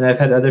 and I've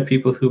had other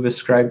people who've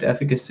ascribed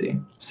efficacy.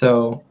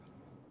 So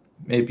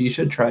maybe you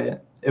should try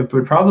it. It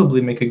would probably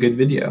make a good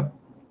video.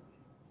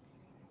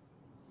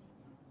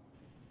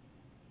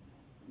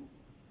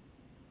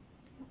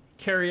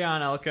 Carry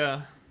on,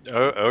 Elka.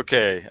 Oh,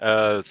 okay.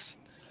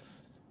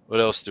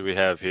 What else do we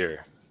have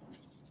here?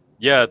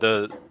 Yeah,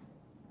 the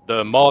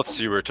moths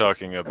you were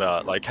talking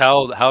about. Like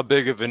how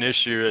big of an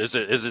issue is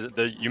it? Is it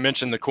you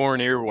mentioned the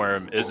corn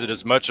earworm? Is it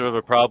as much of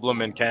a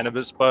problem in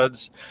cannabis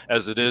buds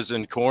as it is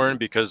in corn?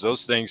 Because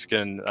those things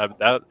can.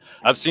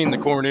 I've seen the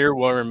corn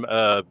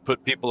earworm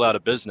put people out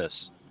of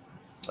business.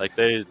 Like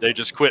they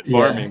just quit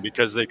farming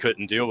because they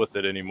couldn't deal with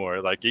it anymore.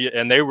 Like,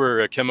 and they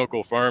were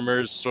chemical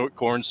farmers,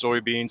 corn,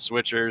 soybean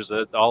switchers,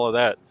 all of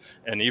that.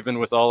 And even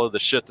with all of the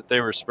shit that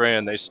they were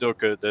spraying, they still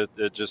could.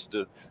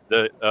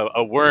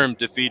 A worm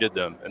defeated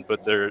them and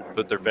put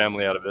their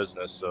family out of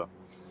business. So,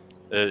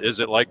 is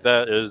it like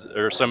that?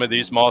 Are some of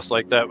these moths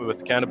like that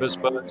with cannabis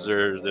buds,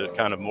 or is it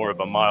kind of more of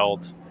a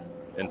mild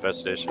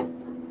infestation?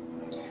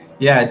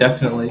 Yeah,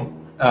 definitely.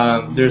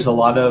 There are a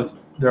lot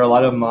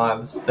of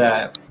moths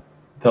that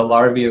the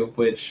larvae of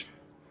which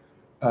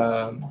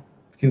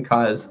can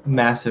cause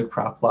massive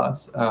crop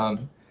loss.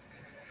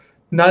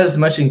 Not as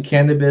much in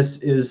cannabis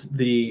is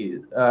the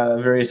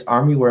various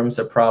armyworms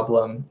a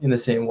problem in the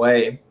same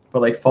way,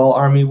 but like fall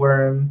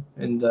armyworm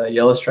and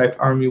yellow striped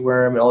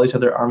armyworm and all these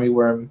other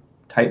armyworm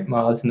type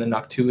moths in the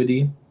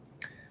noctuity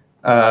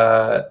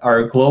are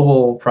a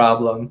global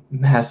problem,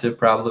 massive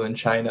problem in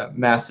China,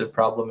 massive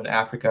problem in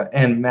Africa,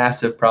 and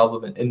massive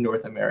problem in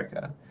North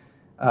America,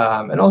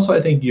 and also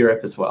I think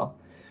Europe as well.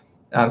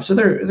 So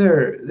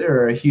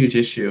they're a huge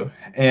issue,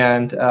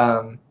 and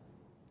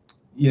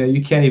you know,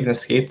 you can't even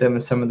escape them in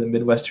some of the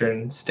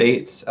Midwestern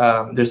states.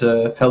 There's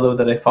a fellow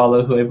that I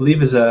follow who I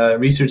believe is a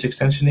research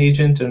extension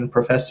agent and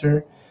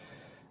professor,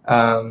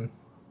 and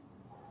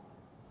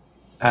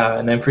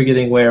I'm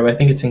forgetting where, but I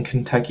think it's in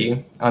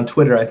Kentucky. On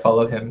Twitter, I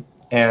follow him,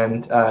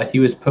 and he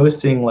was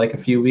posting like a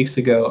few weeks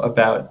ago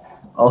about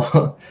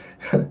all.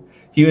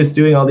 He was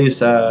doing all these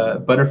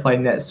butterfly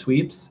net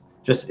sweeps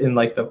just in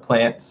like the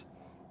plants,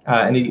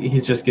 and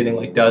he's just getting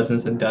like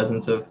dozens and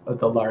dozens of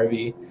the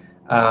larvae.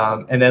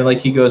 And then like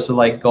he goes to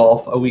like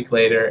golf a week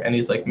later, and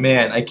he's like,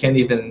 "Man, I can't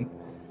even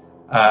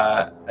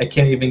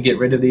get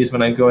rid of these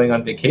when I'm going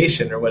on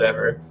vacation or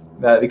whatever,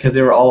 because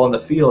they were all on the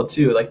field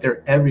too. Like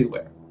they're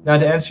everywhere." Now,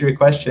 to answer your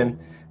question,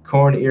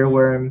 corn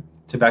earworm,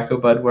 tobacco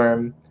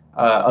budworm,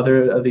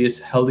 other of these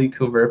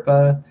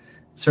Helicoverpa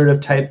sort of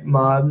type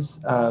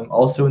moths,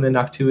 also in the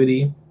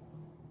noctuity,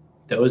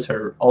 those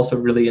are also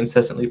really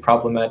incessantly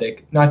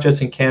problematic, not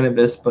just in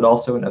cannabis, but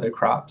also in other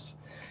crops.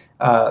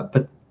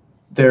 But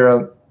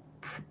they're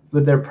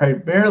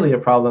primarily a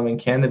problem in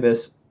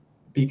cannabis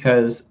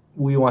because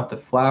we want the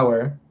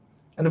flower.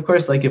 And of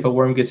course, like if a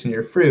worm gets in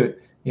your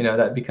fruit, you know,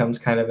 that becomes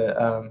kind of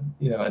a,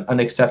 you know, an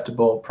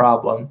unacceptable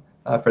problem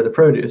for the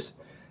produce.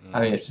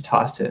 I mean, you have to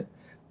toss it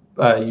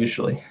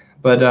usually.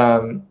 But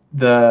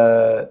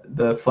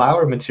the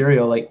flower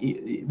material, like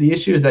the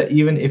issue is that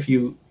even if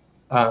you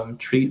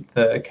treat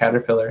the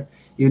caterpillar,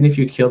 even if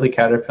you kill the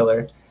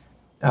caterpillar,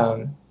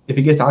 if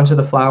it gets onto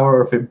the flower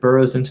or if it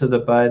burrows into the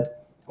bud,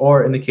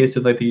 or in the case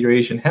of like the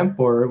Eurasian hemp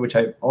borer, which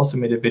I also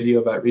made a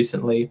video about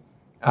recently,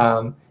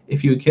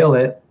 if you kill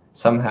it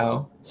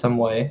somehow, some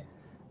way,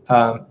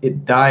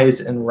 it dies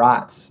and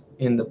rots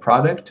in the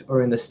product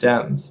or in the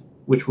stems,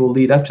 which will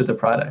lead up to the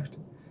product.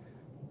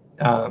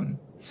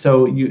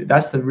 So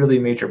that's the really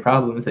major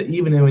problem, is that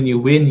even when you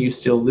win, you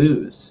still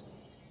lose.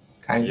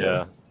 Kind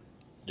of.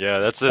 Yeah,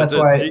 that's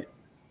why.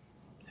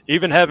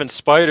 even having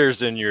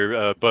spiders in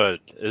your bud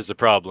is a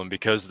problem,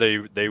 because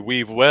they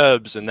weave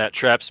webs, and that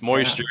traps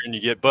moisture, and you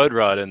get bud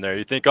rot in there.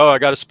 You think, oh, I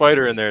got a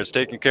spider in there, it's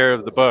taking care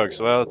of the bugs.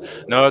 Well,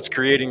 no, it's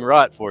creating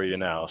rot for you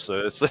now.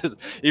 So it's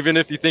even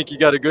if you think you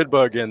got a good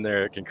bug in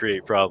there, it can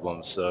create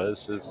problems. So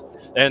this is,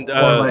 and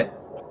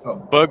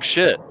bug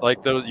shit,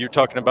 like those you're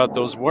talking about,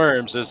 those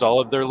worms, is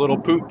all of their little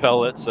poop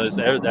pellets. That's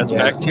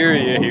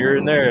bacteria here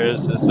and there.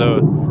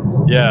 So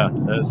yeah,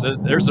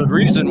 there's a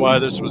reason why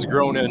this was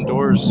grown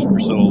indoors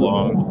for so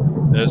long.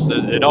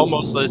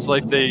 It's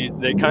like they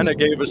kind of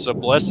gave us a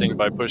blessing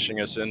by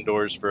pushing us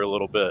indoors for a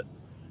little bit.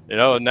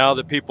 And now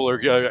that people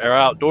are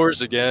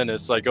outdoors again,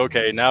 it's like,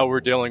 okay, now we're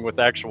dealing with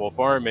actual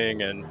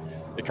farming, and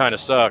it kind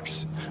of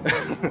sucks.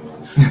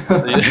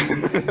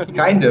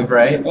 Kind of,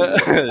 right?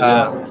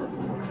 Yeah.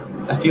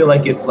 I feel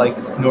like it's like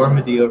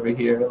Normandy over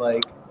here.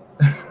 Like,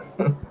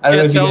 I don't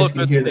know if you guys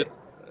can hear that.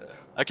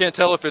 I can't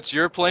tell if it's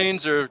your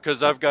planes, or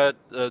because I've got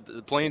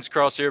the planes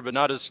cross here, but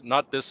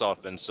not this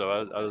often. So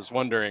I was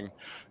wondering.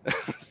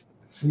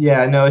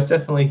 Yeah, no, it's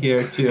definitely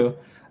here too.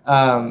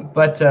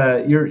 But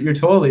you're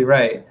totally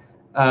right.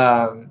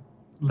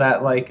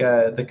 That like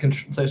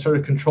the sort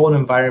of controlled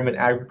environment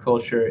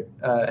agriculture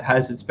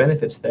has its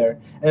benefits there,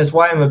 and it's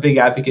why I'm a big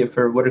advocate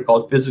for what are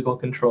called physical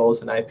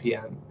controls in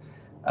IPM.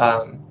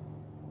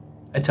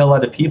 I tell a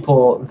lot of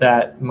people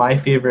that my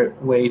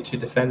favorite way to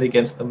defend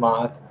against the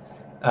moth,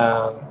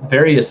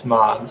 various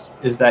moths,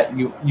 is that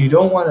you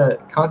don't want to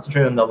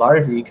concentrate on the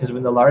larvae, because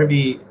when the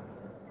larvae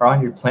are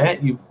on your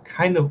plant, you've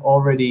kind of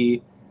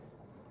already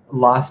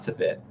lost a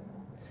bit.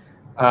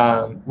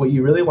 What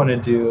you really want to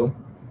do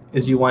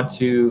is you want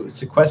to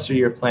sequester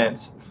your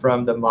plants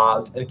from the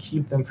moths and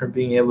keep them from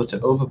being able to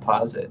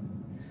oviposit,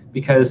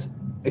 because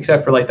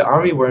except for like the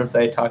army worms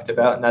that I talked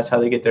about, and that's how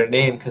they get their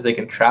name, because they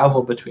can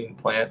travel between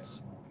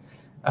plants.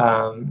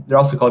 They're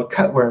also called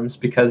cutworms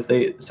because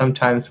they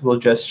sometimes will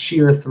just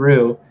shear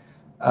through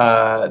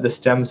the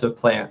stems of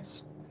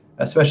plants,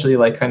 especially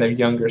like kind of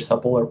younger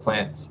subpolar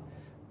plants.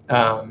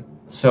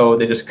 So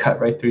they just cut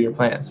right through your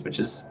plants, which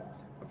is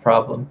a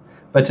problem.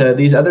 But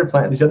these other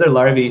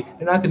larvae,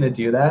 they're not going to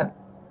do that.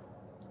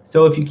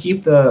 So if you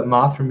keep the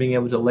moth from being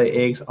able to lay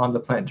eggs on the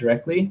plant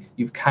directly,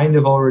 you've kind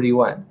of already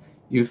won.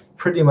 You've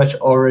pretty much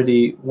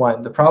already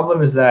won. The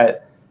problem is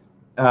that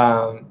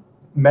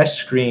mesh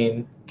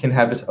screen can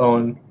have its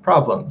own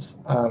problems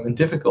and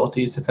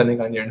difficulties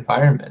depending on your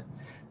environment.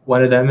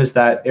 One of them is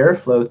that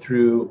airflow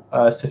through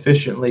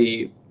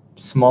sufficiently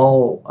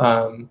small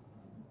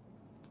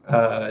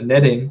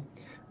netting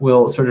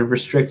will sort of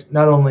restrict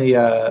not only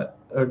the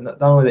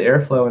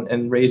airflow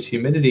and raise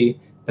humidity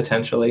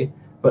potentially,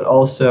 but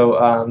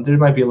also there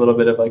might be a little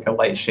bit of like a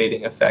light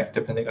shading effect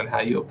depending on how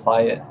you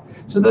apply it.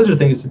 So those are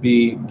things to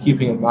be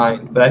keeping in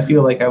mind. But I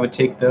feel like I would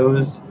take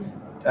those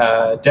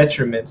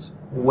detriments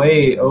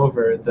way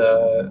over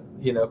the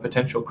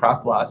potential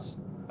crop loss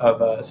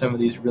of some of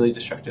these really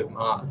destructive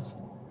moths.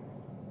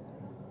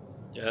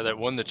 Yeah, that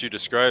one that you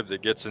described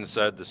that gets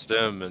inside the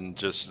stem and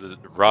just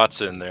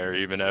rots in there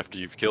even after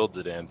you've killed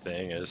the damn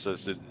thing.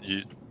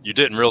 You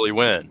didn't really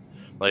win,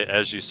 like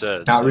as you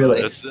said. Not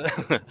really.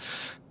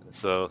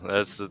 So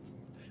that's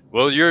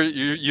well,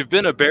 you've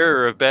been a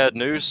bearer of bad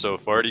news so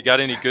far. Do you got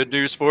any good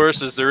news for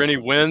us? Is there any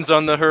wins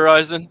on the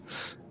horizon?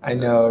 I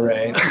know,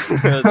 right?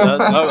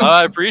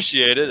 I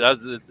appreciate it.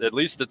 At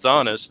least it's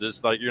honest.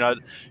 It's like you're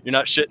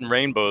not shitting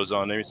rainbows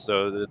on me.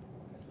 So,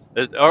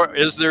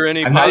 is there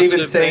any? I'm not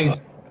even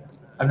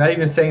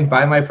saying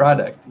buy my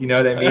product. You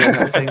know what I mean? I'm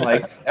not saying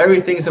like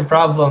everything's a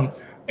problem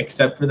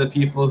except for the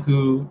people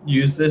who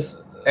use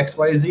this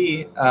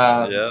XYZ.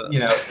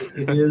 Yeah.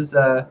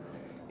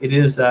 It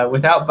is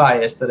without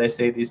bias that I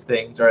say these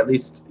things, or at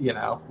least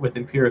with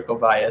empirical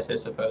bias, I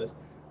suppose,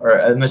 or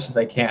as much as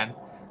I can.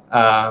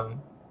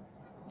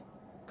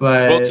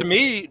 But well, to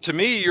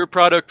me, your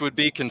product would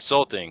be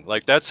consulting.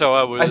 Like that's how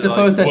I would. I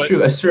suppose that's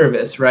true. A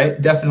service,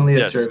 right? Definitely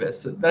a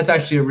service. That's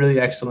actually a really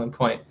excellent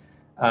point.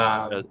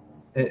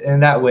 In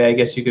that way, I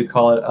guess you could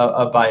call it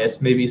a bias.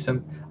 Maybe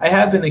I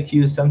have been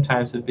accused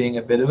sometimes of being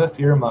a bit of a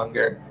fear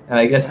monger, and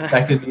I guess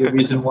that could be a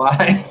reason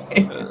why.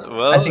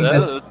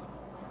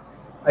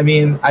 I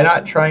mean, I'm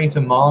not trying to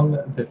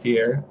mong the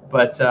fear,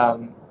 but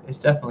it's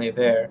definitely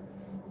there.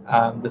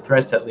 The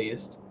threats, at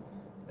least.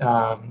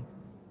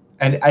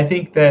 And I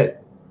think that.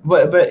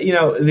 But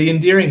the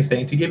endearing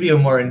thing, to give you a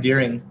more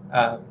endearing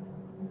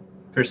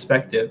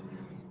perspective,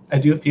 I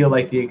do feel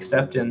like the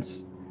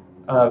acceptance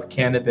of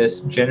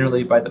cannabis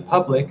generally by the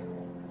public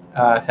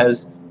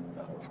has,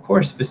 of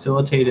course,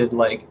 facilitated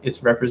like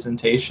its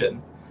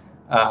representation,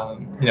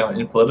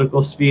 in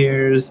political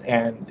spheres,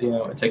 and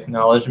its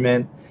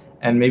acknowledgement,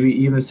 and maybe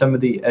even some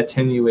of the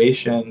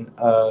attenuation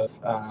of,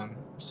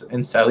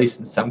 at least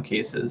in some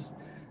cases,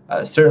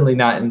 certainly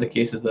not in the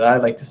cases that I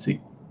like to see,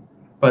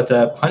 but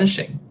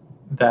punishing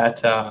that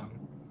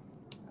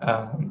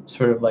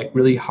sort of like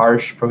really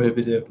harsh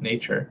prohibitive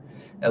nature,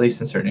 at least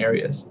in certain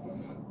areas.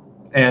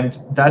 And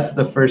that's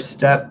the first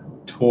step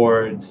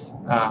towards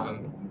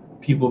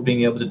people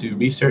being able to do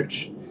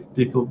research,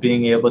 people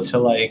being able to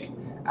like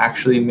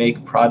actually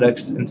make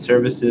products and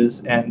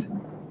services and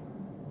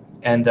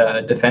and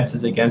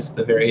defenses against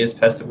the various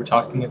pests that we're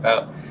talking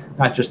about,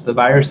 not just the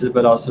viruses,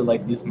 but also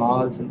like these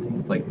moths and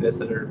things like this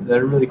that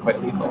are really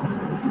quite lethal.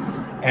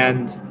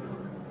 And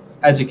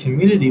as a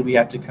community, we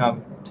have to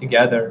come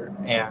together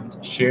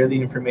and share the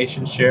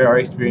information, share our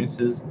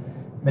experiences.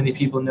 Many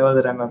people know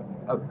that I'm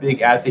a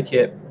big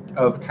advocate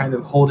of kind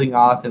of holding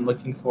off and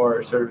looking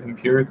for sort of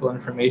empirical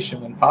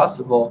information when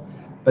possible,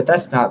 but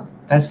that's not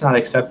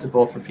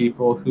acceptable for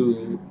people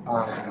who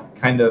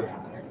kind of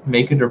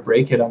make it or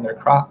break it on their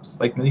crops,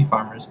 like many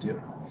farmers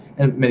do.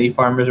 And many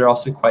farmers are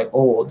also quite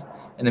old,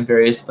 and in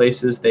various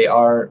places they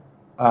are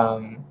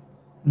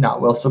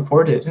not well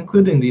supported,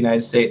 including the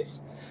United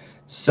States.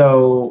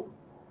 So,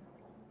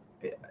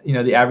 you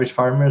know, the average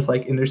farmer is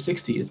like in their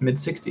 60s, mid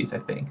 60s, I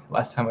think,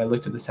 last time I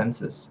looked at the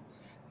census.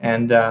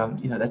 And,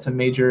 you know, that's a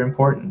major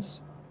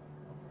importance.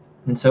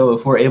 And so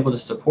if we're able to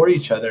support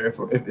each other,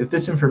 if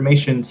this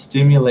information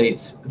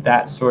stimulates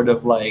that sort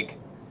of like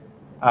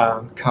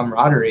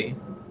camaraderie,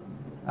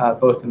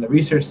 both in the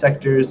research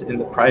sectors, in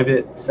the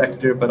private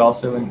sector, but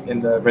also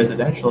in the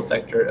residential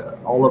sector,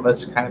 all of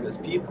us kind of as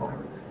people,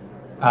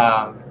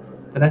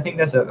 then I think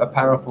that's a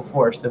powerful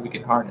force that we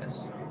can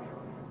harness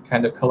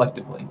kind of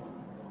collectively.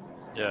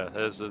 Yeah,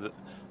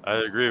 I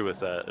agree with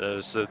that.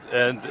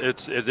 And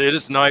it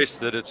is nice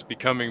that it's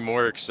becoming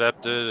more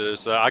accepted.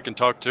 I can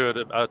talk to it.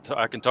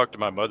 I can talk to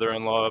my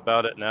mother-in-law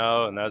about it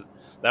now, and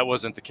that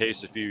wasn't the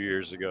case a few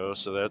years ago.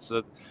 So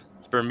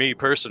for me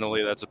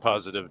personally, that's a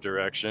positive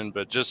direction.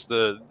 But just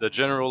the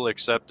general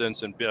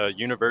acceptance and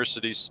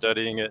universities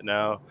studying it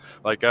now.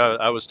 Like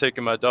I was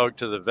taking my dog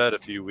to the vet a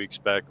few weeks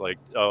back, like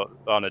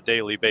on a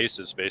daily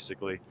basis,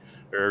 basically,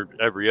 or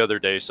every other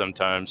day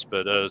sometimes.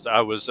 But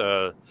I was.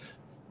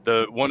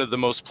 One of the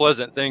most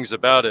pleasant things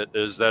about it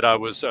is that I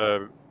was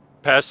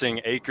passing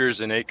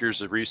acres and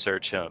acres of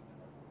research hemp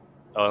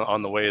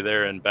on the way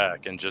there and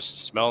back, and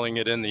just smelling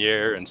it in the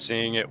air and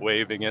seeing it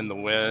waving in the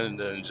wind,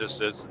 and just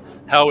it's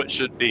how it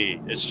should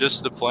be. It's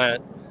just the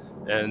plant,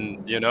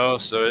 and you know,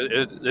 so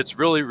it's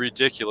really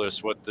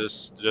ridiculous what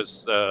this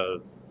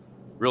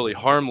really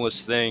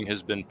harmless thing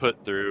has been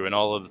put through, and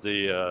all of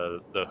the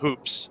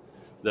hoops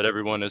that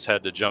everyone has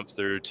had to jump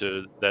through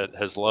that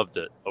has loved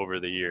it over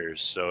the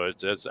years. So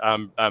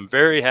I'm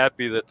very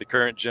happy that the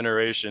current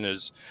generation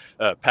is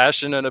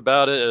passionate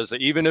about it. As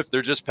even if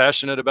they're just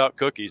passionate about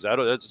cookies,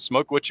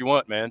 smoke what you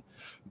want, man.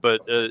 But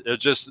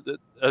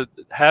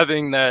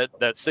having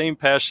that same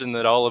passion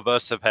that all of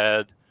us have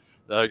had.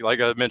 Like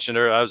I mentioned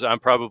earlier, I'm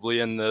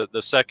probably in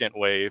the second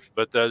wave,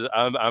 but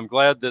I'm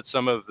glad that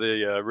some of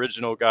the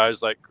original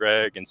guys like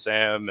Greg and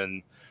Sam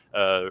and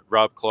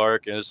Rob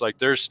Clark, and it's like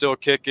they're still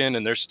kicking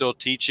and they're still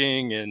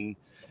teaching, and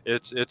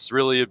it's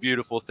really a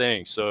beautiful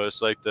thing. So it's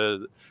like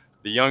the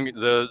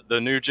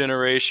new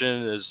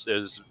generation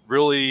is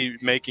really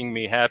making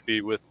me happy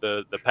with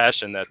the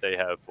passion that they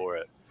have for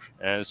it.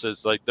 And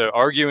it's like they're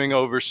arguing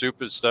over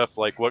stupid stuff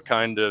like what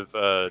kind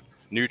of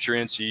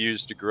nutrients you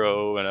use to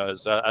grow,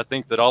 and I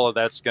think that all of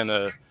that's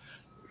gonna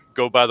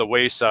go by the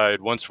wayside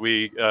once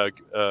we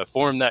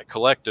form that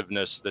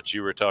collectiveness that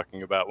you were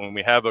talking about. When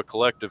we have a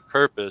collective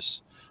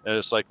purpose, and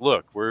it's like,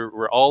 look,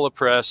 we're all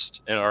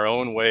oppressed in our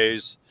own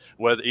ways.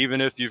 Whether even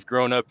if you've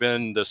grown up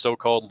in the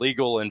so-called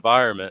legal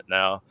environment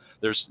now,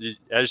 there's,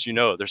 as you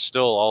know, there's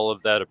still all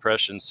of that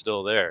oppression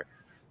still there.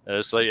 And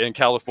it's like in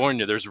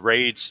California, there's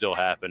raids still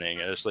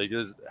happening, and it's like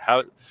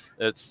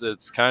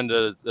it's kind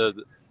of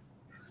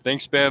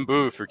thanks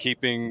Bamboo for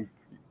keeping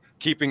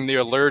the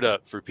alert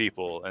up for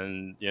people.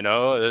 And you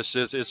know, it's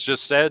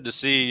just sad to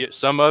see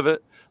some of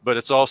it, but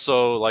it's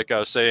also, like I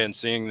was saying,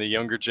 seeing the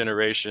younger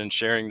generation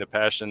sharing the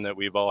passion that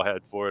we've all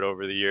had for it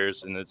over the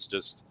years, and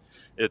it's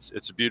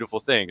a beautiful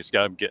thing.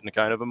 I'm getting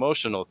kind of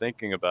emotional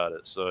thinking about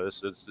it. So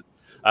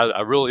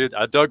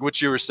I dug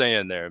what you were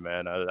saying there,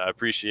 man. I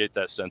appreciate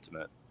that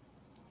sentiment.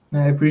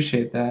 I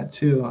appreciate that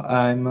too.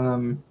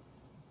 I'm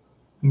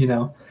you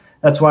know,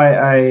 that's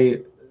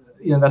why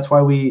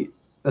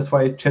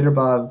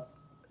Cheddarbob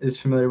is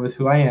familiar with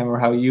who I am, or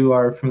how you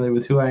are familiar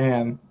with who I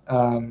am.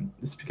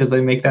 It's because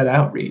I make that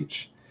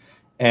outreach,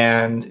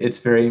 and it's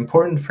very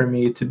important for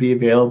me to be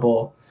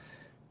available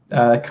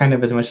kind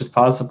of as much as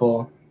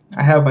possible.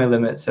 I have my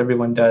limits,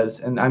 everyone does,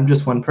 and I'm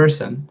just one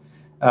person.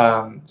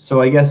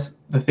 So I guess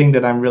the thing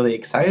that I'm really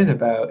excited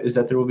about is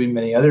that there will be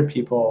many other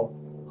people,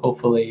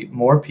 hopefully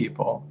more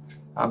people,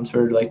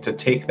 sort of like to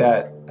take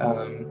that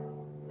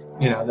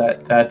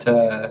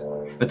that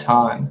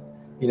baton,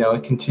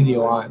 and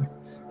continue on,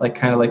 like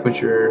kind of like what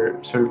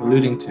you're sort of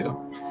alluding to,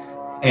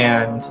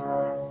 and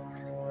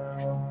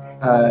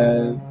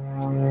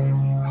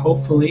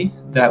hopefully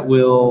that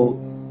will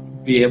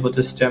be able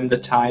to stem the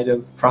tide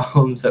of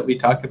problems that we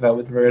talk about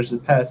with regards to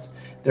pests.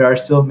 There are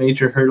still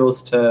major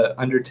hurdles to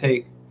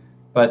undertake,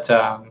 but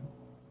I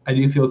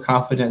do feel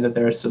confident that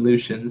there are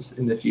solutions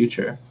in the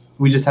future.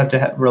 We just have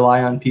to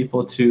rely on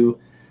people to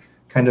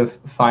kind of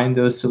find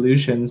those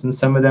solutions, and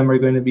some of them are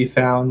going to be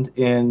found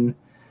in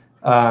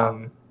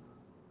they're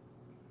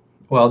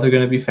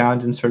going to be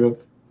found in sort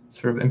of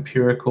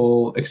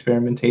empirical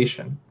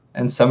experimentation,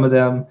 and some of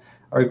them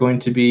are going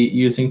to be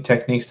using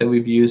techniques that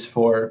we've used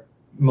for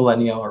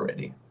millennia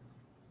already.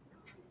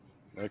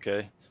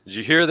 Okay. Did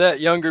you hear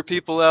that, younger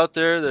people out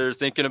there that are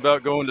thinking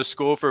about going to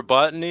school for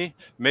botany?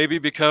 Maybe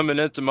become an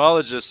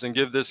entomologist and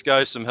give this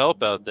guy some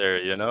help out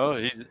there, you know?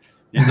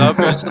 He's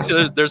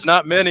obviously, there's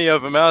not many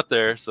of them out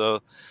there,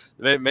 so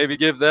maybe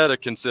give that a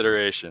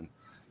consideration.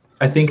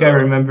 I think I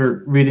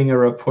remember reading a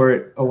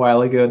report a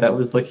while ago that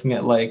was looking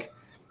at like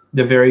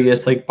the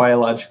various like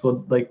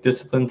biological like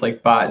disciplines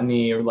like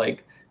botany or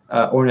like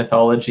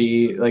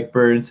ornithology, like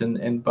birds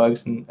and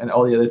bugs and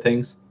all the other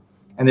things.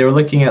 And they were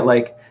looking at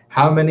like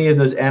how many of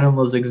those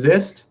animals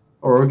exist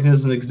or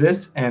organisms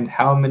exist and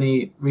how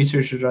many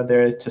researchers are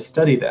there to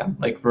study them,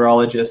 like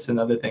virologists and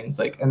other things.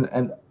 Like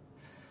and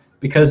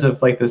because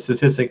of like the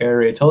statistic I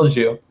already told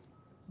you,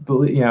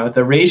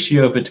 the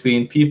ratio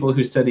between people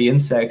who study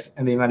insects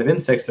and the amount of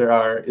insects there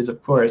are is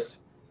of course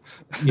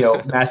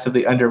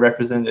massively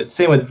underrepresented.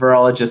 Same with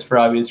virologists for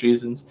obvious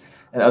reasons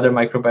and other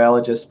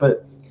microbiologists.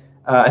 But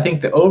I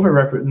think the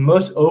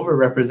most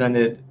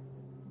overrepresented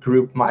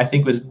group, I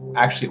think, was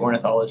actually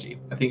ornithology.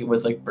 I think it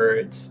was like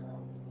birds.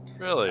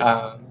 Really?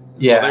 Yeah.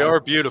 Well, they are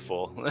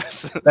beautiful.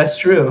 That's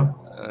true.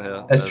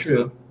 Yeah, that's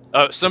true.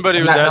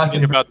 Somebody was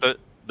asking about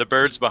the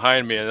birds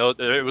behind me, and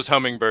it was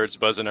hummingbirds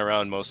buzzing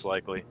around most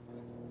likely.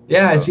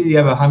 Yeah, so. I see you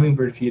have a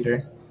hummingbird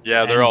feeder.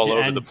 Yeah, they're all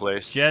over the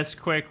place.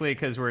 Just quickly,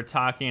 because we're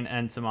talking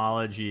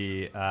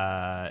entomology,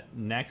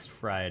 next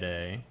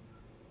Friday,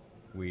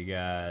 we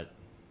got,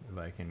 if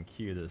I can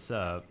cue this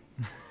up.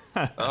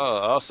 Oh,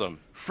 awesome.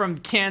 From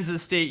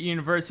Kansas State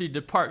University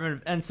Department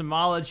of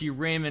Entomology,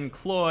 Raymond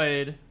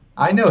Cloyd.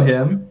 I know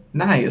him.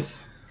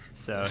 Nice.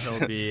 So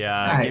he'll be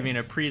giving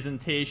a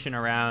presentation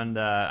around,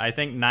 I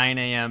think, 9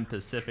 a.m.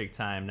 Pacific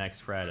time next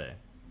Friday.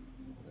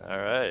 All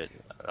right.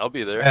 I'll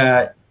be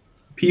there.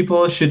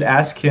 People should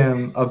ask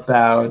him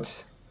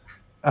about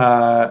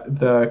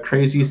the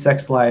crazy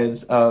sex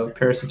lives of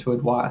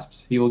parasitoid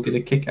wasps. He will get a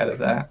kick out of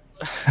that.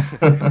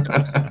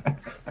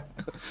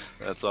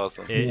 That's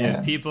awesome.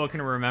 And people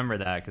can remember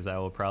that because I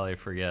will probably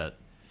forget.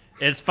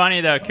 It's funny,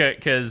 though,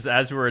 because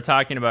as we were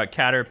talking about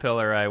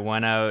caterpillar, I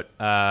went out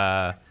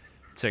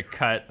to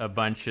cut a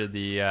bunch of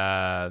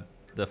the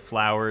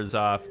flowers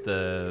off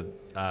the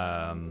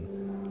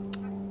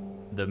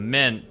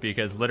mint,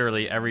 because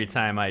literally every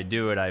time I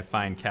do it, I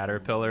find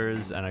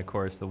caterpillars. And, of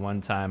course, the one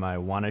time I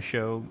want to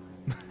show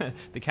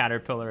the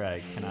caterpillar,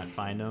 I cannot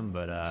find them.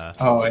 But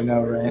oh, I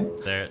know, right?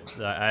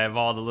 I have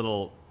all the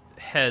little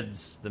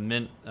heads, the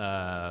mint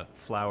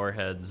flower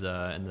heads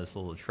in this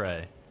little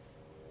tray.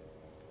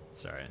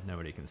 Sorry,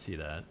 nobody can see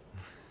that.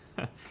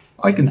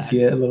 I can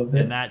see it a little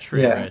bit. In that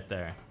tray right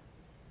there.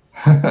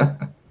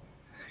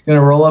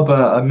 Gonna roll up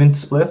a mint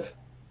spliff?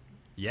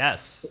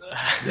 Yes.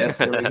 Yes,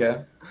 there we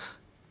go.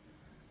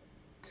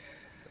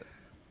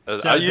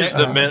 So I use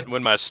the mint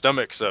when my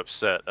stomach's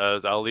upset.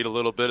 I'll eat a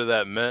little bit of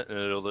that mint,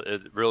 and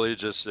it really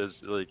just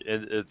is like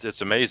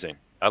it's amazing.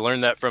 I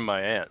learned that from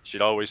my aunt.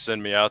 She'd always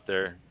send me out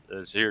there.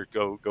 Here,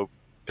 go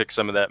pick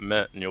some of that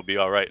mint, and you'll be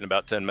all right in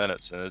about 10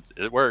 minutes, and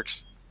it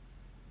works.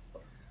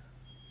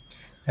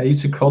 I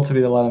used to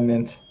cultivate a lot of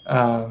mint,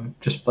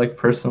 just like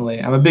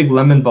personally. I'm a big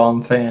lemon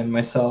balm fan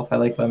myself. I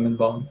like lemon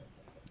balm.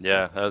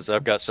 Yeah,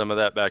 I've got some of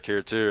that back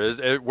here too.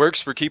 It works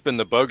for keeping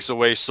the bugs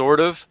away, sort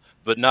of,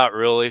 but not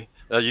really.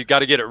 You got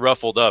to get it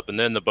ruffled up, and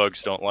then the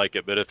bugs don't like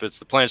it. But if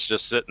the plant's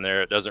just sitting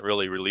there, it doesn't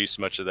really release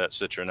much of that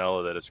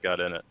citronella that it's got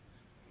in it.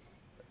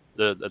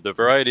 The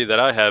variety that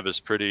I have is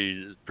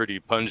pretty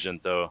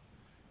pungent, though.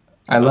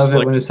 I love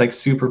it when it's like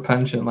super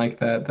pungent like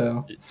that,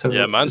 though. So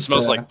yeah, mine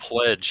smells like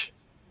Pledge.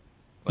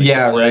 Like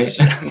yeah, Pledge.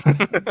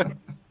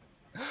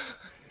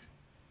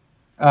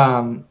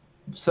 Right.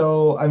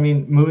 So I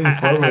mean, moving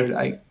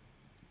forward,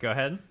 go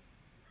ahead.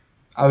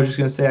 I was just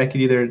gonna say I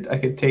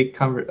could take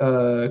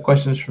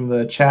questions from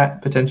the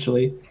chat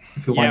potentially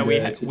if you want.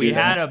 Yeah, we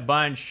had a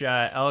bunch.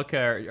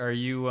 Elka, are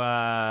you?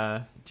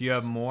 Do you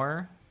have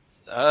more?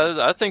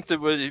 I think that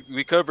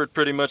we covered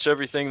pretty much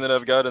everything that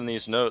I've got in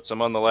these notes.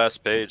 I'm on the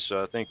last page,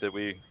 so I think that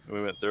we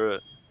went through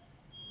it.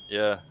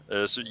 Yeah.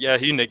 So yeah,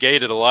 he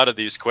negated a lot of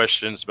these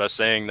questions by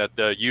saying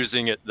that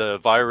using the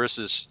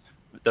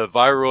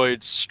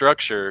viroid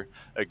structure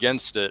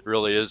against it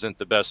really isn't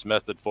the best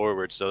method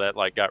forward. So that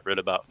got rid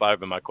of about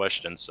 5 of my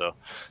questions. So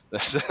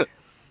that's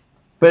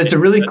But it's a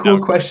really cool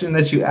question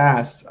that you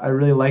asked. I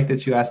really like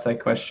that you asked that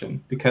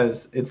question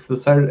because it's the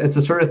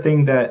sort of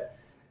thing that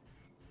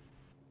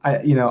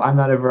I'm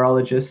not a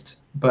virologist,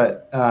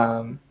 but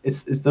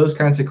it's those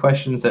kinds of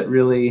questions that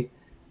really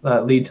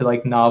lead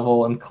to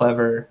novel and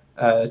clever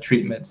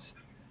treatments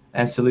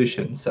and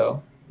solutions.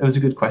 So it was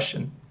a good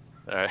question.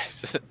 All right.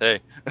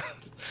 Hey.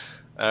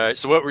 All right.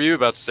 So what were you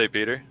about to say,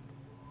 Peter?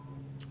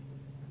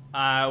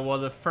 Well,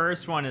 the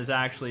first one is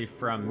actually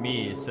from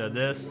me. So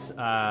this,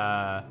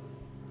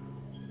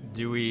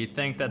 do we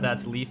think that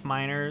that's leaf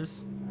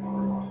miners?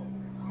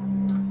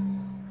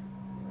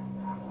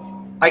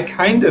 I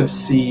kind of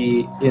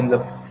see in the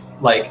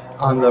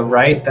on the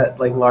right that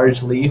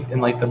large leaf in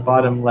the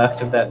bottom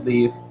left of that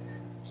leaf.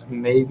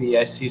 Maybe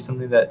I see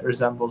something that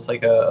resembles I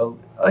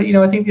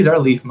think these are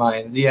leaf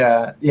mines.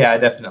 Yeah,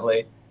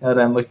 definitely. Now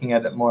that I'm looking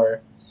at it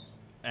more.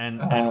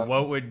 And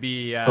what would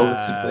be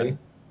holistically.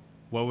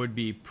 What would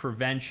be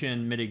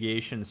prevention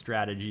mitigation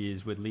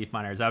strategies with leaf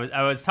miners?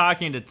 I was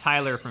talking to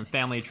Tyler from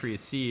Family Tree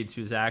Seeds,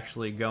 who's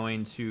actually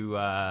going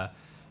to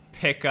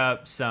pick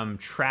up some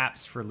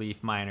traps for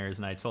leaf miners,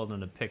 and I told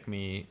him to pick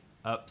me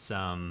up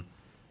some.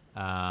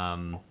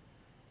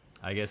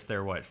 I guess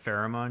they're what,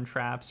 pheromone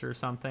traps or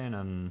something,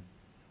 and.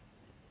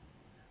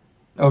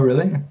 Oh,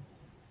 really?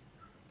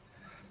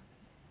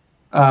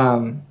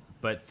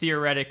 But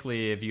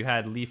theoretically, if you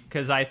had leaf,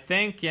 because I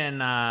think in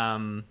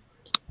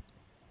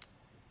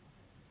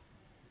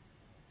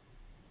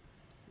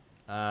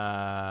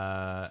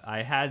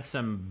I had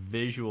some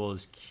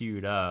visuals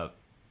queued up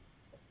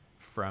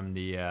from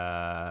the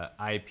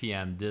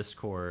IPM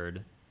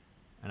Discord,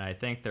 and I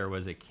think there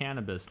was a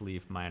cannabis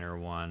leaf miner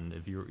one.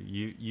 If you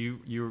do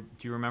you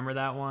remember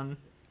that one?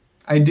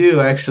 I do,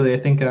 actually. I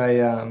think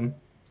I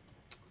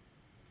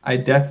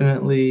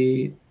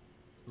definitely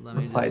Let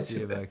me replied just see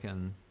to if it. I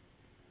can.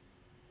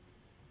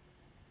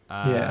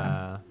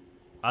 Yeah.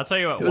 I'll tell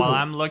you what, It was while a-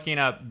 I'm looking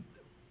up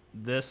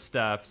this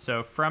stuff,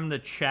 so from the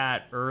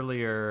chat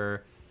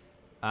earlier,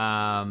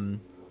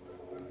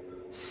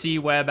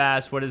 C-Web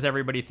asked, what does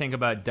everybody think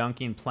about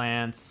dunking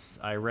plants?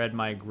 I rid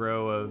my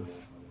grow of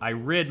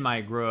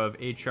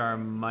HR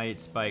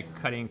mites by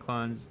cutting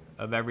clones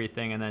of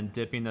everything and then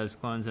dipping those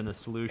clones in a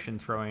solution,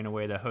 throwing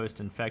away the host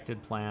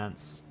infected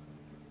plants.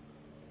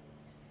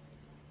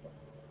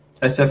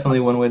 That's definitely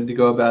one way to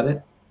go about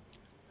it.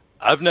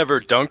 I've never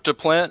dunked a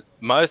plant.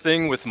 My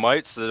thing with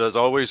mites that has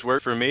always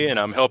worked for me, and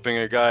I'm helping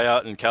a guy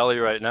out in Cali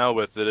right now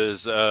with it,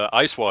 is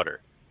ice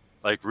water.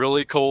 Like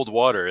really cold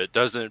water. It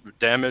doesn't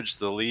damage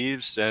the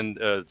leaves, and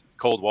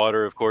cold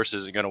water, of course,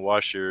 isn't going to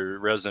wash your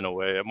resin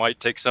away. It might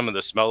take some of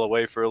the smell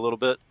away for a little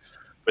bit,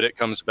 but it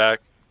comes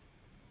back.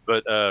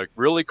 But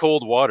really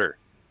cold water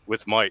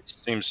with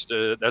mites seems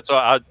to, that's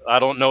all. I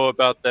don't know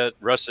about that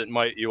russet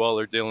mite you all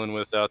are dealing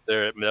with out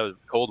there.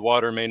 Cold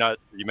water may not,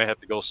 you may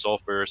have to go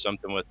sulfur or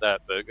something with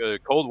that, but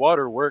cold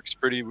water works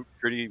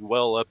pretty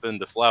well up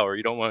into flower.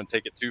 You don't want to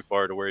take it too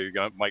far to where you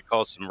might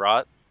cause some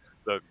rot,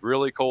 but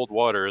really cold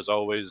water has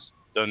always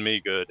done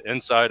me good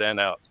inside and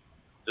out.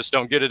 Just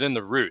don't get it in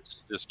the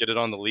roots, just get it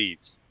on the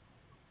leaves.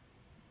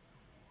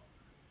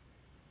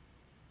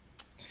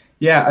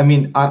 Yeah, I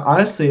mean,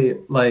 honestly,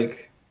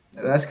 like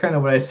that's kind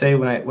of what I say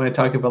when I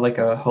talk about like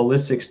a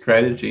holistic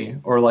strategy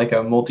or like a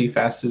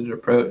multifaceted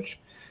approach.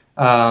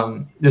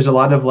 There's a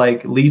lot of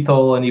like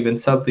lethal and even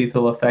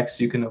sublethal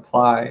effects you can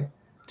apply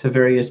to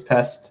various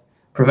pests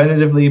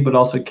preventatively, but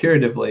also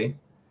curatively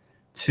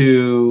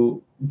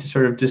to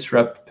sort of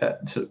disrupt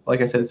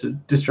like I said, to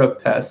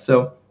disrupt pests.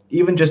 So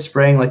even just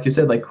spraying, like you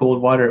said, like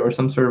cold water or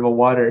some sort of a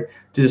water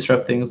to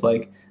disrupt things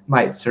like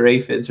mites or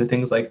aphids or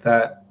things like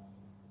that,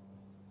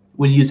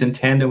 when used in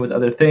tandem with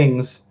other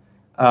things,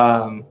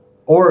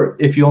 or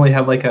if you only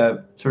have like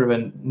a sort of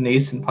a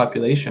nascent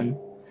population,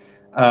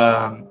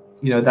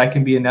 that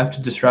can be enough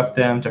to disrupt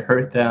them, to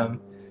hurt them,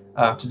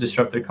 to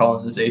disrupt their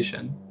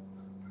colonization.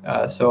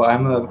 So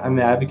I'm an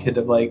advocate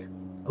of like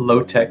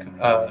low tech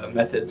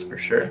methods for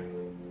sure.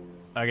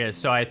 Okay,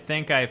 so I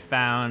think I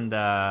found,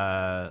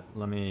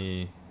 let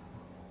me...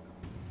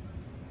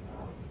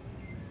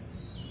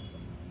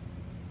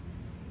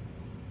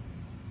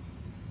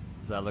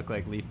 Does that look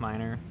like leaf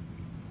miner?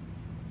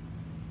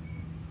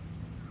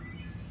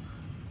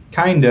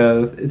 Kind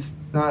of. It's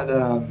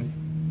not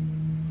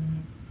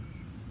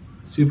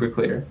super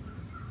clear.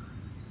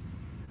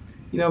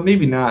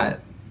 Maybe not.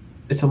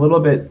 It's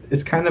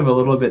kind of a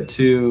little bit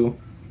too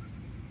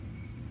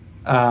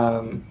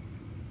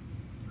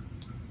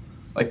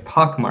like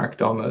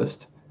pockmarked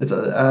almost.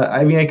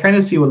 I mean, I kind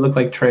of see what look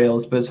like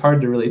trails, but it's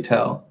hard to really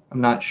tell. I'm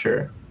not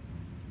sure.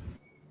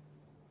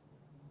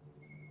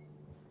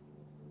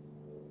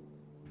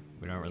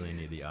 We don't really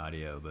need the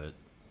audio, but...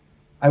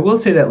 I will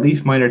say that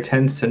leaf miner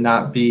tends to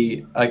not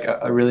be like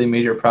a really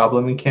major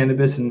problem in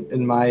cannabis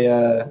in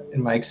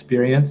my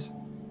experience.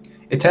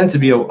 It tends to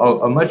be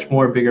a much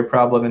more bigger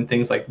problem in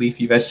things like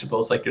leafy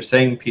vegetables, like you're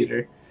saying,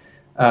 Peter,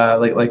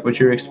 like what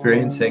you're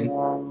experiencing.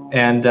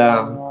 And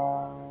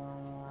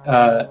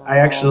I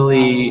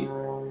actually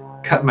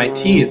cut my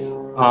teeth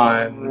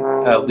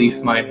on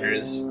leaf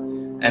miners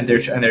and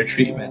their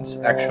treatments.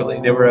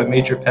 Actually, they were a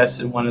major pest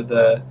in one of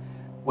the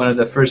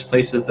first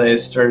places that I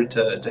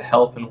started to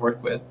help and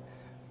work with.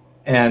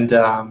 And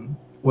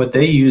what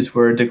they used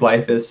were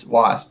Diglyphus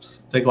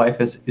wasps,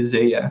 Diglyphus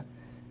isaiah,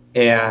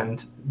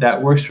 and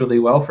that works really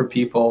well for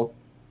people,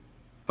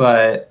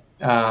 but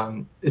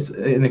it's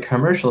in a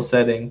commercial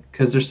setting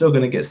because they're still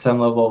going to get some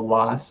level of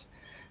loss.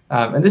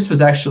 And this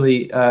was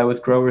actually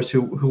with growers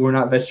who were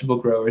not vegetable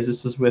growers.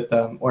 This was with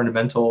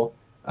ornamental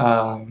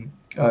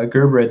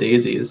Gerbera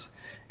daisies.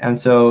 And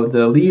so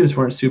the leaves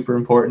weren't super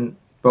important.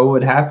 But what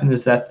would happen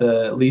is that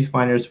the leaf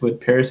miners would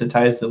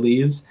parasitize the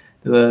leaves.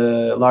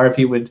 The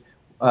larvae would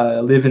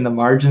live in the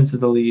margins of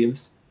the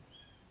leaves.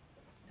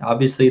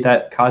 Obviously,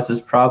 that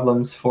causes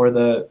problems for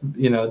the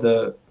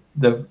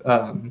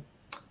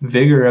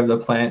vigor of the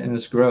plant and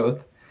its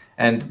growth.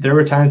 And there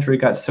were times where it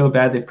got so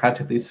bad they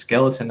practically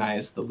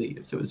skeletonized the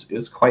leaves. It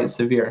was quite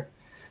severe.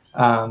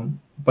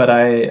 But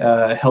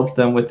I helped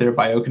them with their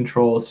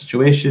biocontrol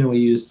situation. We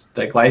used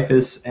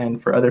diglyphos,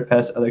 and for other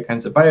pests, other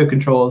kinds of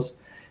biocontrols,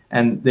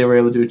 and they were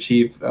able to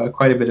achieve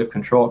quite a bit of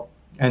control.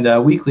 And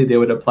weekly, they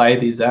would apply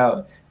these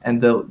out.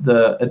 And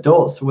the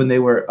adults, when they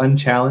were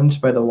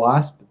unchallenged by the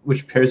wasp,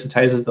 which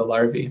parasitizes the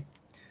larvae,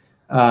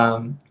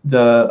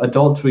 the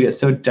adults would get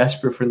so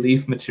desperate for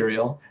leaf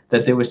material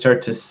that they would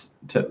start to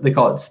they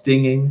call it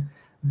stinging,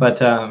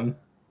 but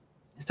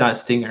it's not a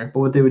stinger. But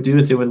what they would do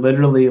is they would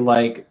literally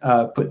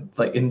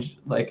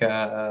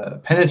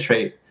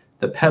penetrate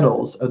the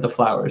petals of the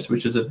flowers,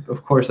 which is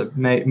of course a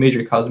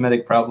major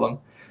cosmetic problem.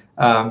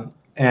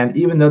 And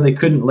even though they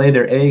couldn't lay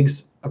their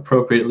eggs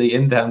appropriately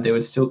in them, they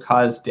would still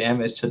cause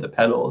damage to the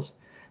petals.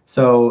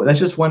 So that's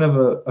just one of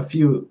a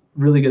few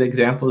really good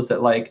examples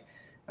that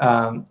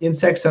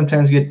insects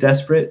sometimes get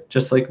desperate,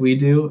 just like we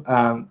do.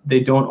 They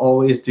don't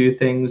always do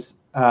things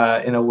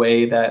in a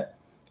way that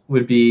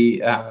would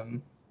be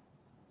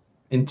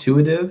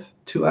intuitive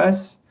to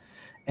us.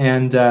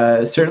 And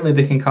certainly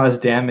they can cause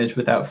damage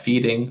without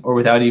feeding or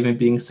without even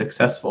being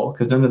successful,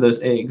 because none of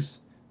those eggs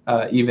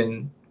were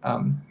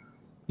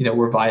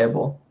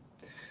viable.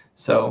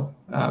 So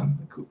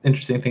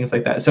interesting things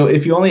like that. So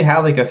if you only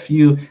have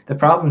the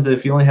problem is that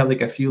if you only have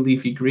a few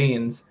leafy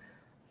greens,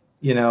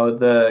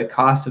 the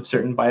cost of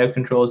certain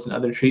biocontrols and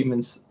other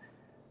treatments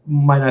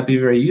might not be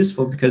very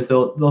useful, because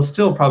they'll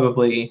still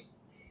probably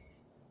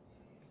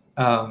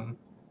damage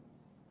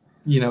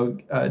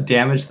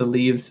the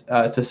leaves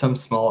to some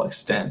small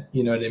extent.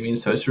 You know what I mean?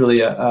 So it's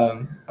really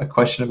a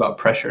question about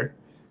pressure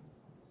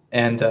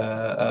and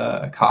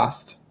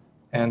cost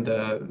and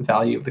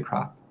value of the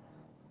crop.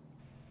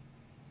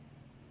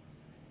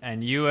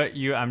 And you,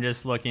 I'm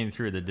just looking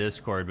through the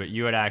Discord, but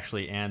you had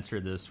actually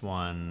answered this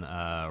one,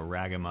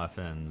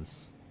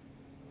 Ragamuffins.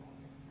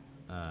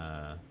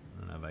 I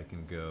don't know if I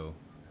can go.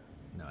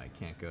 No, I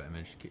can't go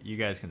image. You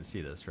guys can see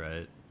this,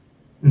 right?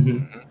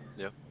 Mm-hmm.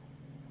 Yep.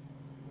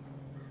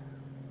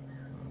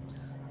 Oops.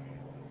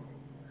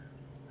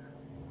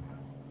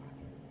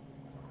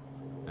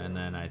 And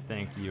then I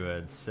think you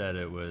had said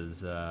it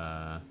was.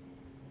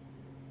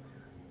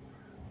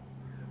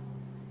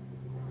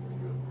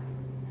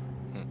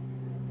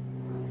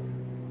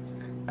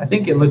 I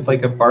think it looked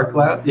like a bark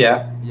louse,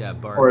 yeah. Yeah,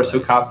 bark or a louse.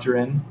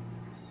 Pseucopteran.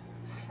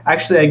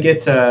 Actually, I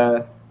get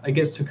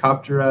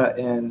Pseucoptera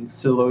and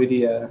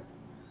Psiloidea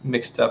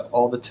mixed up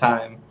all the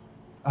time.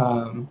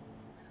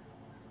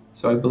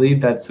 So I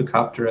believe that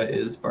Pseucoptera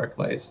is bark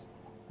lice,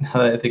 now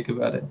that I think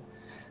about it.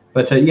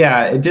 But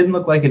yeah, it didn't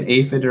look like an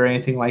aphid or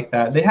anything like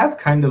that. They have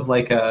kind of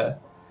like a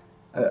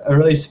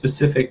really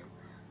specific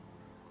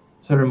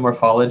sort of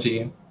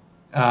morphology.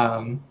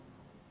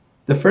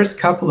 The first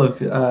couple of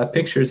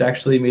pictures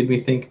actually made me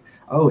think,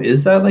 oh,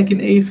 is that like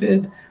an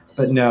aphid?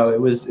 But no, it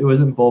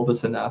wasn't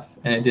bulbous enough,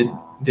 and it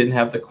didn't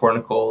have the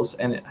cornicles,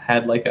 and it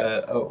had like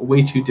a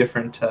way too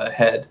different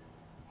head.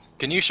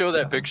 Can you show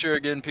that picture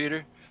again,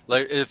 Peter?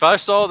 Like, if I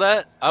saw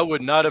that, I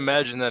would not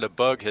imagine that a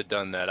bug had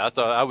done that.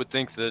 I would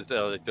think that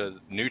the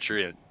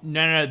nutrient.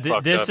 No.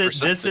 This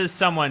is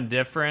someone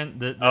different.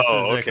 This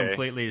is a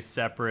completely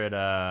separate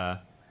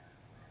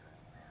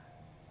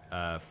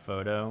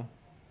photo.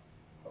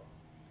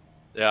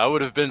 Yeah, I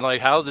would have been like,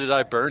 how did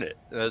I burn it?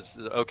 That's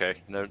okay.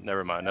 No,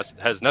 never mind. That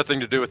has nothing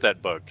to do with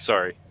that bug.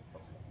 Sorry.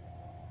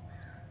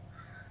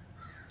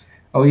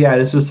 Oh yeah,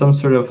 this was some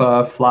sort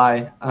of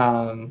fly.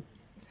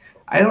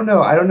 I don't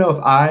know. I don't know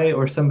if I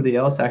or somebody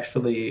else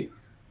actually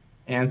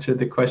answered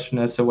the question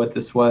as to what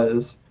this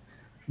was,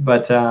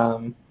 but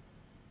someone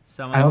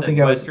I don't said think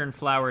Western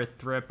flower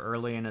thrip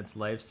early in its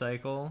life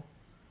cycle.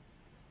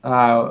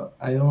 I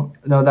don't.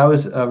 No, that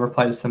was a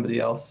reply to somebody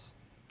else.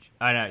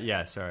 I know.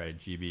 Yeah, sorry,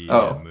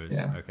 GB Moose.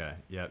 Yeah. Okay.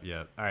 Yep.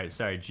 All right.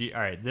 Sorry.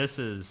 All right. This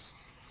is.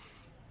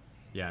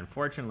 Yeah.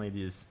 Unfortunately,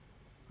 these.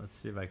 Let's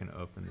see if I can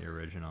open the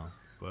original.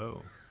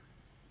 Whoa.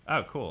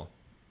 Oh, cool.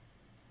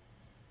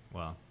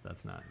 Well,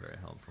 that's not very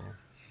helpful.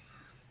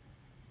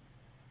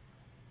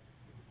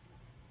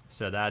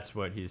 So that's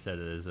what he said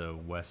is a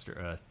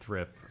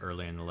thrip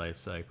early in the life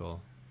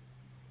cycle.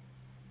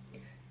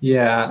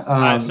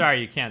 Yeah. Sorry,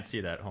 you can't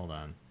see that. Hold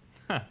on.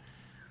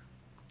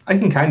 I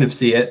can kind of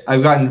see it.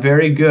 I've gotten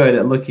very good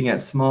at looking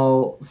at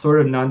small, sort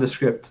of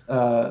nondescript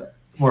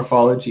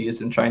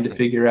morphologies and trying to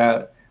figure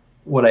out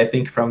what I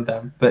think from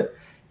them. But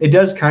it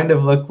does kind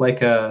of look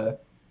like a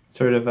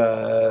sort of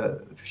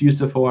a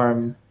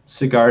fusiform,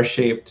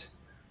 cigar-shaped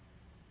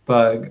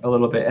bug a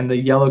little bit, and the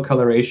yellow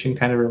coloration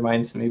kind of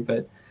reminds me.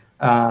 But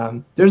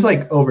there's I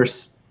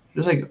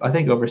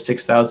think over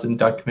 6,000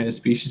 documented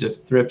species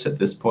of thrips at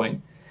this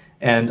point,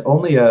 and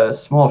only a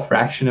small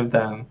fraction of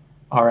them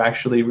are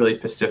actually really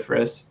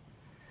pestiferous.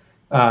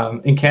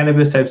 In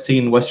cannabis, I've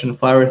seen Western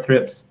flower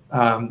thrips.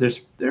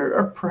 There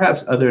are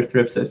perhaps other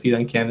thrips that feed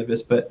on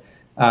cannabis, but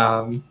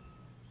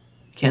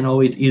can't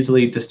always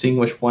easily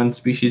distinguish one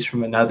species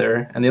from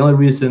another. And the only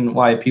reason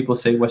why people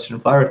say Western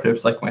flower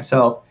thrips, like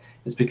myself,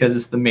 is because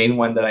it's the main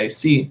one that I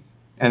see,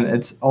 and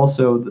it's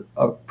also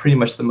pretty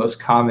much the most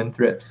common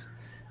thrips.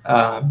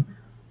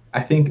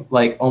 I think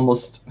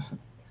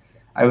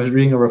I was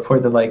reading a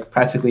report that like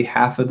practically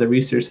half of the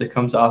research that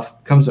comes out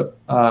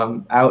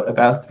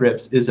about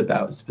thrips is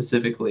about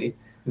specifically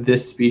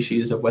this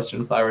species of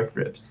Western flower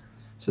thrips.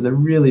 So they're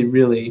really,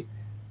 really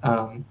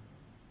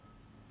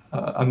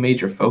a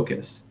major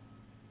focus.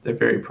 They're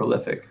very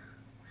prolific.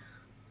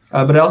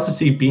 But I also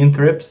see bean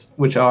thrips,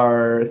 which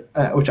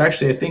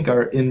actually I think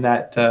are in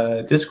that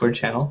Discord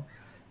channel.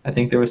 I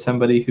think there was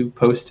somebody who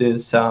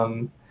posted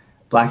some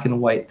black and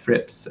white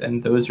thrips,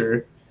 and those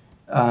are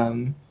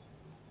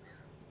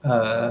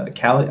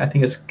I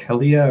think it's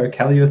Calia or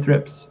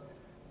Caliothrips.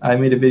 I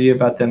made a video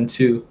about them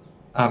too,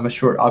 a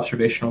short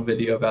observational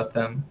video about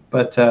them.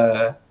 But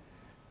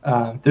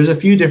there's a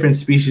few different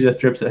species of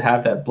thrips that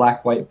have that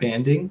black-white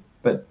banding,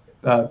 but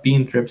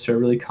bean thrips are a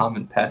really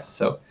common pest,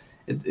 so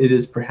it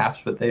is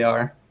perhaps what they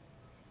are.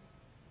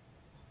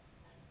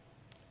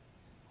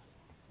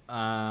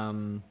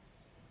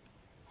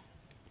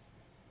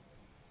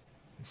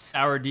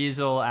 Sour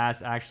Diesel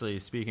asked, actually,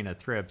 speaking of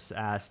thrips,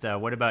 asked,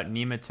 what about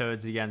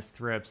nematodes against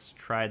thrips?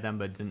 Tried them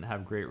but didn't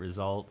have great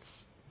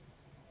results.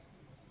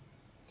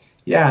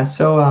 Yeah,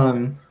 so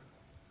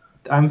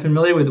I'm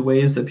familiar with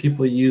ways that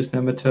people use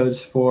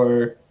nematodes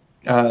for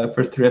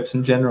thrips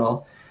in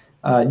general.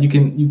 You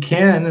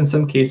can in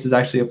some cases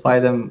actually apply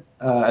them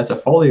as a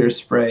foliar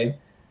spray,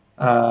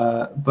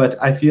 but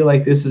I feel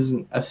like this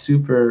isn't a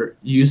super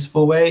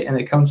useful way, and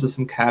it comes with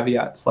some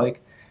caveats.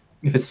 Like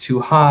if it's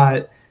too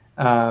hot,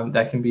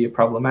 that can be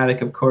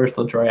problematic. Of course,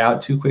 they'll dry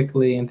out too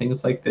quickly and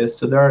things like this.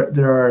 So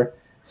there are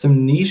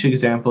some niche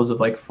examples of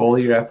like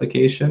foliar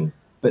application,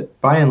 but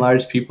by and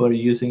large, people are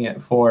using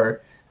it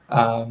for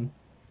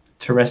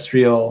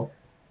terrestrial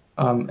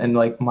and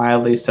like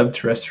mildly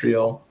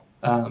subterrestrial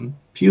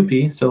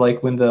pupae. So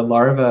like when the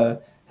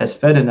larva has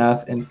fed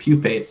enough and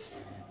pupates,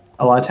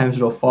 a lot of times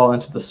it'll fall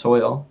into the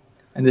soil,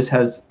 and this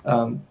has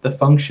the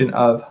function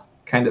of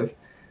kind of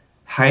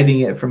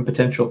hiding it from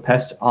potential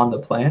pests on the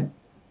plant,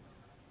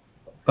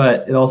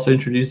 but it also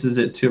introduces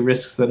it to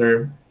risks that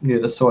are near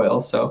the soil.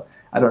 So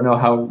I don't know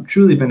how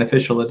truly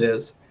beneficial it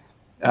is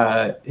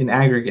in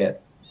aggregate,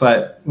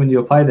 but when you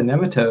apply the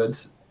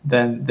nematodes,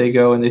 then they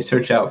go and they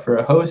search out for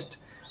a host,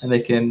 and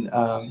they can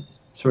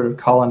sort of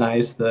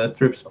colonize the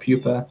thrips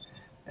pupa,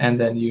 and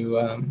then you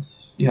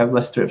have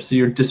less thrips. So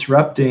you're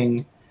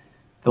disrupting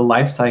the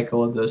life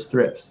cycle of those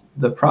thrips.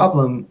 The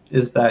problem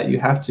is that you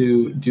have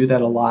to do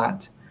that a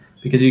lot,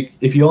 because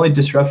if you only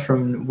disrupt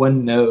from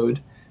one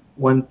node,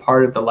 one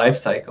part of the life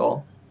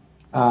cycle,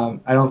 I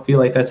don't feel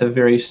like that's a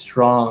very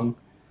strong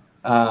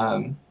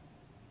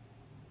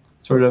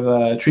sort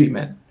of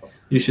treatment.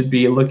 You should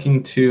be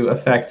looking to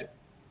affect,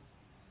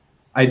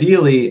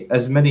 ideally,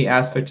 as many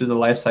aspects of the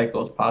life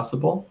cycle as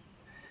possible,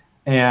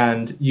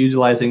 and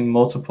utilizing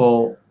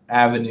multiple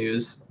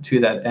avenues to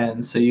that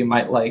end. So you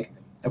might like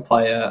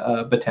apply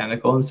a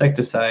botanical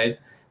insecticide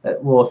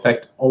that will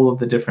affect all of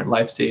the different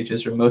life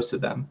stages or most of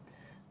them.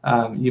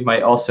 You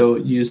might also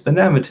use the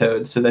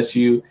nematode so that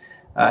you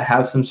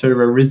have some sort of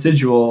a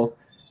residual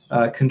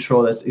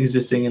control that's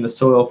existing in the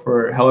soil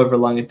for however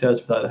long it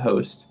does without a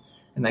host,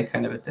 and that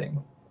kind of a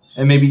thing.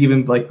 And maybe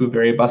even like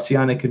Beauveria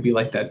bassiana could be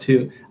like that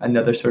too,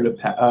 another sort of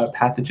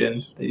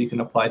pathogen that you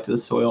can apply to the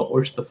soil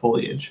or to the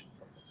foliage.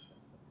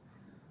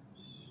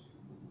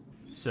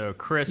 So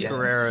Chris Yes.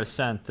 Guerrero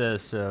sent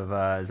this of,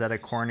 is that a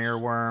corn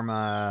earworm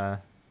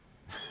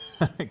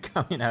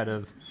coming out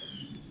of?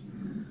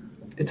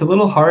 It's a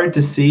little hard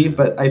to see,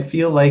 but I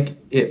feel like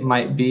it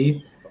might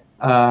be,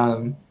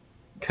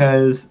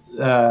 because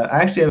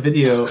I actually have a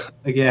video,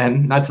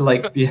 again, not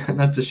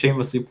to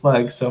shamelessly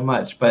plug so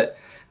much, but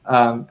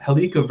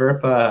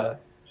Helicoverpa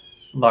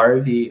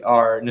larvae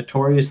are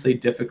notoriously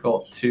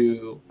difficult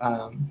to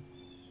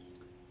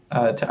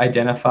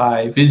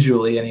identify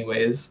visually,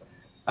 anyways,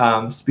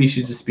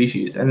 species to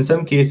species, and in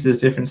some cases,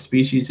 different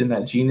species in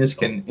that genus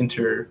can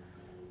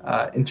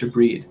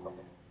interbreed,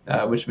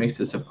 which makes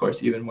this, of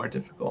course, even more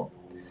difficult.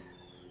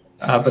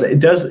 But it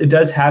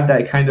does have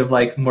that kind of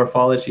like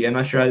morphology. I'm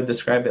not sure how to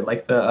describe it,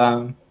 like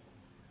the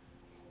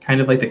kind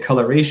of like the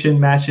coloration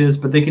matches,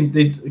 but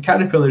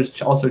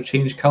caterpillars also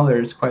change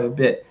colors quite a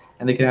bit,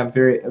 and they can have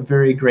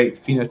very great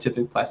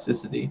phenotypic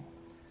plasticity.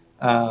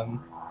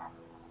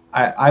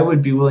 I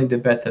would be willing to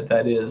bet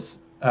that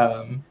is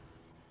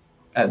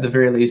at the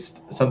very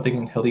least something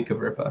in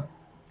Helicoverpa.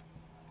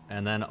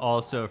 And then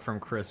also from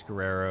Chris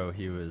Guerrero,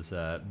 he was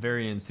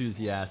very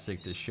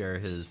enthusiastic to share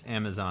his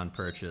Amazon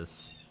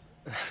purchase.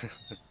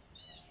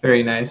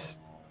 Very nice.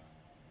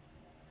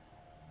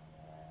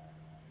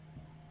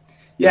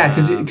 Yeah,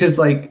 because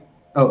like,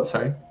 oh,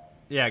 sorry.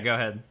 Yeah, go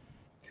ahead.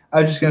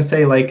 I was just gonna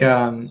say, like,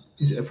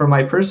 for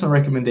my personal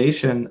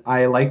recommendation,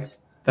 I like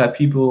that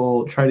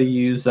people try to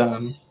use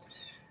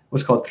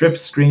what's called thrip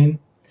screen,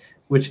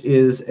 which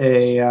is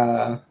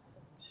a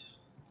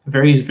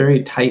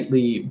very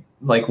tightly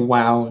like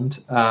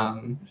wound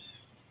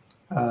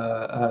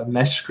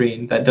mesh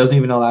screen that doesn't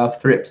even allow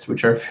thrips,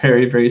 which are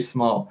very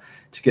small,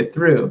 to get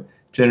through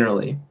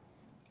generally,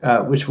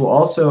 which will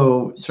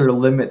also sort of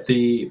limit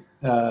the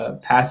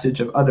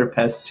passage of other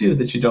pests too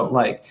that you don't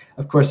like.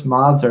 Of course,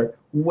 moths are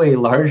way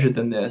larger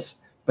than this,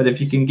 But if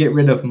you can get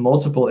rid of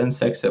multiple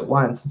insects at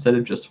once instead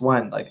of just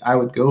one, like I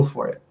would go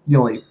for it. The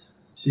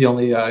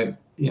only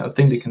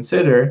thing to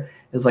consider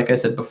is, like I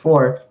said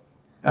before,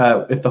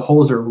 if the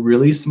holes are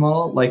really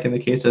small, like in the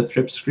case of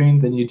thrips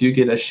screen, then you do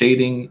get a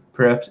shading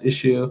perhaps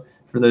issue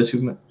for those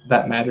who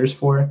that matters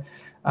for.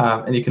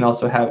 And you can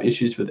also have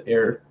issues with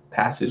air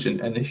passage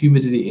and the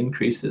humidity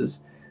increases.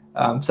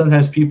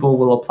 Sometimes people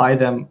will apply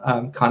them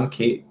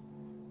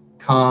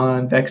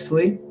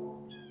convexly.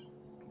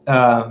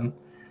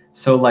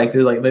 So like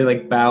they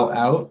bow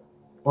out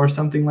or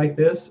something like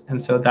this,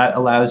 and so that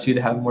allows you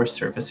to have more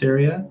surface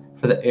area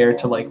for the air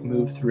to like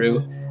move through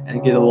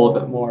and get a little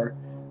bit more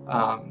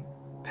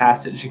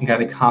passage. You can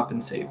kind of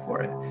compensate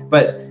for it.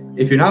 But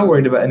if you're not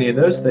worried about any of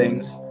those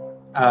things,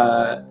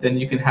 then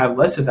you can have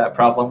less of that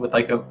problem with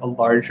like a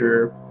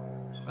larger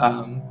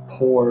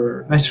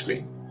pore mesh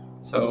screen.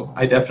 So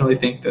I definitely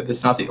think that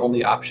it's not the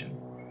only option.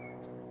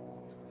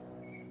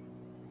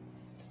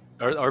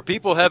 Are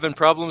people having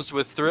problems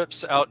with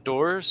thrips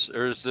outdoors,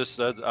 or is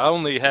this? I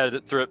only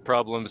had thrip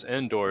problems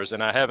indoors,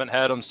 and I haven't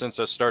had them since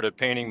I started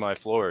painting my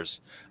floors.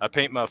 I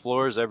paint my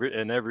floors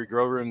in every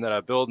grow room that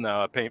I build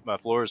now. I paint my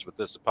floors with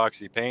this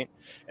epoxy paint,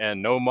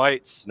 and no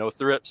mites, no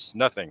thrips,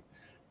 nothing.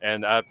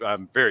 And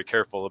I'm very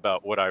careful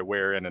about what I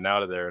wear in and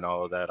out of there and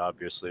all of that,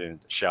 obviously, and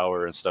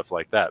shower and stuff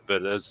like that.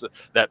 But as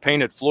that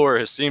painted floor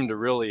has seemed to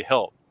really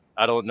help.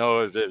 I don't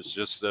know if it was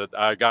just that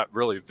I got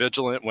really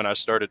vigilant when I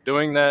started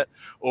doing that,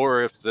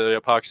 or if the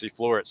epoxy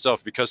floor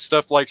itself, because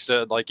stuff like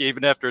that, like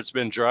even after it's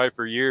been dry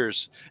for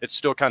years, it's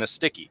still kind of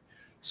sticky.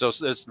 So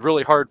it's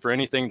really hard for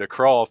anything to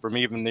crawl from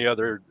even the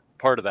other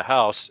part of the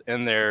house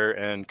in there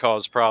and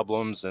cause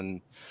problems.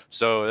 And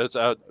so it's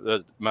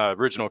my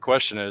original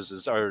question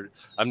is I've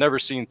never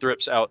seen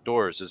thrips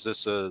outdoors. Is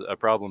this a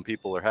problem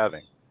people are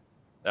having?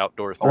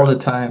 Outdoor thrips? All the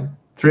time.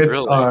 Thrips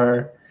really?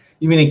 are,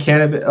 you mean in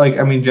cannabis? Like,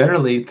 I mean,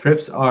 generally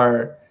thrips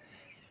are,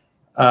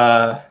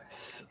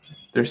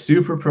 they're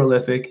super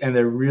prolific and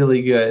they're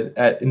really good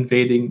at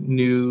invading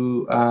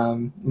new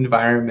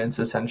environments,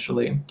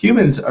 essentially.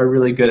 Humans are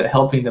really good at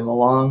helping them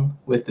along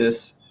with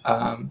this.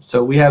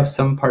 So we have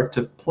some part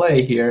to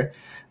play here,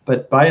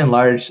 but by and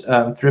large,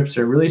 thrips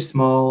are really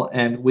small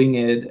and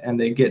winged, and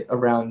they get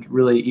around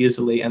really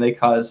easily, and they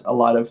cause a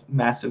lot of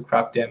massive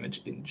crop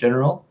damage in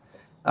general.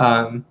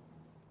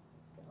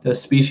 The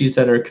species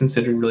that are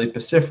considered really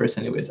pestiferous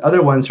anyways.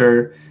 Other ones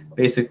are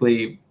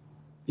basically,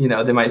 you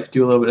know, they might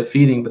do a little bit of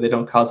feeding, but they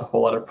don't cause a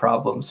whole lot of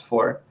problems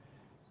for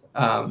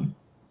the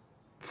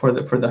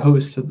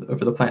host,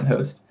 for the plant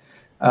host.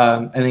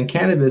 And in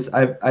cannabis,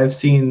 I've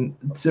seen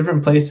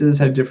different places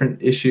have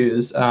different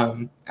issues.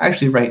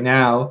 Actually, right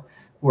now,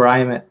 where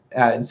I'm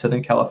at in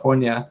Southern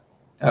California,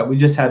 we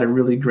just had a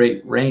really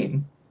great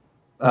rain.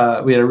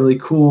 We had a really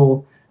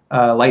cool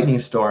lightning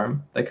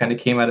storm that kind of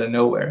came out of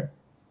nowhere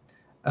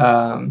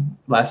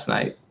last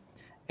night.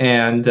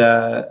 And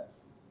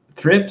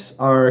thrips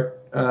are,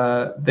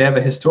 they have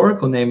a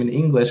historical name in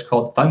English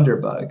called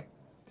thunderbug.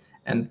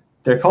 And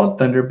they're called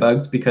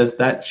thunderbugs because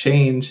that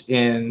change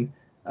in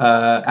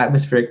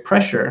atmospheric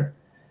pressure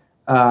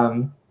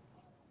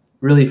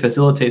really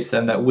facilitates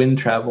them, that wind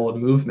travel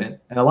and movement.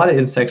 And a lot of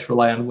insects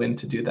rely on wind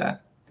to do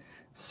that.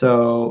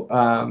 So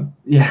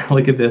yeah,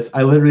 look at this.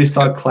 I literally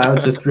saw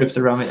clouds of thrips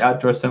around my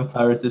outdoor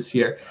sunflowers this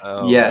year.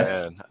 Oh,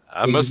 yes. Man.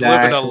 I must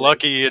live in a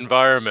lucky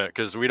environment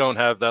because we don't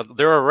have that.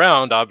 They're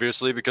around,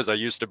 obviously, because I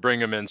used to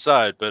bring them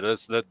inside, but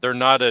it's that they're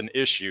not an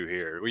issue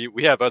here.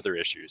 We have other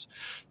issues.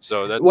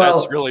 So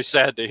that's really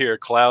sad to hear.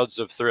 Clouds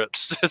of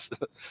thrips.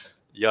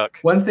 Yuck.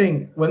 One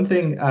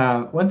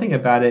thing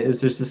about it is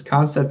there's this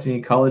concept in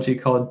ecology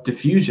called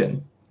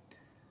diffusion.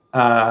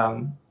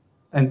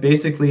 And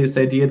basically it's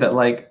the idea that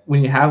like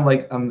when you have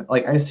like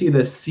I see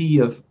this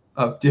sea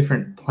of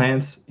different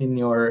plants in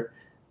your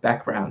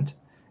background,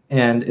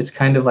 and it's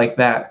kind of like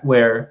that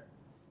where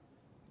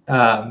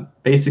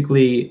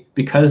basically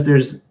because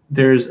there's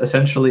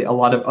essentially a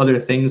lot of other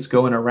things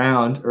going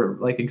around or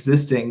like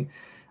existing.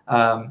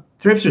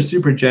 Thrips are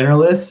super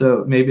generalists,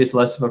 so maybe it's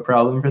less of a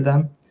problem for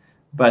them.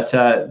 But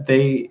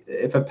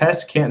if a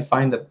pest can't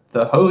find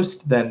the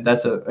host, then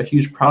that's a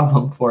huge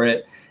problem for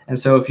it. And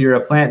so if you're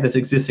a plant that's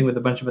existing with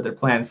a bunch of other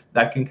plants,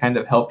 that can kind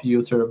of help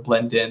you sort of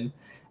blend in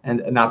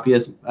and not be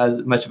as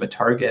much of a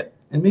target.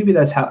 And maybe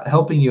that's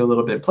helping you a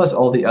little bit, plus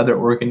all the other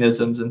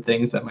organisms and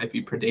things that might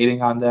be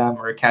predating on them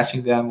or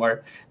catching them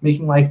or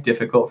making life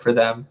difficult for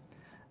them.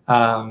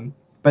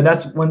 But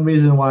that's one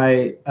reason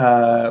why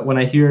when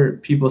I hear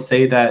people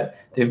say that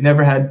they've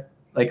never had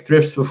like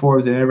thrips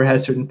before, they never had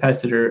certain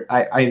pests that are,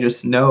 I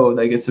just know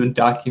like it's been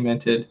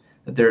documented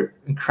that they're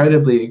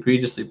incredibly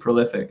egregiously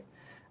prolific.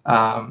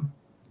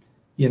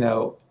 You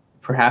know,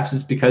 perhaps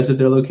it's because of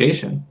their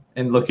location,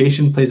 and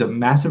location plays a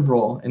massive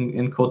role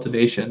in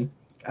cultivation.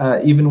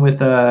 Even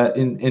with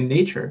in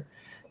nature,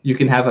 you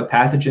can have a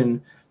pathogen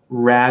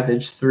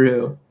ravage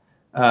through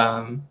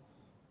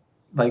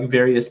like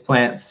various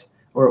plants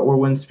or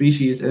one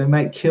species, and it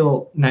might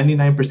kill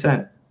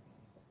 99%.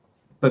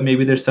 But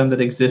maybe there's some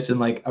that exist in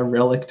like a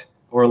relict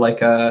or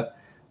like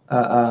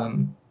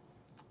some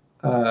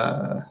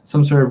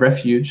sort of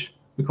refuge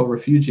we call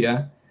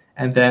refugia,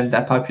 and then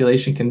that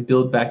population can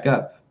build back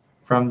up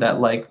from that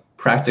like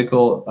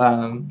practical,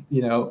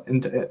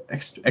 into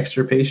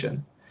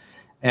extirpation.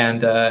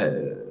 And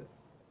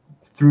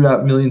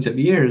throughout millions of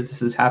years, this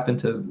has happened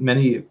to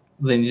many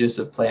lineages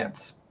of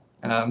plants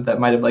that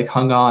might have like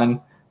hung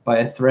on by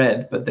a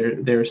thread, but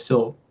they're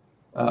still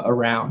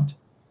around.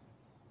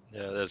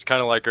 Yeah, that's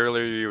kind of like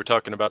earlier you were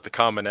talking about the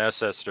common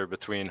ancestor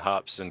between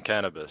hops and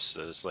cannabis.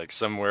 It's like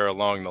somewhere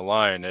along the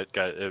line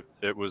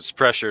it was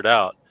pressured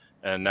out,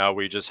 and now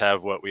we just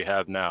have what we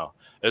have now.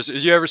 Has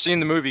you ever seen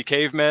the movie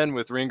Caveman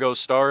with Ringo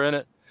Starr in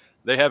it?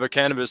 They have a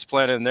cannabis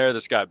plant in there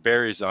that's got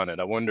berries on it.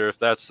 I wonder if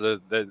that's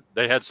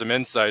they had some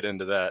insight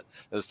into that.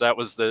 As that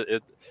was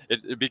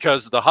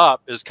because the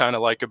hop is kind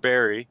of like a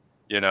berry,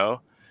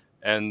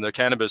 and the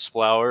cannabis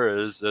flower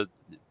is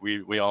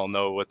we all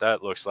know what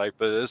that looks like.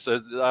 But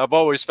I've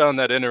always found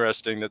that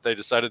interesting that they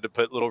decided to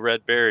put little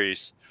red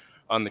berries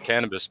on the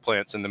cannabis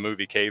plants in the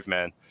movie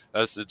Caveman.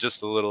 That's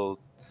just a little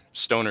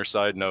stoner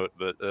side note,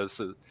 but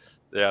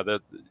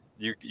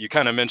you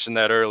kind of mentioned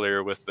that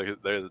earlier with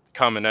the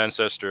common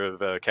ancestor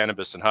of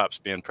cannabis and hops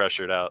being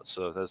pressured out.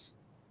 So that's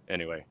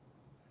anyway.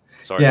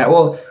 Sorry. Yeah.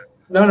 Well,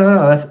 no.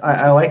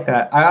 I like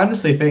that. I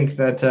honestly think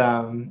that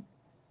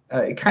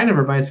it kind of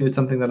reminds me of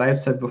something that I've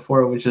said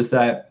before, which is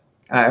that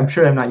I'm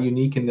sure I'm not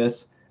unique in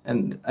this,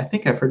 and I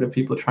think I've heard of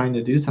people trying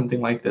to do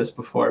something like this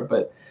before.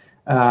 But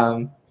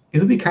it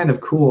would be kind of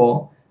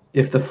cool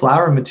if the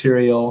flower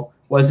material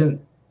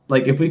wasn't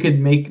like if we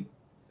could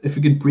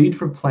breed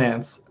for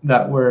plants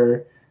that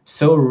were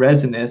so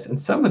resinous, and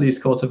some of these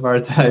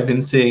cultivars that I've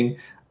been seeing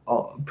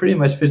pretty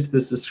much fit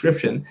this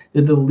description,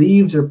 that the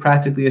leaves are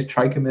practically as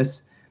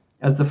trichomous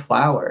as the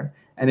flower.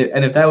 And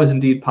if that was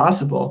indeed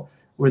possible,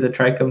 where the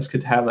trichomes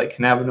could have like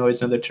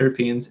cannabinoids and other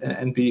terpenes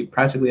and be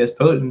practically as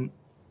potent,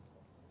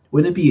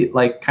 wouldn't it be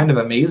like kind of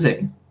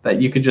amazing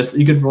that you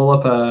could roll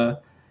up a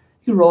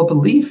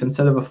leaf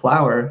instead of a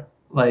flower,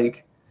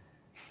 like,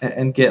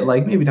 and get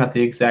like maybe not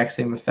the exact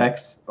same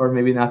effects or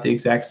maybe not the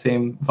exact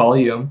same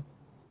volume.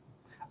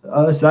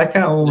 So that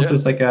kind of almost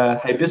looks like a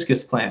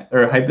hibiscus plant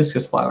or a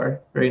hibiscus flower.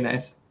 Very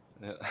nice.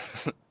 Yeah.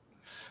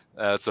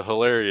 It's a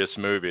hilarious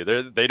movie.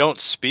 They don't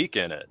speak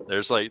in it.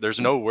 There's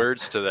no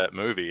words to that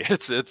movie.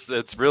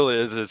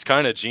 It's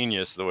kind of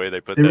genius the way they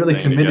put. They're that really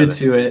thing committed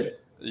together. to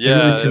it. Yeah,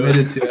 They're really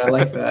committed to it. I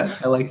like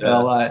that. I like that a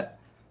lot.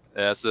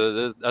 Yeah,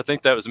 so I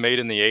think that was made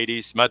in the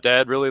 80s. My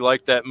dad really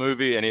liked that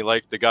movie, and he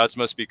liked The Gods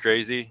Must Be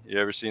Crazy. You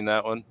ever seen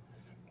that one?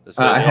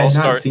 I had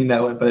not seen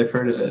that one, but I've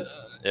heard of it.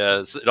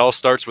 Yeah, it all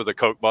starts with a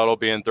Coke bottle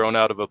being thrown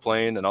out of a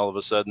plane, and all of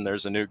a sudden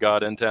there's a new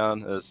god in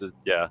town.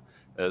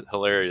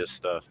 Hilarious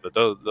stuff. But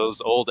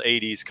those old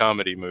 80s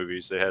comedy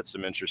movies, they had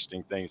some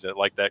interesting things,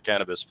 like that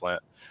cannabis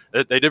plant.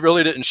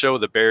 Really didn't show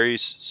the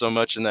berries so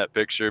much in that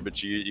picture,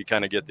 but you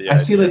kind of get the idea. I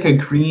see like a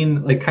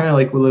green, like kind of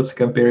like what looks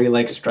like a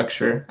berry-like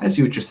structure. I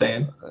see what you're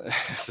saying.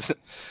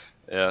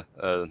 Yeah.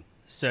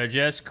 So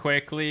just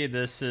quickly,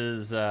 this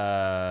is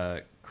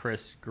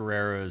Chris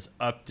Guerrero's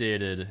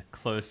updated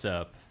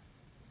close-up.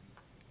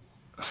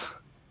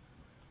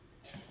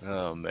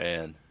 Oh,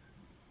 man.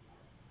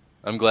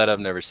 I'm glad I've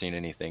never seen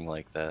anything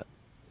like that.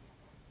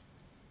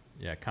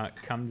 Yeah,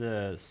 come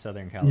to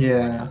Southern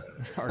California.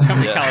 Yeah. Or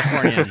come to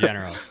California in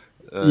general.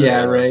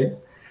 Right.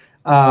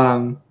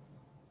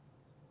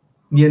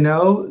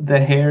 The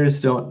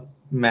hairs don't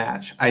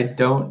match. I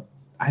don't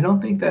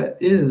think that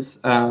is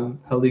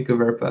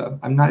Helicoverpa.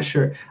 I'm not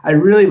sure.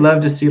 I'd really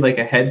love to see like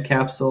a head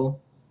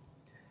capsule.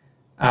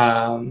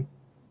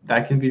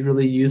 That can be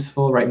really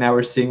useful. Right now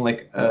we're seeing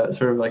like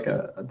sort of like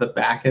the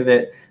back of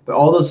it, but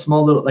all those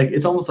small little, like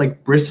it's almost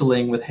like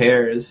bristling with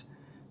hairs.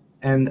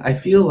 And I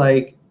feel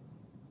like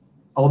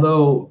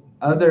although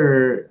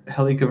other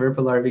Helicoverpa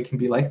larvae can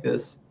be like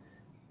this,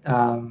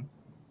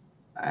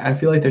 I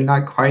feel like they're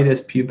not quite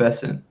as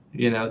pubescent.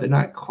 They're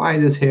not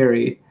quite as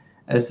hairy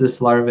as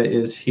this larva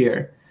is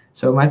here.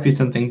 So it might be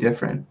something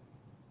different.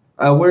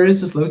 Where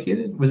is this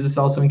located? Was this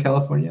also in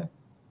California?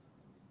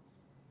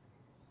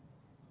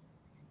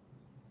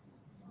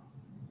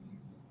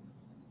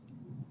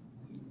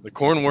 The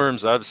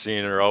cornworms I've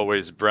seen are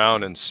always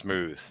brown and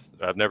smooth.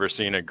 I've never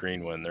seen a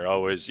green one. They're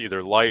always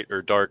either light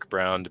or dark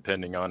brown,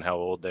 depending on how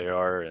old they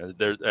are.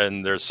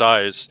 And their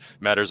size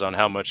matters on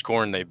how much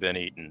corn they've been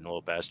eating,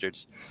 little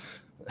bastards.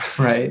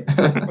 Right.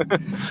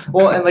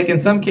 Well, and like in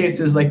some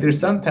cases, like there's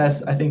some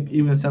pests, I think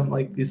even some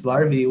like these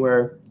larvae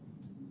where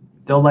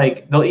they'll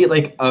eat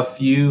like a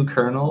few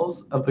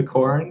kernels of the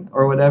corn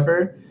or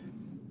whatever,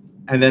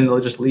 and then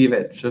they'll just leave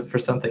it for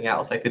something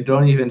else. Like they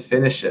don't even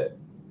finish it.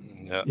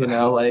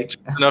 Yeah. Like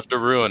just enough to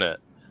ruin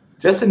it.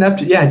 Just enough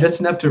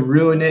to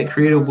ruin it,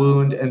 create a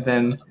wound, and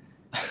then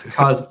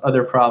cause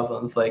other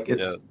problems. Like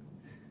it's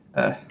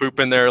poop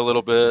in there a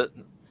little bit.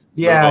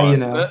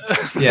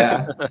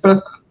 Yeah.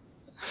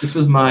 This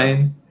was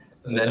mine,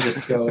 and then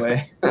just go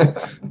away.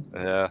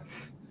 Yeah.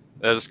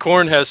 As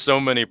corn has so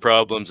many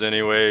problems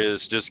anyway,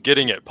 it's just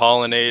getting it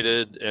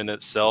pollinated in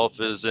itself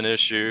is an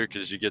issue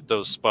because you get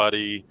those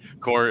spotty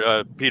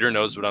corn. Peter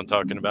knows what I'm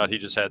talking about. He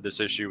just had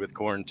this issue with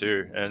corn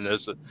too. And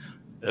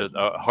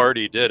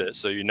Hardy did it,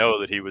 so you know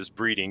that he was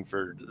breeding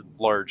for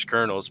large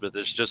kernels. But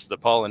it's just the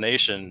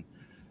pollination,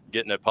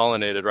 getting it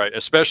pollinated right,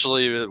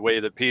 especially the way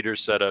that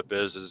Peter's setup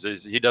is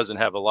he doesn't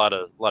have a lot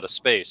of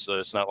space, so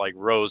it's not like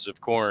rows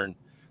of corn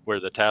where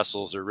the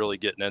tassels are really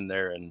getting in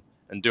there and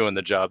doing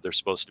the job they're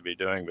supposed to be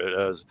doing.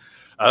 But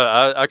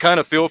I kind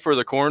of feel for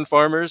the corn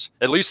farmers,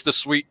 at least the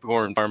sweet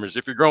corn farmers.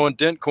 If you're growing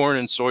dent corn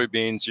and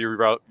soybeans,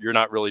 you're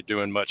not really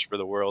doing much for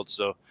the world,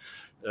 so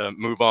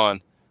move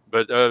on.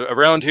 But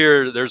around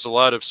here, there's a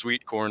lot of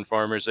sweet corn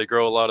farmers. They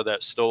grow a lot of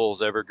that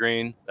Stoll's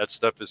evergreen. That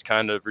stuff is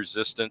kind of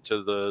resistant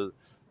to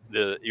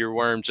the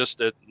earworm.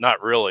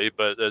 Not really,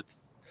 but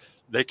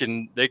they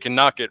can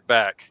knock it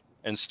back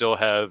and still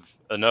have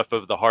enough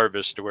of the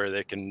harvest to where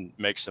they can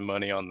make some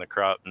money on the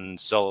crop and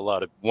sell a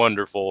lot of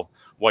wonderful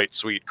white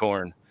sweet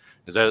corn.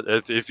 Is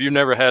that if you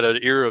never had an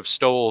ear of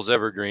Stoll's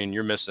evergreen,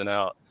 you're missing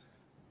out.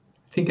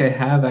 I think I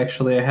have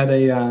actually. I had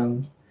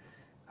a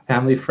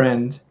family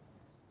friend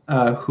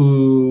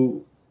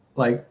who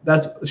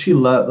she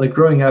loved, like,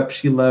 growing up,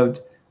 she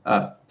loved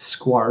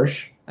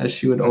squash, as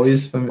she would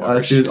always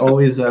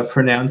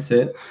pronounce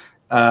it,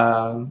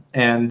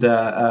 and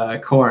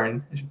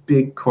corn.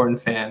 Big corn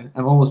fan.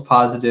 I'm almost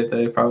positive that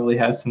it probably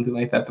has something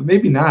like that, but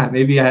maybe not.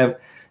 Maybe I have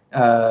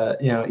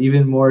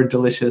even more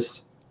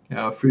delicious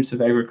fruits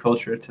of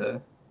agriculture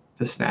to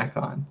snack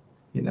on.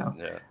 Yeah.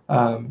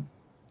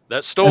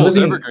 That Stoll's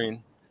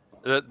evergreen.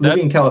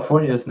 Living in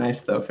California is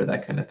nice though for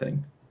that kind of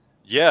thing.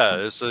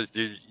 Yeah, it's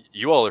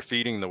you all are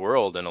feeding the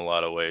world in a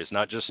lot of ways,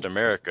 not just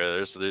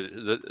America.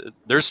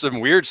 There's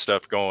some weird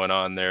stuff going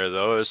on there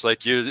though. It's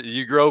like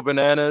you grow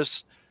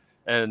bananas,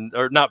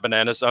 or not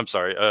bananas. I'm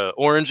sorry,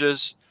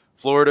 oranges.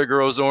 Florida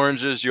grows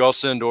oranges. You all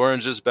send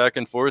oranges back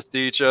and forth to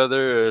each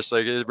other. It's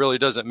like it really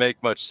doesn't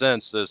make much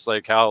sense. It's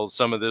like how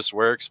some of this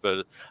works,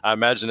 but I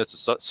imagine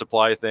it's a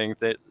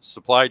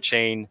supply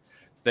chain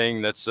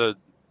thing that's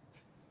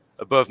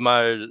above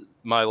my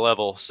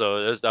level,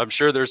 so I'm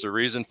sure there's a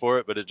reason for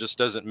it, but it just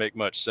doesn't make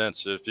much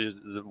sense.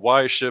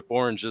 Why ship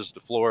oranges to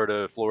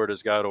Florida?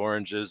 Florida's got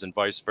oranges, and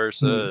vice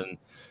versa. And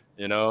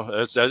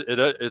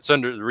it's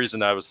under the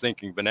reason I was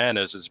thinking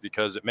bananas is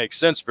because it makes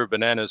sense for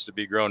bananas to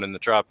be grown in the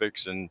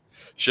tropics and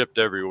shipped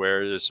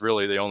everywhere. It's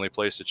really the only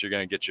place that you're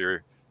going to get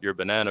your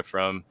banana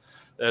from,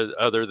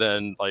 other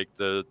than like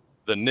the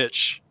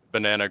niche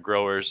banana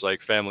growers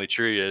like Family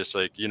Tree. Is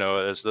like,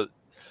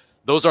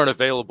 those aren't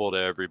available to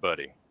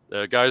everybody.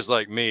 Guys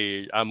like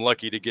me, I'm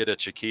lucky to get a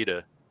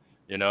Chiquita,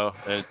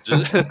 And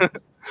just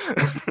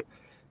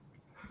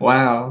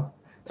Wow,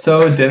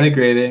 so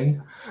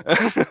denigrating.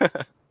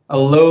 A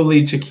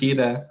lowly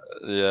Chiquita.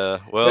 Yeah,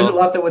 well, there's a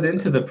lot that went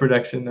into the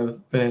production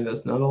of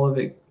bananas. Not all of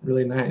it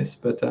really nice,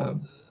 but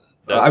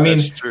I mean,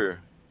 that's true.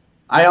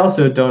 I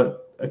also don't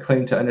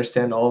claim to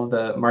understand all of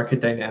the market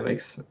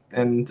dynamics,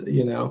 and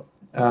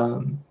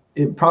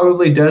it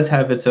probably does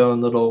have its own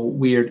little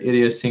weird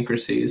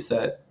idiosyncrasies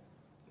that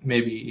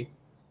maybe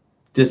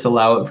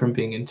disallow it from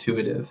being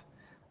intuitive.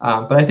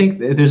 But I think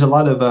there's a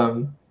lot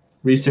of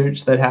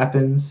research that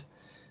happens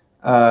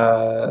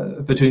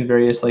between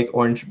various like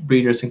orange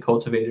breeders and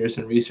cultivators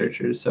and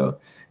researchers. So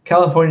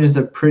California is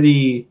a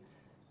pretty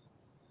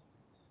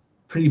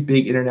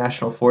big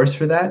international force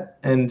for that,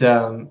 and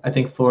I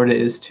think Florida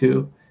is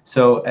too.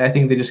 So I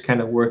think they just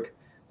kind of work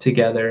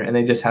together, and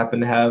they just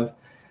happen to have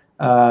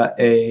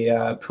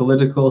a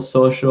political,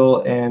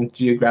 social, and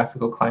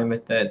geographical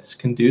climate that's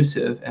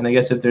conducive. And I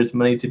guess if there's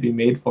money to be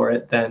made for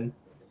it, then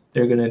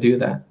they're going to do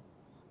that.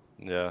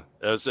 Yeah.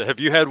 Have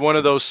you had one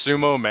of those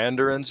sumo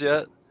mandarins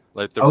yet?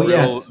 Like the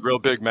real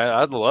big man.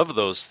 I love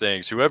those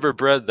things. Whoever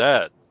bred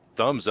that,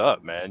 thumbs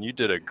up, man. You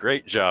did a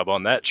great job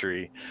on that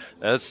tree.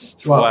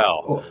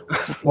 Wow.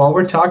 While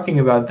we're talking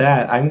about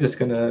that, I'm just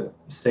going to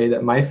say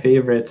that my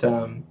favorite,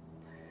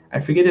 I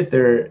forget if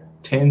they're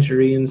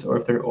tangerines or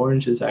if they're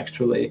oranges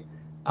actually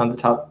on the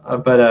top,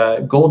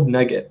 but Gold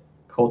Nugget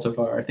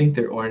cultivar, I think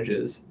they're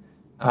oranges.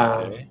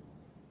 Okay.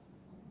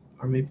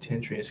 Or maybe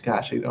tangerines.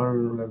 Gosh, I don't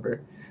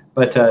remember.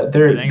 But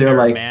they're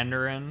like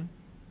mandarin.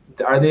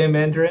 Are they a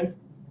mandarin?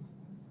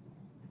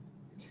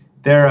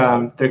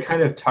 They're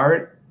kind of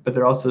tart, but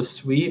they're also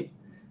sweet,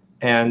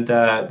 and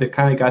they've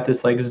kind of got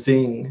this like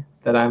zing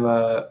that I'm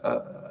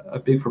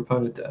a big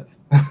proponent of.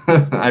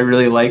 I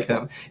really like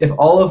them. If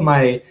all of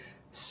my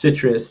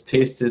citrus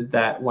tasted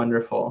that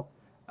wonderful,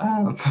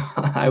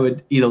 I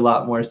would eat a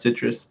lot more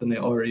citrus than I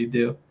already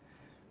do.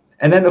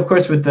 And then, of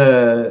course, with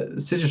the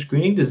citrus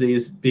greening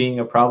disease being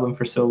a problem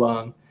for so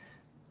long,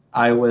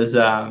 I was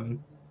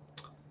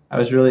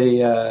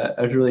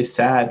really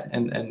sad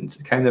and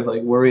kind of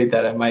like worried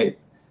that I might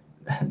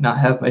not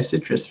have my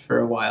citrus for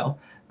a while.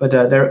 But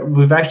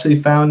we've actually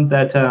found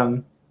that,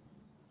 I'm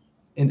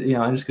just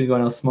going to go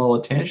on a small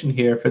tangent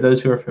here for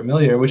those who are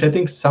familiar, which I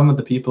think some of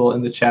the people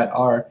in the chat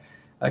are,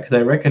 because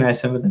I recognize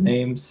some of the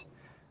names.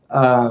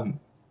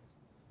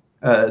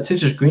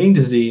 Citrus greening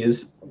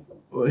disease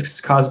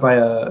is caused by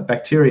a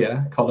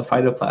bacteria called a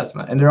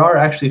phytoplasma, and there are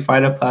actually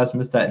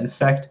phytoplasmas that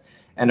infect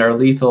and are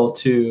lethal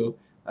to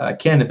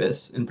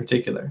cannabis in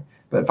particular.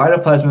 But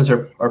phytoplasmas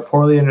are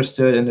poorly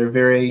understood, and they're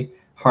very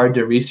hard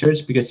to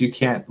research because you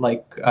can't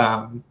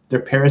they're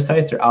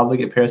parasites, they're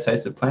obligate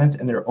parasites of plants,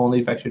 and they're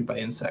only vectored by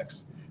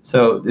insects.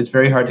 So it's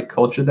very hard to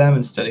culture them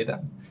and study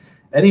them.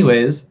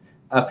 Anyways,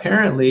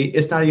 apparently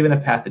it's not even a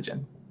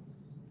pathogen.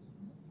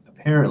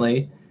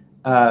 Apparently,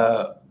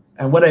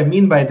 and what I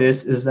mean by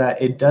this is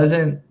that it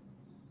doesn't,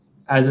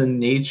 as a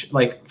nature,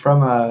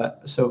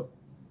 so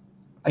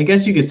I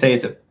guess you could say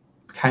it's a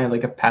kind of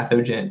like a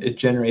pathogen. It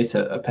generates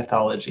a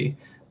pathology.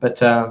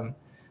 But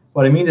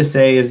what I mean to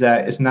say is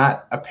that it's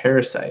not a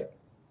parasite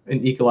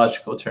in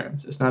ecological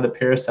terms. It's not a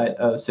parasite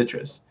of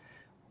citrus.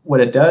 What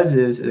it does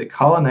is it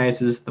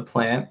colonizes the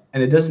plant,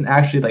 and it doesn't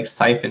actually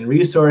siphon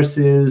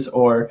resources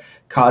or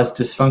cause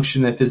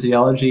dysfunction in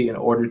physiology in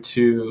order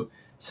to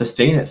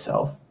sustain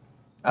itself.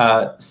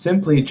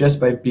 Simply just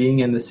by being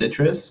in the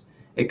citrus,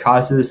 it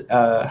causes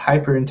a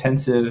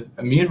hyper-intensive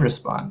immune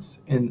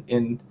response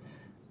in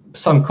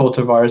some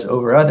cultivars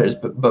over others,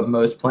 but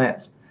most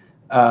plants,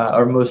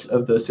 or most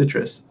of the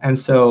citrus. And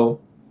so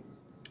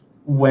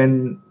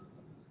when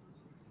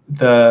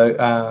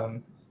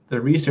the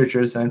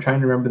researchers, and I'm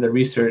trying to remember the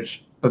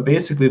research, but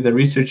basically the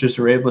researchers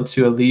were able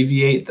to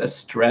alleviate the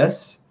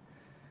stress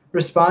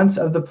response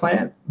of the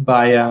plant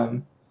by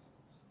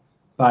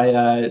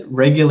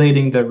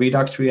regulating the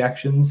redox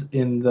reactions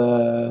in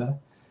the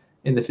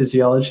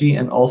physiology,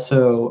 and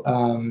also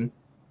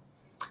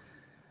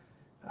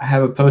I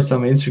have a post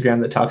on my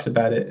Instagram that talks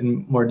about it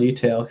in more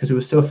detail because it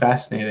was so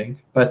fascinating.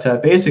 But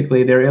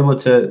basically, they were able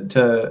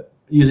to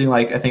using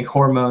I think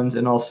hormones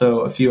and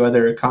also a few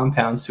other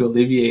compounds to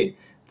alleviate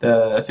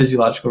the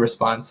physiological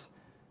response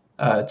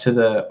to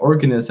the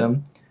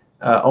organism.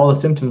 All the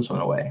symptoms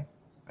went away,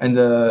 and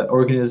the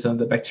organism,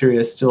 the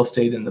bacteria, still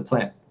stayed in the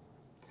plant.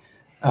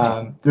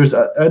 There's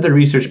other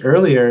research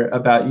earlier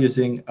about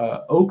using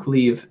oak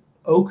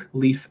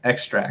leaf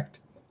extract,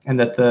 and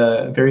that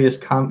the various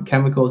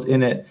chemicals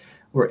in it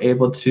were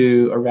able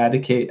to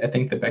eradicate, I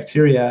think, the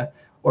bacteria,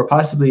 or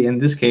possibly in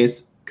this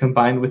case,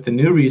 combined with the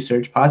new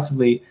research,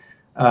 possibly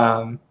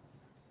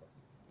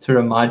sort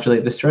of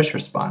modulate the stress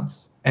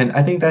response. And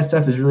I think that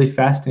stuff is really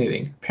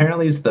fascinating.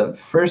 Apparently, it's the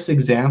first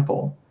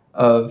example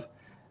of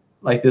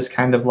this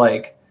kind of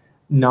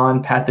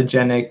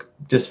non-pathogenic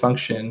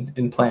dysfunction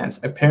in plants.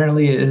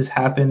 Apparently, it has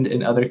happened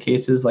in other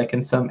cases, like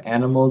in some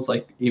animals,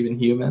 like even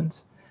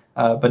humans.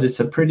 But it's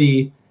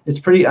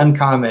pretty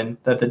uncommon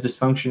that the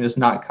dysfunction is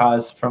not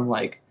caused from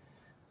like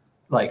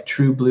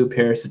true blue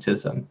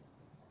parasitism,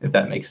 if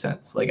that makes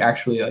sense.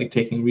 Actually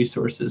taking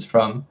resources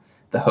from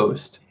the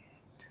host.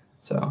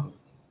 So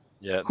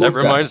yeah, cool that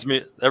stuff.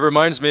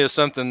 reminds me of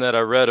something that I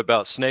read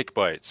about snake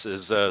bites.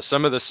 Is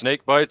some of the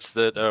snake bites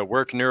that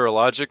work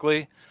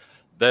neurologically,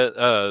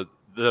 that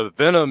the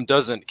venom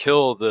doesn't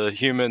kill the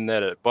human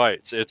that it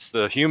bites. It's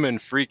the human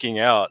freaking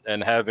out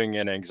and having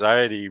an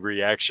anxiety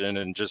reaction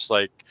and just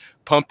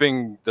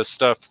pumping the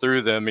stuff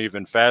through them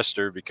even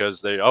faster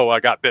because I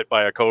got bit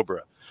by a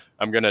cobra,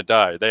 I'm going to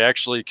die. They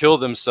actually kill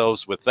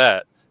themselves with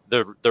that.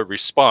 The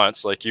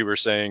response, like you were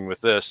saying with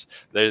this,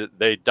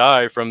 they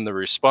die from the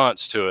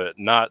response to it,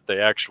 not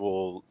the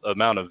actual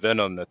amount of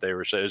venom that they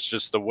were. It's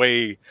just the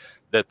way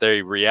that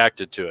they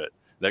reacted to it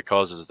that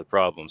causes the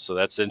problem. So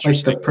that's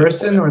interesting. Like the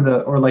person or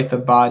the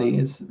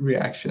body's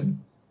reaction?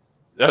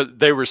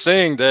 They were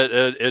saying that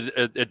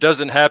it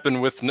doesn't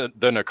happen with the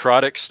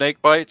necrotic snake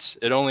bites.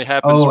 It only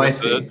happens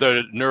with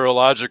the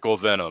neurological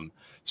venom.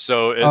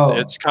 So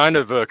it's kind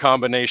of a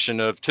combination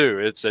of two.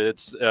 It's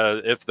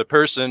if the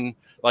person,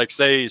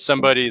 say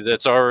somebody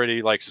that's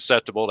already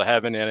susceptible to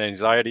having an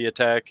anxiety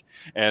attack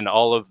and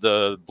all of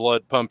the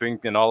blood pumping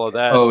and all of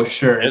that. Oh,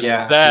 sure.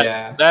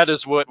 That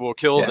is what will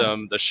kill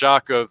them. The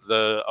shock of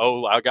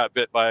I got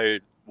bit by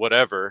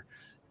whatever,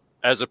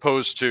 as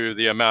opposed to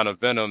the amount of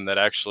venom that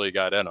actually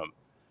got in them.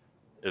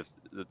 If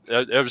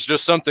it was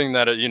just something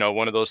that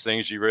one of those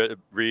things you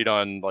read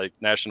on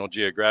National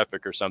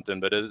Geographic or something,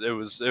 but it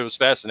was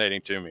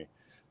fascinating to me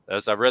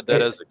as I read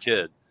that as a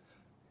kid.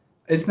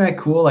 Isn't that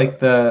cool?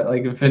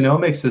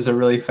 Venomics is a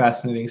really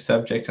fascinating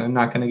subject, and I'm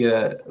not going to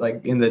get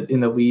in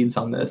the weeds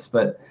on this,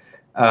 but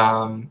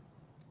long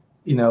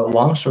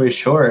story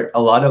short,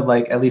 a lot of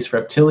at least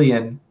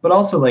reptilian, but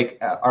also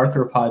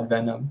arthropod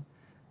venom,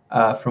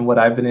 from what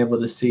I've been able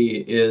to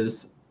see,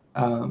 is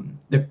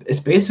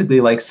it's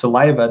basically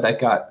saliva that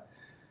got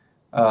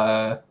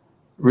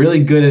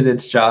really good at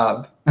its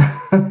job,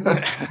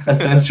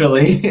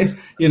 essentially.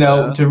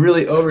 To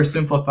really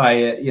oversimplify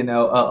it,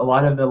 a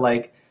lot of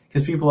the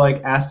because people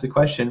ask the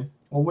question,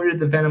 well, where did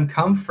the venom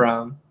come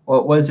from?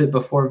 What was it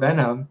before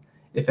venom,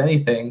 if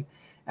anything?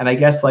 And I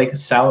guess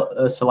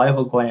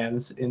salival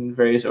glands in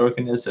various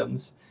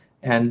organisms,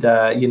 and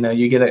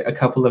you get a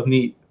couple of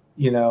neat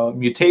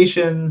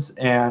mutations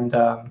and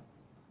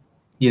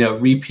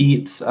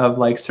repeats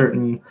of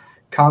certain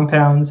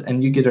compounds,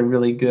 and you get a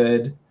really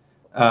good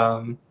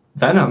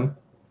venom,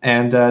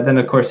 and then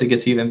of course it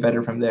gets even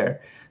better from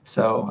there.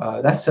 So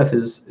that stuff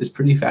is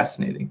pretty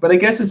fascinating. But I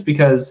guess it's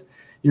because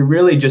you're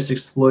really just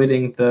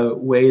exploiting the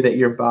way that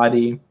your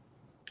body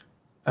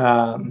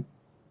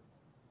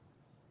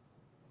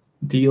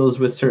deals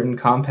with certain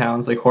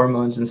compounds like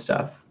hormones and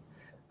stuff.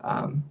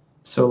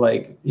 So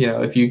like, you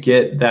know, if you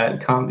get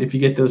that if you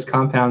get those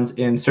compounds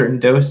in certain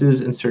doses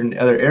in certain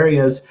other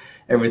areas,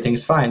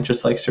 everything's fine,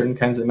 just like certain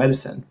kinds of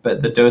medicine.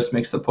 But the dose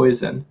makes the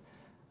poison,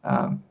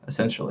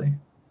 essentially.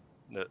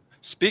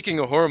 Speaking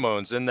of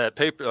hormones, in that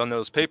paper, on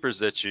those papers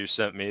that you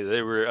sent me,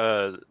 they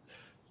were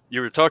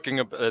you were talking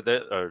about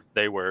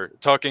they were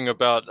talking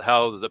about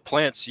how the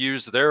plants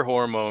use their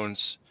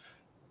hormones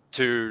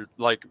to,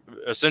 like,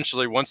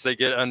 essentially once they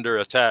get under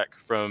attack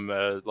from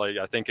like,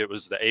 I think it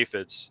was the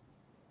aphids.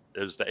 It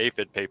was the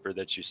aphid paper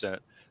that you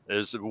sent.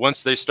 Is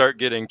once they start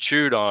getting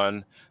chewed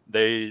on,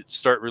 they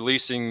start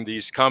releasing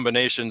these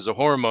combinations of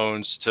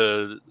hormones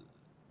to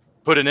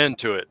put an end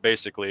to it.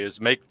 Basically, is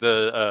make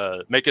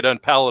it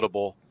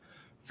unpalatable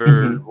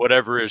for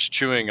whatever is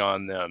chewing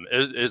on them.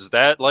 Is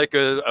that like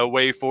a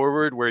way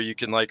forward where you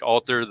can like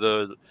alter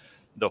the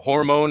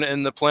hormone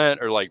in the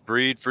plant, or like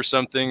breed for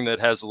something that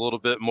has a little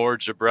bit more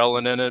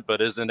gibberellin in it,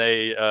 but isn't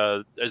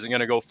going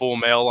to go full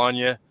male on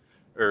you,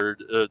 or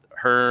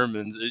herm,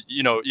 and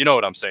you know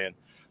what I'm saying?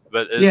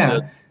 But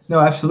no,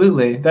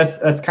 absolutely.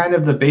 That's kind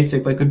of the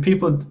basic, like when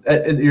people,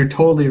 you're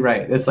totally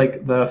right. It's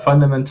like the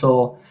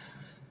fundamental,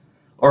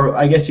 or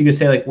I guess you could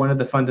say like one of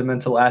the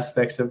fundamental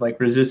aspects of like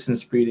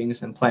resistance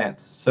breedings in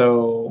plants.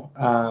 So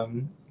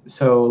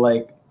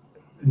like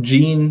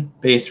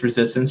gene-based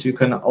resistance, you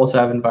can also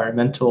have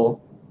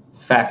environmental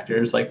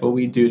factors, like what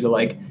we do to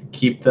like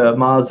keep the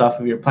moths off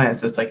of your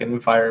plants. That's like an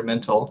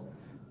environmental,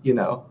 you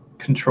know,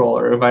 control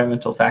or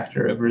environmental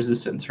factor of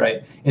resistance,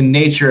 right? In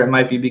nature, it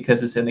might be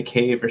because it's in a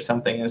cave or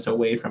something and it's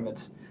away from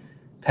its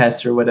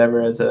pests or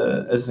whatever, as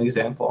an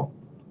example.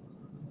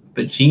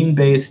 But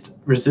gene-based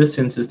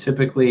resistance is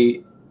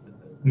typically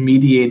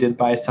mediated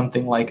by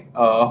something like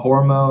a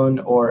hormone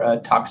or a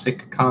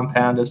toxic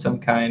compound of some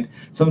kind,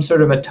 some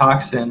sort of a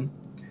toxin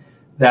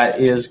that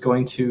is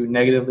going to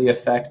negatively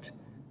affect,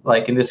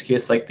 like in this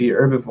case, like the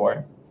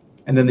herbivore.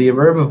 And then the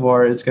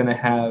herbivore is going to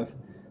have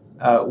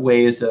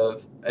ways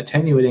of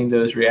attenuating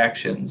those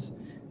reactions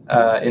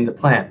in the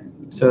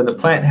plant. So the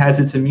plant has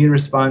its immune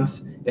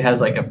response. It has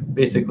like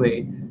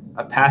basically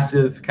a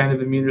passive kind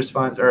of immune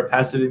response, or a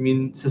passive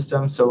immune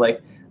system. So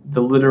like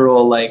the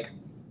literal, like,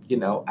 you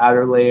know,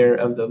 outer layer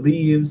of the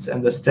leaves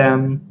and the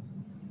stem,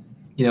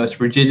 you know, its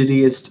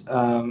rigidity, its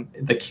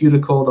the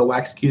cuticle, the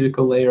wax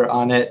cuticle layer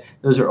on it.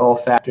 Those are all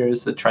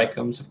factors, the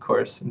trichomes, of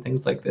course, and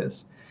things like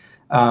this.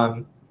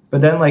 But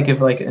then, like, if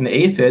like an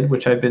aphid,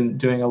 which I've been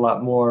doing a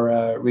lot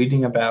more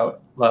reading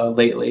about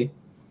lately,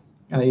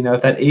 you know,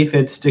 if that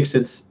aphid sticks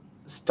its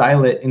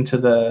stylet into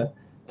the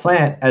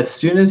plant, as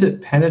soon as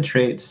it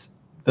penetrates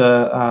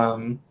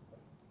the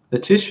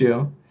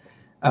tissue,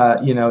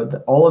 you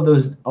know, all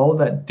of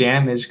that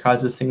damage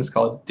causes things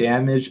called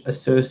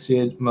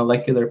damage-associated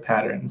molecular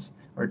patterns,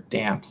 or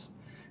DAMPs.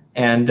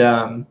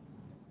 And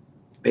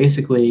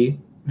basically,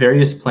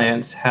 various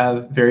plants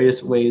have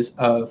various ways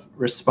of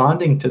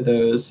responding to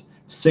those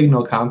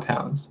signal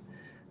compounds.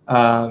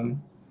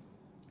 And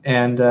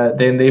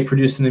then they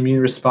produce an immune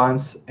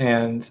response,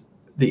 and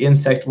the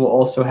insect will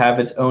also have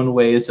its own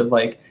ways of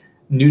like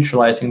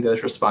neutralizing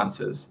those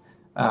responses.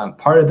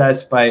 Part of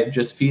that's by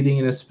just feeding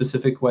in a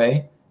specific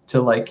way to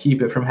like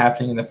keep it from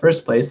happening in the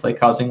first place, like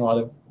causing a lot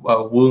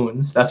of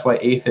wounds. That's why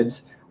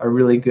aphids are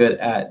really good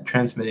at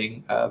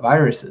transmitting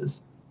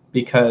viruses,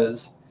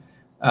 because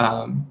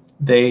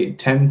they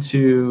tend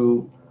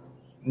to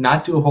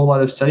not do a whole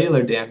lot of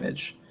cellular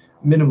damage,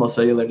 minimal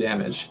cellular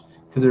damage,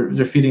 because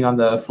they're feeding on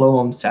the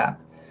phloem sap.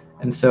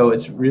 And so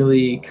it's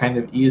really kind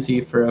of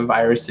easy for a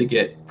virus to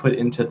get put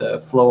into the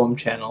phloem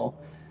channel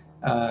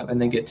and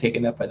then get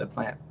taken up by the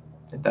plant,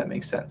 if that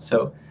makes sense.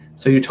 So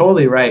you're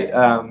totally right.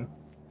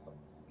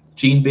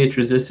 Gene-based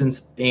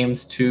resistance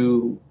aims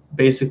to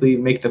basically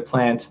make the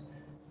plant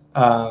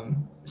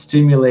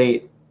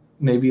stimulate,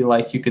 maybe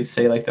like you could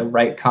say, like the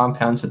right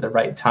compounds at the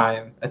right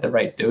time at the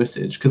right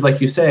dosage. Because like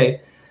you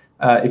say,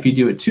 if you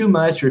do it too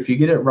much, or if you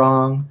get it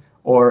wrong,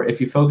 or if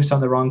you focus on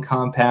the wrong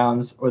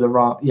compounds, or the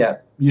wrong,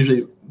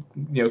 usually,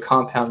 you know,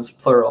 compounds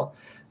plural,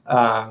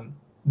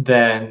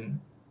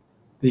 then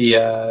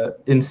the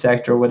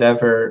insect or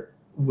whatever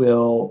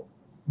will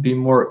be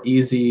more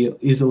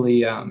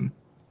easily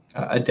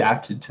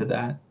adapted to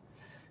that.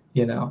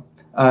 You know,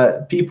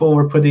 people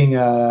were putting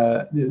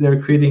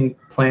they're creating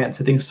plants,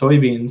 I think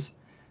soybeans,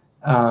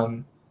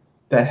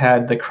 that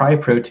had the cry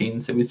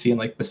proteins that we see in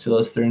like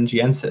Bacillus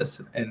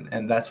thuringiensis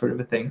and that sort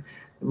of a thing.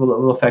 It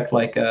will affect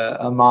like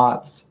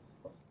moths.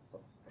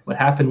 What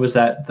happened was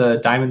that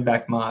the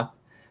diamondback moth,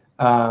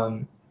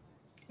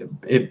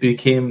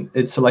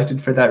 it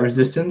selected for that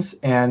resistance,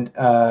 and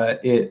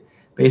it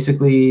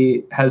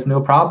basically has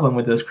no problem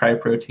with those cry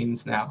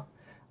proteins now.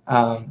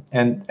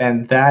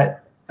 And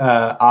that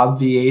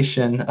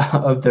obviation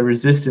of the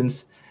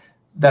resistance,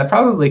 that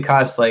probably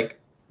cost like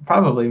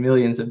probably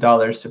millions of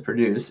dollars to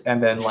produce,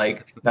 and then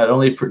like not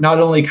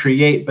only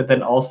create, but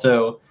then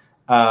also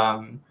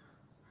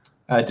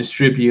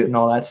distribute and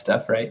all that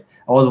stuff, right?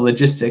 All the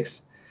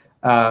logistics.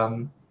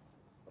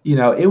 You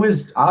know, it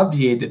was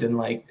obviated in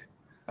like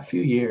a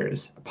few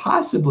years,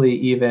 possibly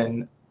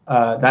even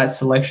that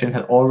selection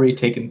had already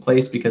taken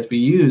place because we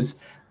use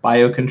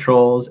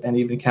biocontrols and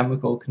even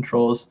chemical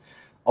controls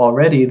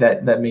already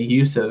that make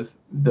use of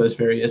those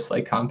various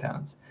like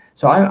compounds.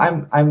 So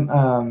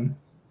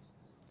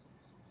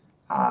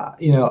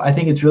I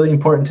think it's really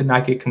important to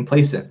not get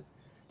complacent.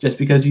 Just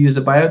because you use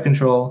a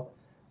biocontrol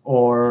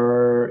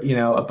or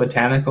a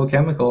botanical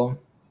chemical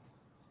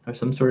or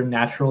some sort of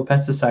natural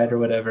pesticide or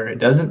whatever, it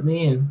doesn't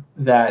mean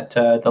that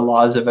the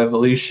laws of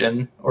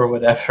evolution or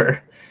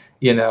whatever,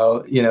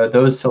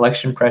 those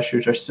selection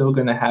pressures are still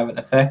going to have an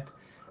effect.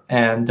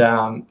 And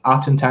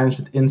oftentimes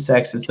with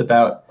insects, it's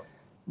about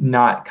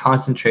not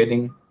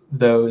concentrating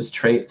those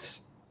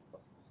traits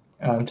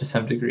to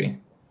some degree.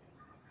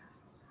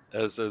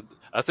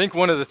 I think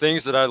one of the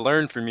things that I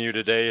learned from you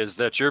today is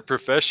that your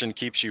profession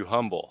keeps you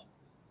humble.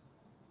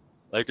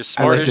 Like as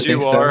smart as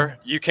you are,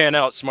 you can't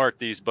outsmart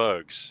these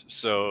bugs.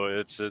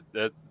 So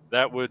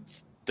that would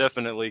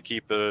definitely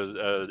keep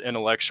a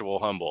intellectual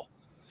humble.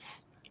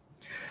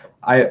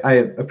 I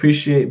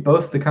appreciate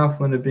both the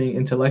compliment of being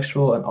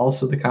intellectual and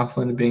also the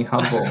compliment of being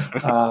humble.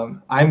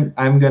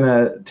 I'm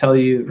gonna tell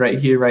you right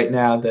here, right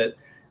now, that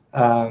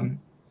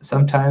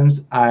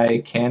sometimes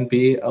I can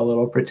be a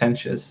little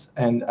pretentious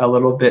and a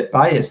little bit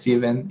biased,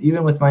 even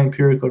with my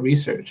empirical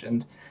research.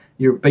 And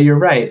you're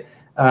right.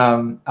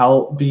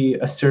 I'll be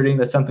asserting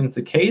that something's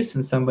the case,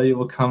 and somebody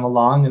will come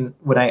along, and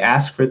when I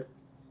ask for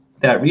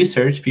that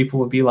research, people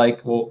will be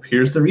like, "Well,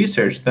 here's the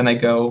research." Then I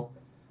go,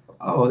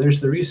 "Oh, there's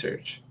the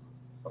research."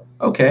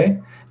 Okay,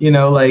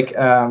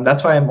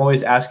 that's why I'm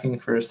always asking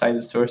for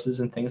cited sources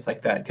and things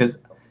like that,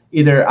 because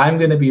either I'm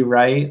going to be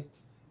right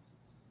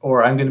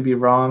or I'm going to be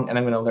wrong, and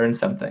I'm going to learn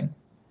something,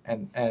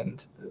 and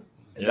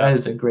that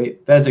is a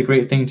great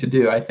thing to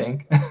do, I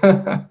think.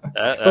 But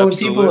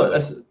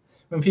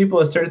when people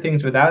assert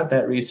things without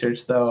that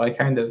research, though, I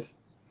kind of,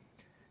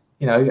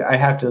 I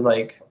have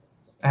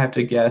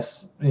to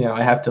guess,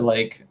 I have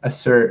to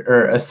assert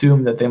or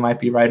assume that they might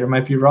be right or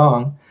might be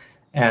wrong,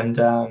 and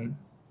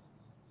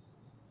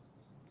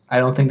I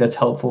don't think that's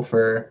helpful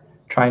for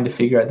trying to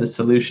figure out the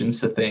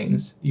solutions to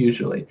things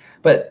usually.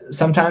 But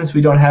sometimes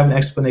we don't have an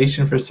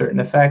explanation for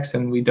certain effects,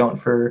 and we don't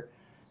for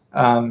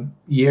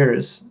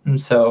years. And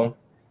so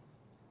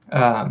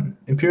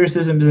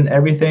empiricism isn't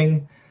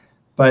everything,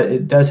 but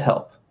it does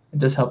help. It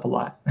does help a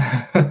lot.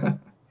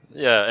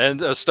 Yeah,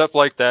 and stuff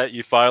like that,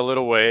 you file it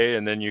away,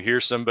 and then you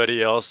hear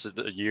somebody else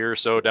a year or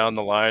so down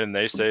the line, and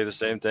they say the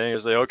same thing.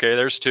 It's like, okay,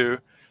 there's two.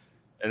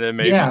 And then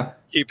maybe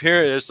keep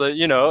hearing it. It's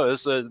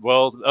like,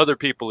 well, other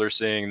people are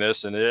seeing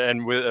this,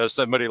 and with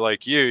somebody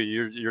like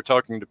you're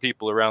talking to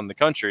people around the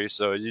country,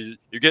 so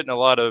you're getting a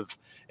lot of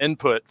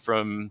input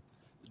from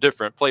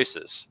different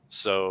places.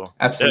 So,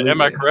 absolutely. Am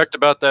I correct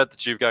about that?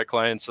 That you've got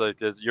clients like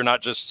you're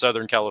not just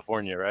Southern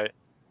California, right?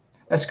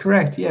 That's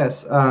correct.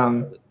 Yes,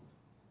 and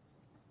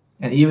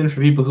even for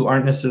people who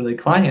aren't necessarily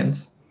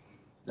clients,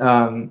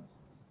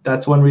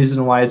 that's one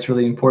reason why it's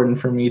really important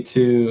for me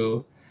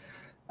to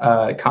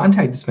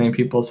contact as many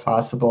people as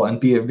possible and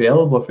be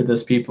available for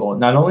those people.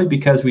 Not only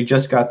because we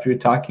just got through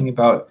talking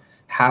about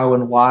how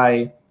and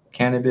why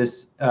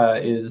cannabis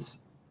is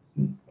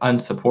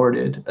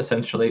unsupported,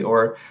 essentially,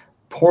 or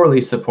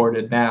poorly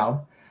supported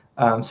now.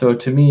 So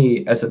to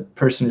me, as a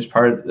person who's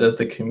part of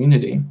the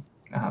community,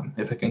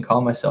 if I can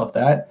call myself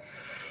that,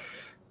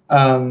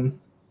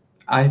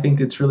 I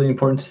think it's really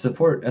important to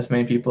support as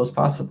many people as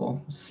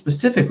possible,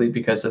 specifically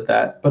because of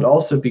that, but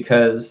also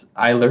because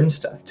I learn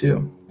stuff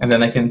too. And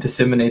then I can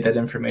disseminate that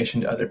information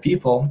to other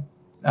people,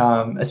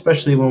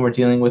 especially when we're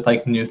dealing with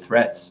new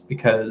threats,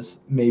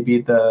 because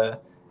maybe the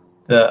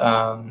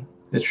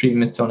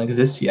treatments don't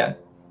exist yet,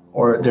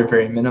 or they're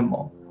very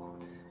minimal.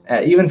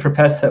 Even for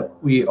pests that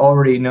we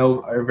already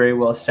know are very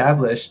well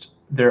established,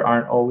 there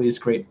aren't always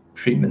great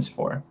treatments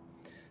for.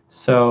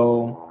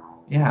 So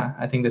yeah,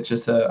 I think that's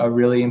just a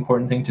really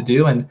important thing to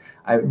do, and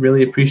I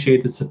really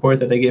appreciate the support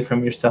that I get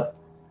from yourself.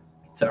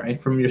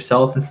 From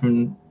yourself and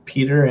from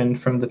Peter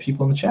and from the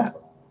people in the chat.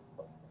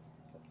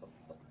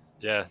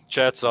 Yeah,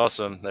 chat's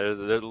awesome.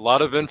 There's a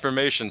lot of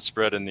information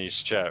spread in these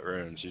chat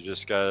rooms. You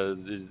just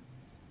gotta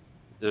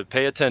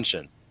pay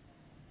attention,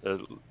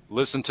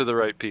 listen to the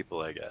right people,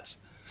 I guess.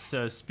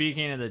 So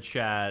speaking of the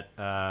chat,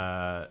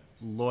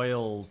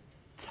 Loyal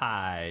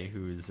Ty,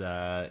 who's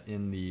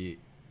in the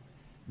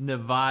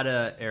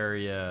Nevada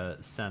area,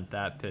 sent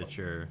that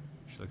picture,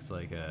 which looks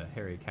like a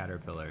hairy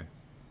caterpillar.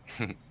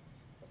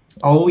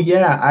 Oh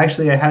yeah,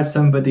 actually I had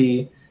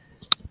somebody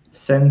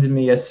send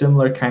me a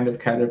similar kind of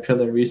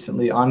caterpillar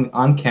recently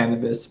on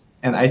cannabis,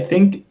 and I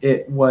think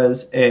it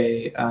was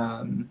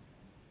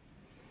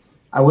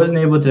I wasn't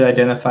able to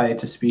identify it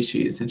to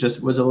species. It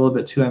just was a little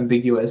bit too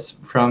ambiguous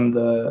from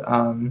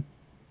the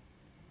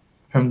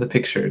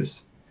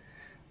pictures.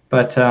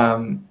 But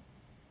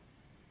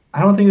I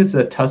don't think it's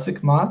a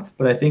tussock moth,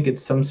 but I think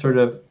it's some sort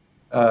of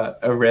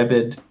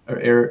Erebid or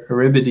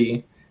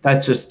Erebidi.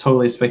 That's just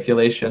totally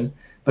speculation.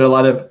 But a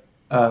lot of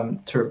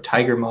sort of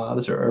tiger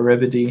moths or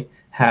Erebidi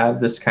have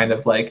this kind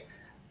of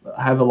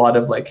have a lot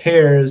of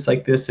hairs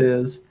like this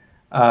is,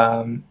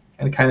 and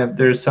kind of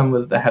there's some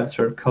that have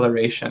sort of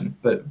coloration,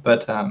 but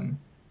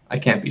I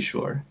can't be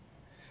sure.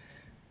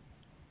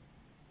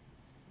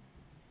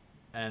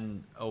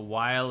 And a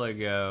while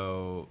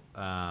ago,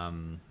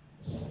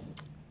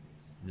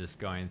 just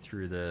going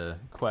through the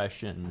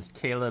questions,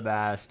 Caleb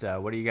asked,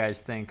 what do you guys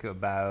think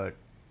about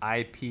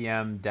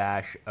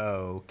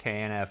IPM-O,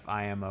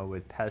 KNF-IMO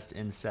with pest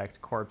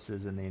insect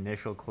corpses in the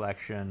initial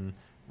collection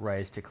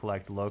rice to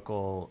collect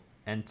local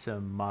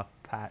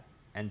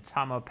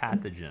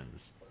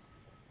entomopathogens?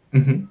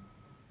 Mm-hmm.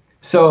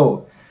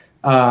 So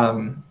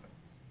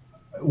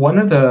one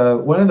of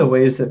the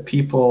ways that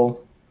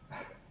people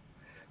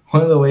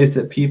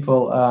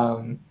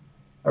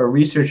or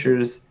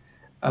researchers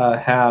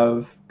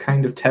have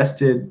kind of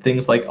tested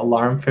things like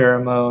alarm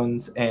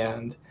pheromones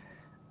and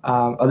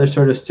other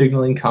sort of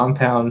signaling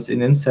compounds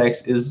in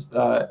insects is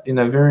in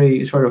a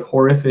very sort of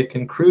horrific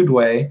and crude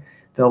way.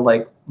 They'll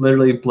like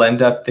literally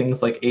blend up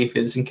things like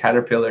aphids and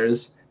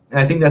caterpillars. And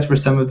I think that's where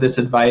some of this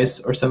advice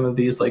or some of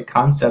these like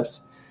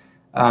concepts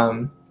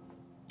kind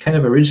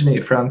of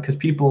originate from, because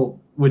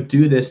people would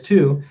do this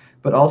too,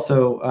 but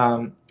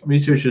also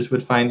researchers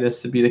would find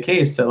this to be the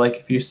case, that like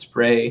if you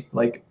spray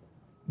like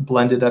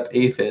blended up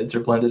aphids or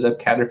blended up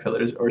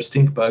caterpillars or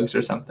stink bugs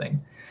or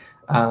something,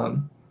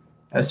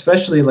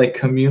 especially like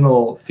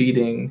communal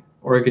feeding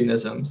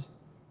organisms,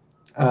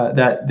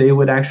 that they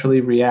would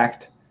actually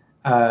react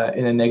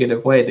in a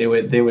negative way.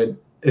 They would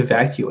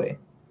evacuate.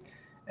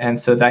 And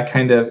so that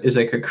kind of is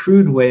like a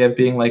crude way of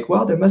being like,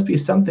 well, there must be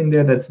something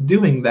there that's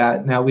doing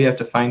that. Now we have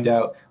to find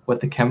out what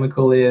the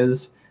chemical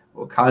is,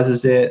 what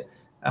causes it,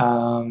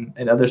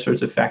 and other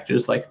sorts of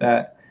factors like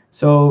that.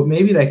 So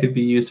maybe that could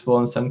be useful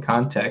in some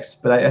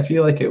context, but I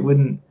feel like it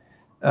wouldn't,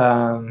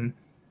 it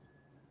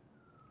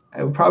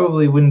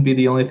probably wouldn't be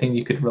the only thing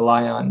you could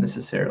rely on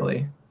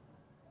necessarily.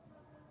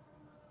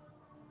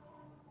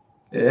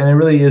 And it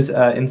really is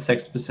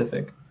insect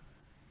specific.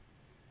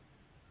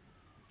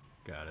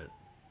 Got it.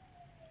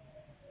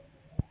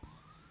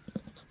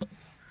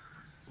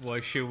 Well,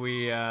 should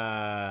we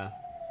wrap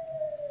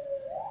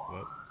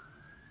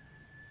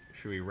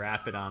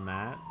it on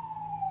that?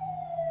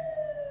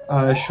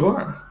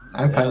 Sure.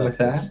 I'm fine with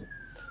that.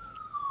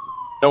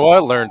 No, I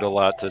learned a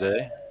lot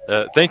today.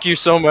 Thank you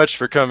so much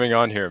for coming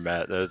on here,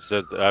 Matt.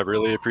 I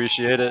really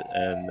appreciate it.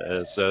 And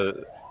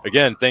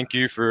again, thank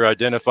you for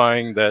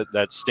identifying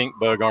that stink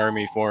bug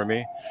army for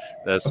me.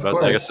 That's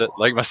like I said,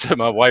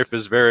 my wife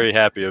is very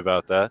happy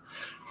about that.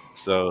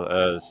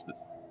 So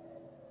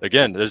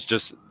again, it's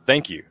just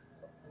thank you.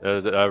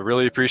 I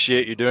really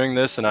appreciate you doing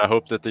this, and I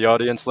hope that the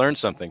audience learned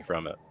something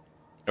from it,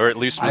 or at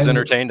least was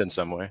entertained in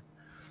some way.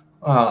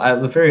 Well,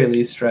 at the very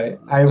least, right?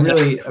 I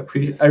really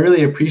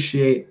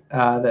appreciate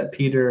that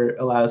Peter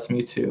allows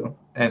me to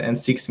and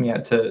seeks me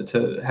out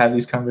to have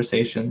these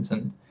conversations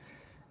and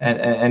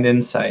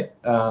insight.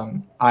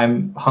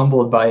 I'm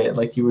humbled by it,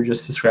 like you were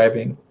just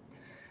describing,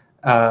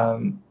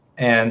 and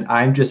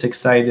I'm just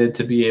excited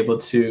to be able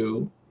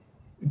to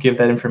give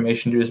that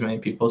information to as many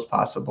people as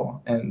possible.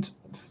 And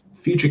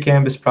Future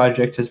Canvas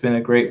Project has been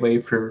a great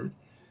way for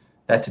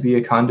that to be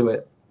a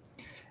conduit.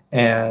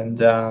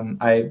 And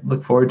I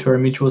look forward to our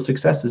mutual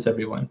successes,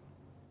 everyone.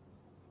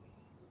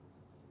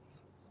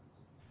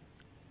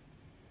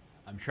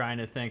 I'm trying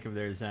to think if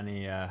there's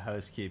any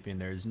housekeeping.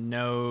 There's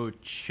no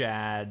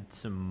Chad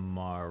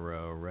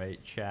tomorrow,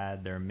 right,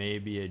 Chad? There may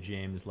be a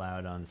James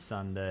Loud on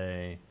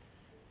Sunday.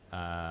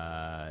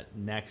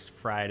 Next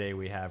Friday,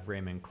 we have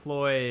Raymond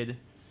Cloyd.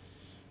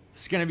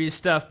 It's going to be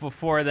stuff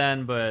before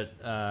then, but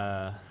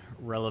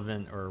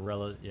relevant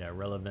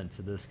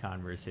to this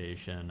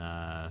conversation.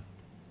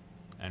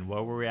 And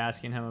what were we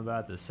asking him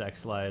about? The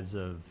sex lives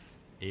of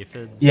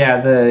aphids?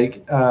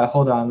 Yeah,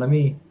 hold on. Let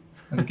me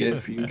get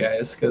it for you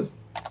guys, because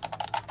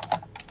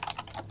I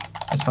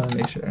just want to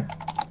make sure.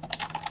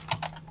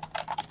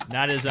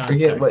 Not his own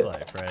sex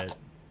life, right?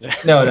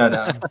 No.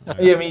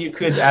 I mean, you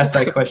could ask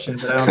that question,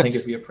 but I don't think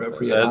it'd be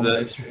appropriate on the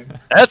live stream.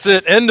 That's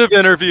it. End of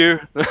interview.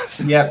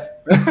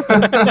 Yep.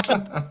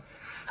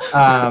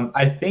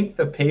 I think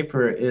the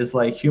paper is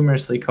like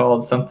humorously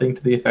called something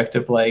to the effect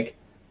of like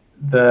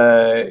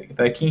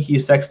the kinky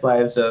sex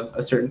lives of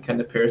a certain kind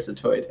of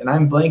parasitoid, and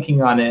I'm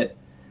blanking on it.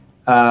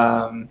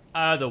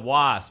 The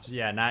wasps,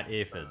 yeah, not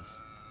aphids.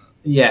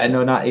 Yeah,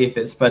 no, not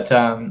aphids, but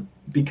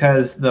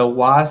because the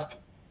wasp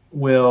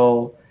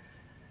will,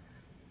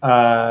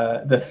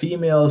 the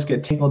females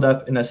get tangled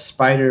up in a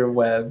spider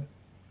web,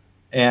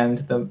 and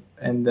then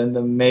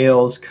the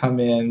males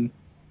come in,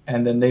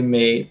 and then they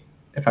mate,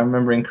 if I'm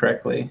remembering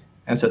correctly,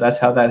 and so that's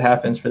how that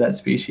happens for that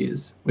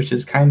species, which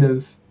is kind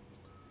of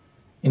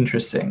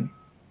interesting.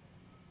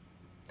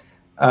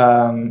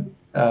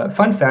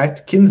 Fun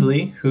fact,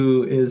 Kinsley,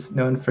 who is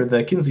known for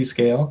the Kinsey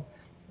scale,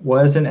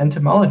 was an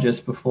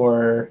entomologist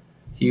before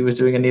he was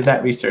doing any of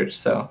that research,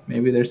 so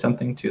maybe there's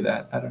something to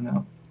that. I don't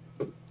know.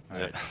 All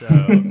right, so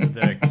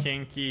the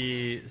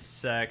kinky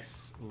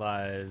sex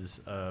lives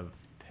of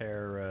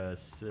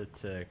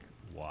parasitic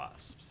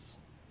wasps.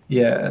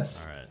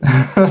 Yes.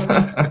 All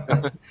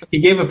right. He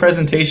gave a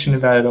presentation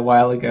about it a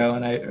while ago,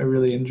 and I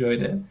really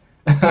enjoyed it.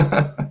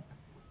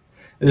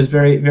 It was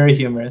very, very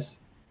humorous.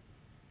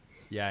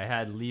 Yeah, I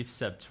had Leaf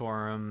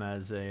septorum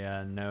as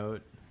a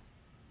note.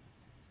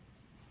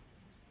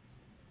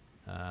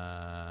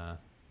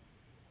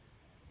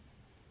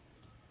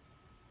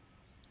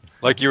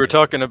 Like you were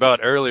talking about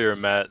earlier,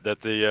 Matt,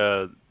 that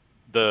the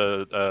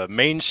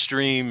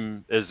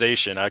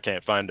mainstreamization, I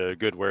can't find a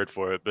good word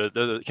for it, but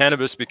the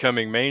cannabis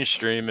becoming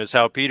mainstream is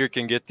how Peter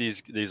can get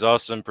these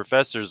awesome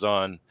professors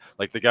on,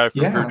 like the guy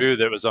from Yeah. Purdue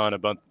that was on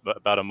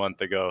about a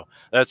month ago.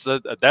 That's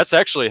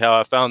actually how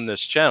I found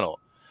this channel,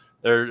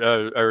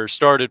 or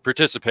started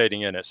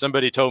participating in it.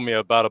 Somebody told me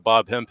about a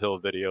Bob Hemphill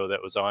video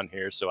that was on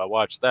here, so I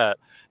watched that.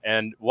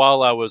 And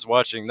while I was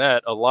watching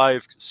that, a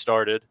live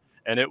started,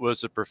 and it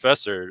was a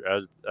professor.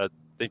 I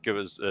think it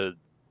was.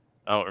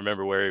 I don't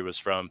remember where he was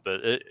from,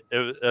 but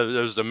it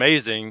was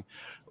amazing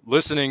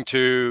listening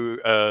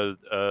to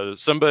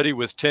somebody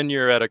with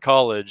tenure at a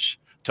college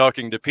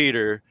talking to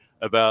Peter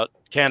about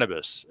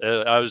cannabis.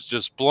 I was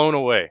just blown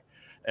away.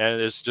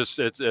 And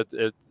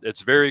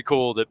it's very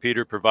cool that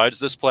Peter provides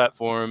this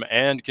platform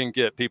and can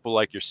get people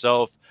like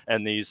yourself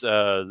and these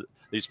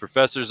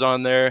professors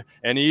on there,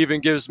 and he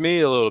even gives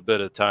me a little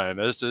bit of time.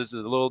 This is a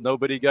little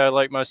nobody guy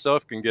like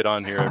myself can get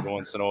on here every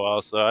once in a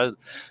while. So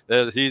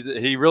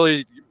he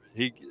really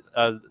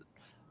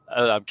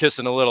I'm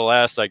kissing a little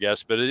ass, I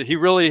guess, but he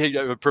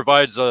really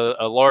provides a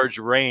large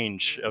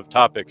range of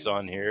topics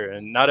on here,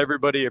 and not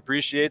everybody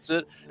appreciates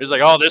it. It's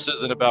like, oh, this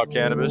isn't about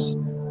cannabis.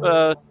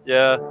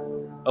 Yeah,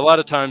 a lot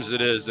of times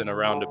it is in a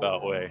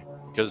roundabout way,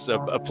 because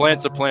a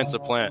plant's a plant's a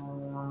plant.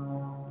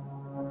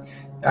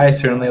 I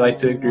certainly like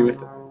to agree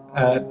with it.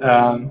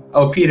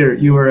 Oh, Peter,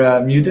 you were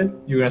muted.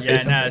 You were gonna say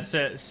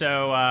something.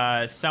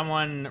 So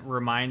someone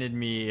reminded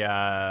me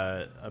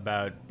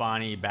about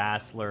Bonnie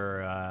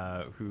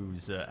Bassler,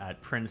 who's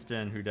at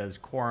Princeton, who does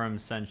quorum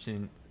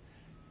sensing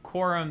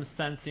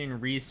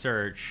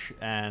research,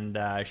 and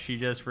she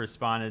just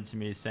responded to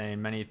me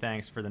saying, "Many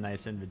thanks for the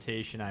nice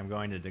invitation. I'm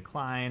going to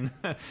decline.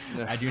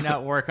 I do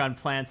not work on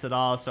plants at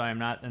all, so I'm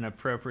not an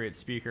appropriate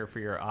speaker for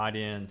your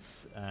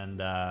audience." And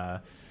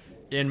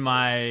in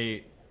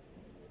my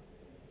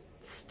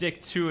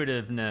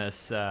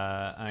stick-to-itiveness,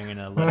 I'm going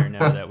to let her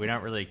know that we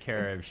don't really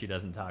care if she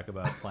doesn't talk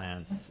about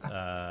plants.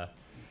 It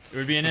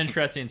would be an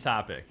interesting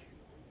topic.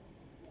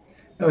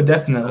 Oh,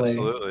 definitely.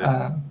 Absolutely.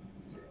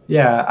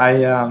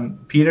 Yeah,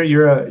 Peter,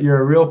 you're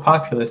a real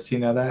populist. You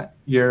know that.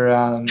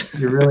 You're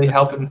really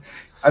helping.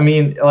 I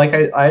mean, like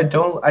I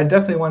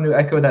definitely want to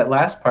echo that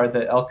last part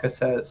that Elka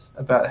says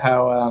about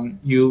how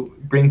you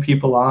bring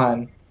people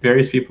on,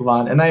 various people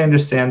on, and I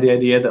understand the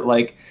idea that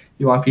like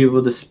you want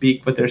people to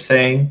speak what they're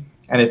saying,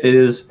 and if it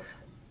is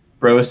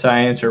bro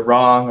science or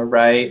wrong or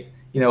right,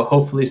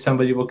 hopefully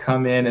somebody will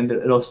come in and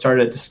it'll start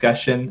a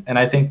discussion. And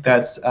I think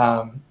that's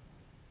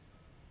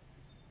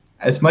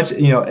as much,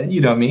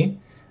 you know me.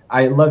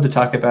 I love to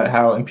talk about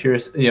how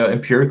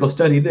empirical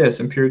study this,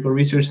 empirical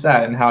research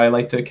that, and how I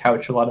like to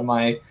couch a lot of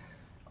my,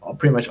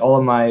 pretty much all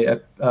of my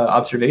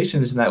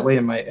observations in that way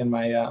in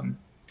my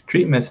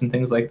treatments and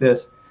things like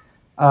this.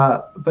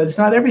 But it's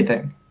not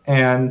everything,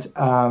 and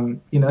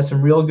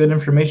some real good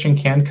information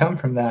can come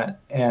from that,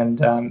 and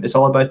it's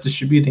all about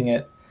distributing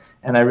it.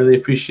 And I really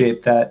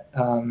appreciate that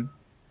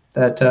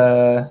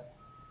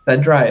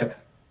that drive.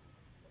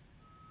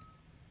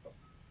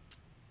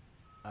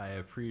 I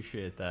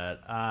appreciate that.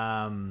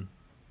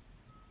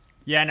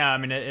 Yeah, no, I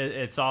mean,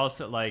 it's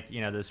also like,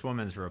 this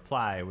woman's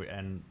reply,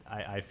 and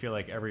I feel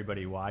like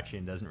everybody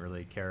watching doesn't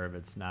really care if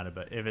it's not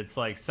about, if it's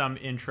like some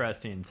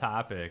interesting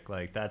topic,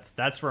 like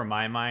that's where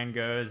my mind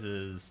goes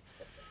is,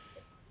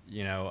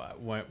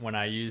 when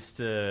I used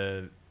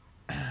to,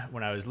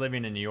 when I was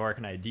living in New York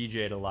and I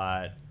DJ'd a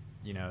lot,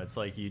 it's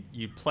like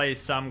you'd play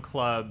some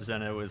clubs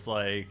and it was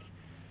like,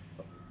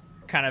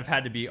 kind of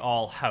had to be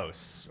all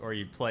house, or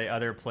you'd play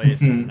other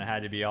places and it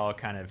had to be all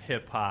kind of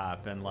hip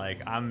hop, and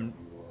like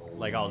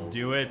I'll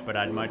do it, but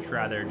I'd much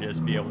rather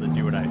just be able to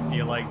do what I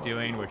feel like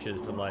doing, which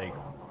is to like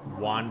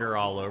wander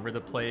all over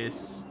the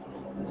place.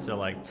 So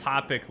like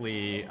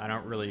topically, I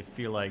don't really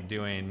feel like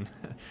doing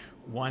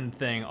one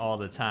thing all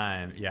the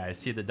time. Yeah, I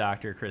see the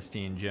Dr.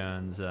 Christine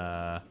Jones.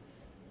 I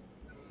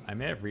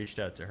may have reached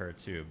out to her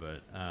too,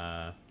 but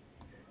I'm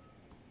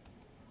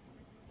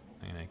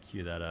gonna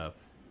cue that up.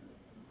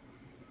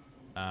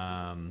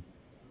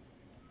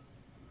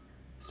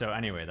 So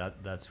anyway,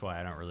 that's why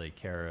I don't really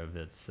care if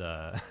it's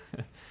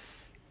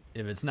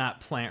if it's not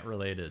plant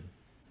related.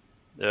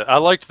 Yeah, I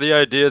liked the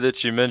idea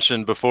that you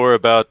mentioned before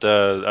about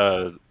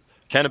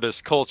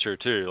cannabis culture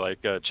too,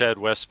 like Chad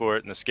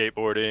Westport and the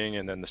skateboarding,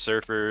 and then the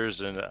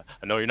surfers. And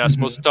I know you're not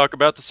supposed to talk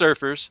about the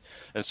surfers,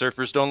 and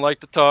surfers don't like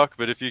to talk,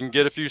 but if you can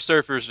get a few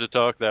surfers to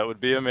talk, that would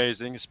be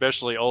amazing,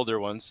 especially older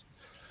ones.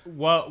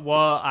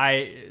 Well,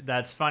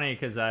 that's funny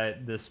because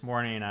this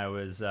morning I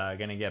was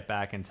gonna get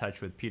back in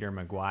touch with Peter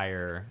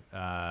McGuire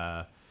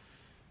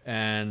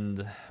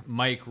and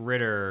Mike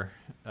Ritter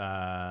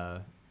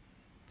to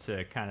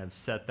kind of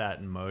set that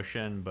in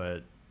motion,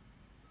 but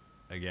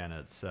again,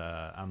 it's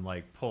I'm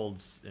like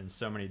pulled in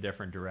so many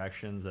different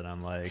directions, and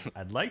I'm like,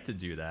 I'd like to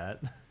do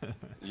that.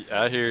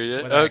 I hear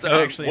you. But I can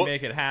actually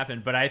make it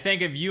happen. But I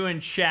think if you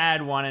and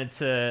Chad wanted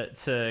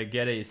to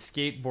get a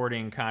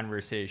skateboarding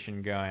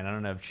conversation going, I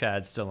don't know if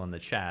Chad's still in the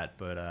chat,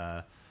 but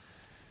I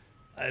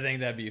think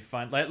that'd be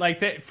fun.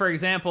 For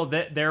example,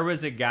 there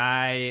was a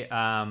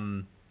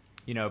guy,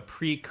 you know,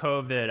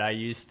 pre-COVID, I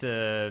used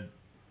to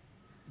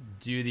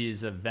do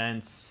these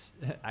events.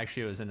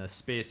 Actually, it was in a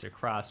space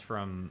across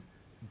from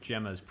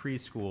Gemma's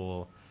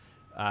preschool,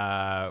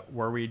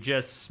 where we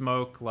just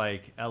smoke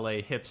like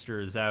LA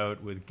hipsters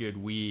out with good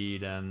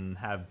weed and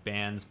have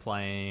bands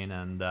playing,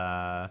 and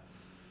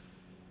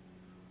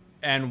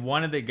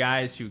one of the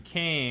guys who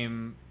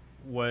came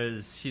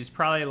he's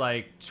probably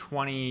like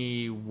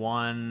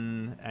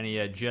 21, and he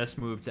had just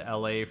moved to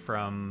LA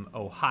from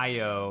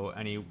Ohio,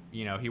 and he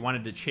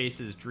wanted to chase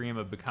his dream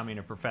of becoming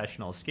a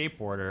professional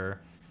skateboarder.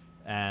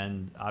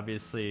 And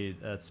obviously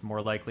that's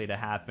more likely to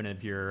happen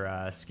if you're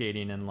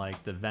skating in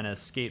like the Venice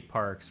skate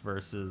parks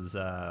versus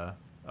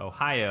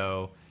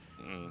Ohio.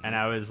 And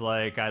I was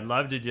like, I'd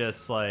love to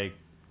just like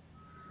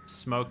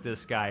smoke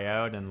this guy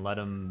out and let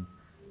him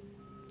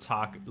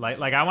talk.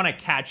 Like I want to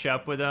catch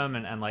up with him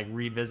and like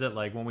revisit,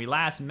 like when we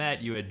last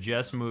met, you had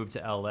just moved to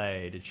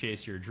LA to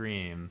chase your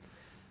dream.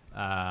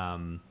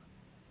 You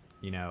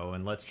know,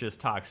 and let's just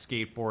talk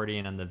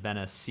skateboarding and the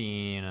Venice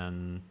scene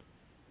and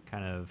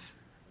kind of.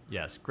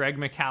 Yes, Greg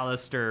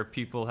McAllister,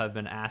 people have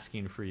been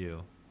asking for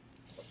you.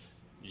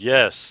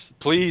 Yes,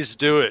 please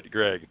do it,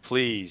 Greg.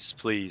 Please,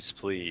 please,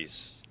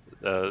 please.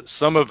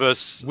 Some of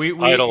us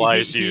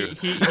idolize you.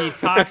 He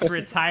talks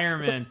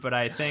retirement, but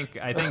I think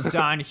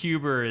Don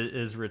Huber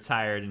is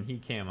retired and he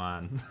came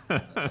on.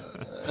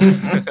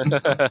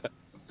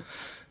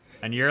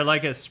 And you're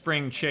like a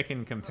spring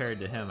chicken compared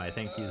to him. I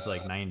think he's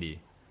like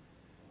 90.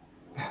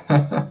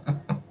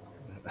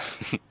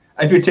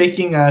 If you're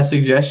taking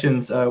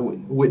suggestions,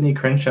 Whitney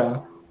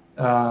Crenshaw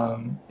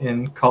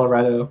in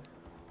Colorado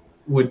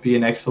would be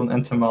an excellent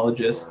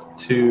entomologist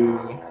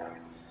to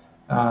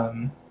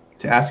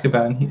ask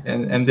about,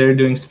 and they're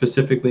doing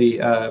specifically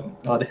a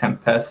lot of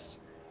hemp pests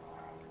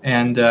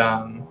and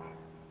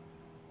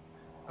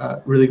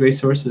really great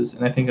sources.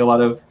 And I think a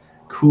lot of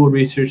cool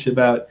research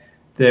about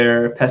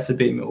their pest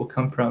abatement will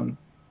come from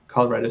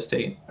Colorado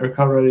State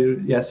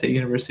State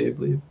University, I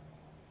believe,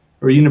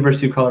 or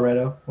University of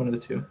Colorado, one of the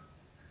two.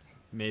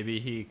 Maybe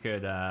he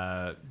could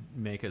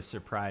make a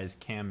surprise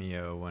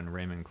cameo when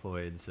Raymond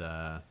Cloyd's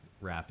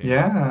rapping.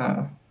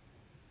 Yeah.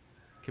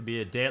 Could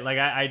be a day. Like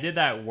I did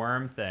that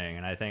worm thing,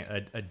 and I think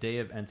a day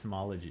of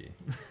entomology.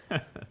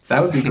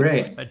 That would be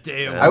great. A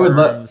day of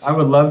worms. I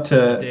would love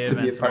to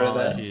be a part of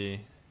that.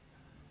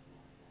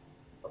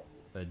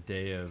 A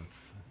day of.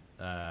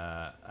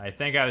 I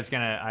think I was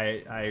gonna.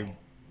 I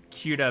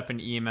queued up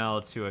an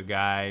email to a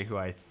guy who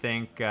I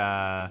think.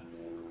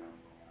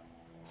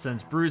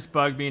 Since Bruce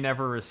Bugby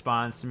never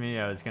responds to me,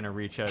 I was going to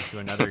reach out to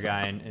another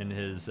guy in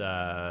his,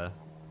 I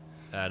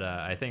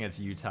think it's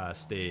Utah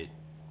State.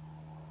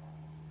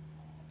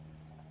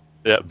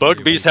 Yeah,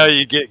 Bugby's how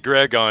you get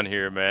Greg on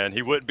here, man.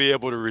 He wouldn't be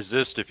able to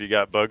resist if you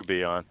got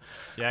Bugby on.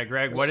 Yeah,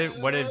 Greg, what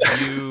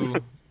if you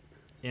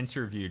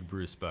interviewed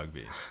Bruce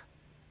Bugby?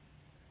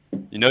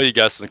 You know you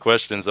got some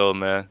questions, old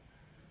man.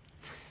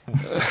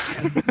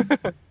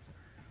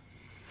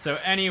 So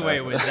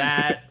anyway, with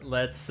that,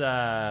 let's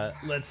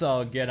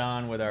all get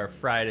on with our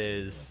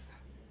Fridays.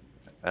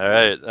 All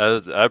right,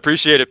 I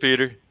appreciate it,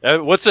 Peter.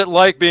 What's it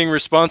like being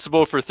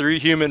responsible for 3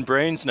 human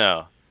brains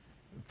now?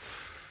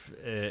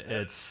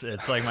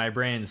 It's like my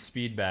brain's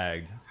speed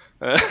bagged.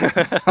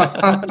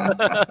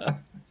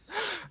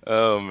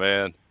 Oh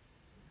man.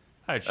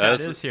 Oh,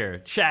 Chad is here.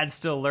 Chad's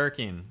still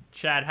lurking.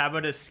 Chad, how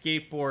about a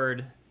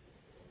skateboarding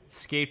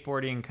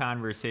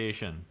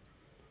conversation?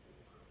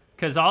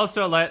 Because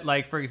also,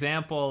 like for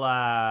example,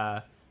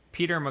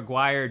 Peter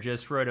McGuire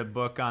just wrote a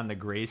book on the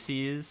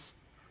Gracies,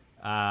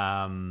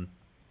 and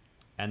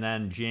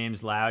then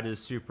James Loud is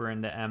super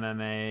into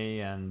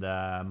MMA, and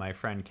my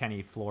friend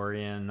Kenny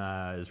Florian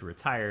is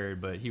retired,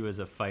 but he was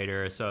a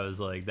fighter, so I was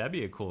like, that'd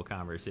be a cool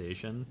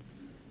conversation.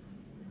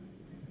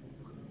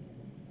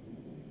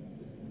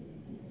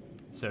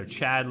 So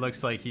Chad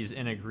looks like he's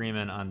in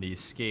agreement on the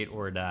skate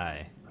or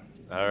die.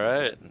 All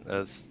right,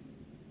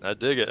 I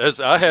dig it.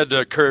 As I had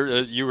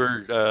you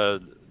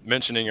were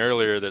mentioning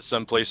earlier that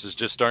some places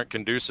just aren't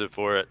conducive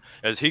for it.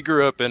 As he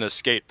grew up in a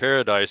skate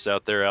paradise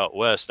out there out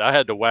west, I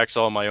had to wax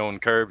all my own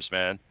curbs,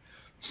 man.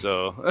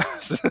 So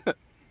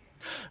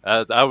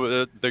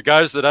the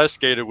guys that I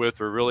skated with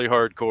were really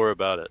hardcore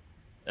about it.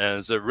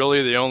 And so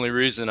really the only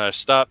reason I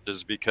stopped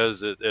is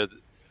because it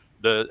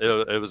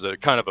was a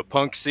kind of a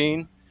punk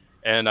scene,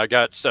 and I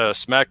got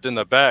smacked in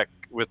the back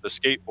with the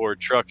skateboard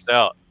trucks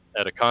out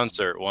at a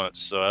concert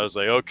once. So I was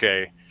like,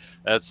 okay,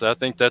 I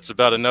think that's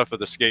about enough of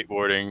the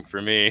skateboarding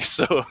for me.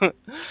 So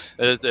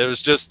it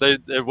was just,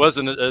 it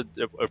wasn't,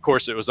 of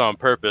course it was on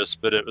purpose,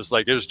 but it was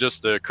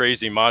just a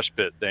crazy mosh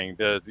pit thing.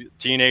 The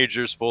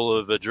teenagers full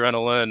of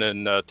adrenaline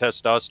and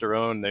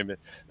testosterone,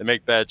 they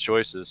make bad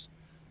choices.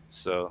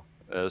 So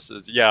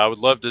Yeah, I would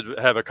love to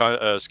have a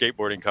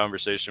skateboarding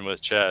conversation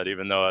with Chad,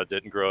 even though I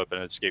didn't grow up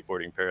in a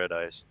skateboarding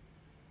paradise.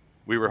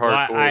 We were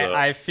hardcore, though.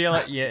 I feel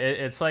it. Yeah,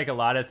 it's like a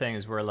lot of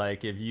things where,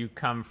 like, if you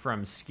come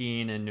from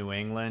skiing in New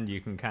England,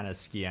 you can kind of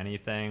ski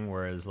anything.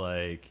 Whereas,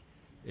 like,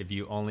 if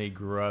you only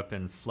grew up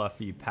in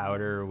fluffy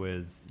powder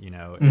with, you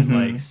know, it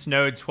like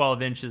snowed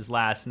 12 inches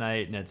last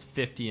night and it's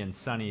 50 and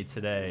sunny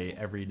today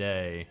every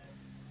day.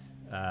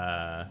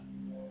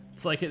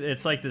 It's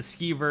like the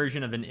ski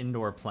version of an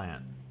indoor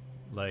plant.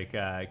 Like,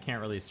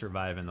 can't really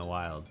survive in the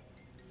wild.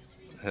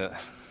 Yeah.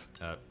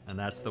 And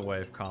that's the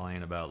wife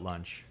calling about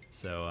lunch.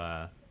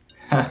 So.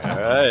 All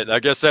right, I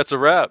guess that's a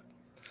wrap.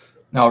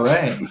 All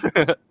right.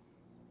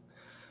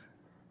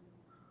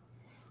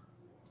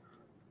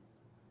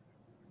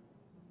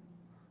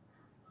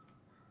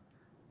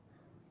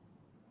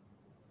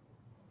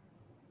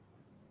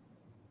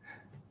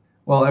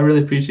 Well, I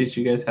really appreciate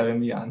you guys having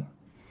me on.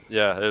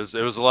 Yeah, it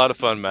was a lot of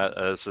fun, Matt.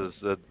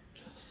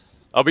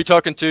 I'll be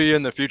talking to you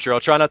in the future. I'll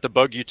try not to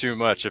bug you too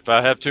much. If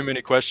I have too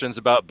many questions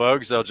about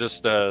bugs, I'll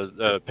just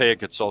pay a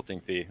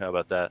consulting fee. How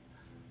about that?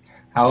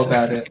 How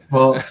about it?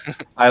 Well,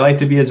 I like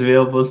to be as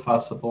available as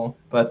possible,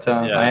 but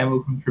Yeah. I am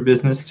open for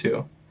business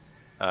too.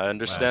 I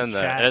understand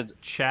that.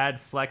 Chad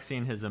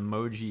flexing his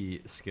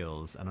emoji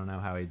skills. I don't know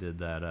how he did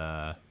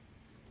that.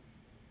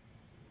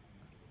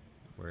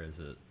 Where is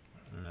it?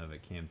 I don't know if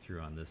it came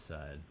through on this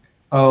side.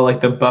 Oh, like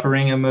the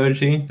buffering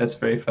emoji? That's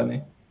very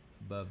funny.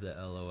 Above the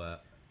LOL.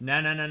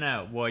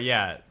 No. Well,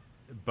 yeah,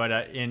 but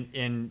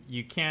in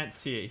you can't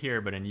see it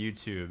here, but in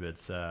YouTube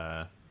it's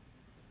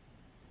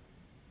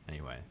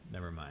anyway.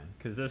 Never mind,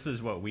 because this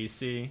is what we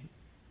see.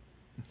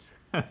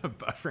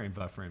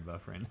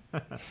 buffering.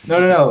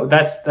 No.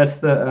 That's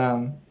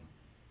the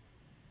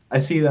I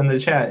see it on the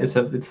chat. It's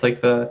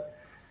like the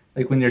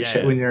when you're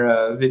when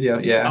you're video.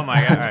 Yeah. Oh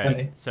my god! All right.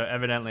 Funny. So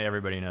evidently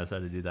everybody knows how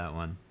to do that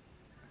one.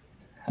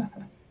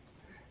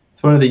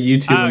 It's one of the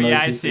YouTube. Oh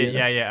yeah, I see it.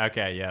 Yeah.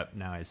 Okay, yep.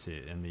 Now I see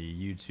it in the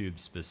YouTube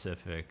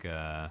specific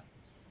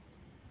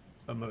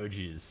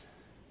emojis.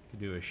 Could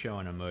do a show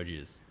on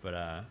emojis,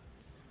 but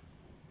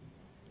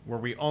where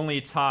we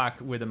only talk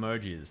with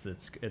emojis.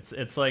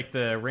 It's like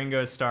the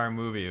Ringo Starr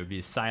movie. It would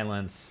be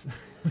silence.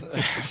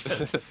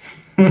 just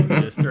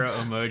throw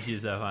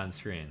emojis up on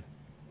screen.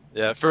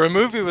 Yeah, for a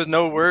movie with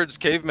no words,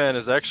 Caveman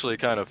is actually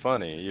kind of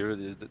funny.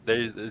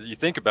 You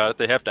think about it,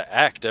 they have to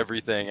act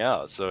everything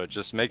out, so it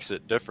just makes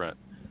it different.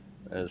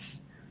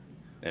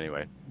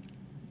 Anyway.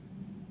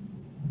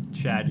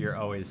 Chad, you're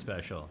always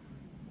special.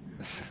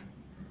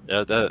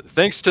 Yeah,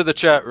 thanks to the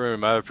chat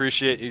room. I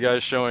appreciate you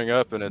guys showing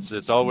up, and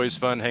it's always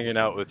fun hanging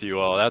out with you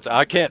all.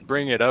 I can't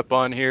bring it up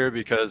on here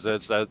because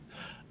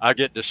I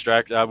get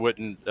distracted.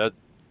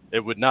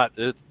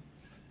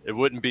 It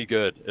wouldn't be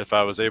good if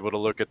I was able to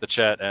look at the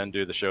chat and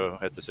do the show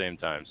at the same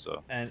time.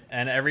 So and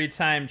every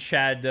time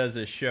Chad does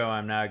a show,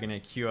 I'm now gonna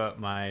queue up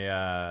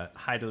my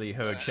Hidely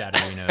Ho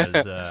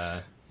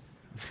Chatterinos.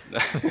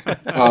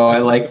 Oh, I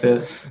like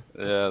this.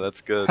 Yeah, that's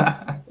good.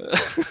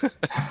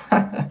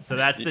 So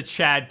that's the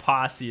Chad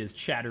posse, is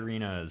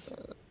Chatterinos.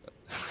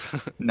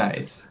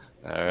 Nice.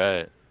 All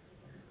right.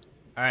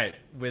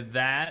 With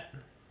that,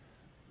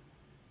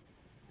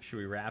 should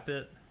we wrap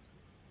it?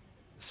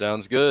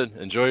 Sounds good.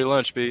 Enjoy your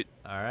lunch, Pete.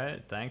 All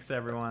right. Thanks,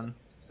 everyone.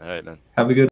 All right, man. Have a good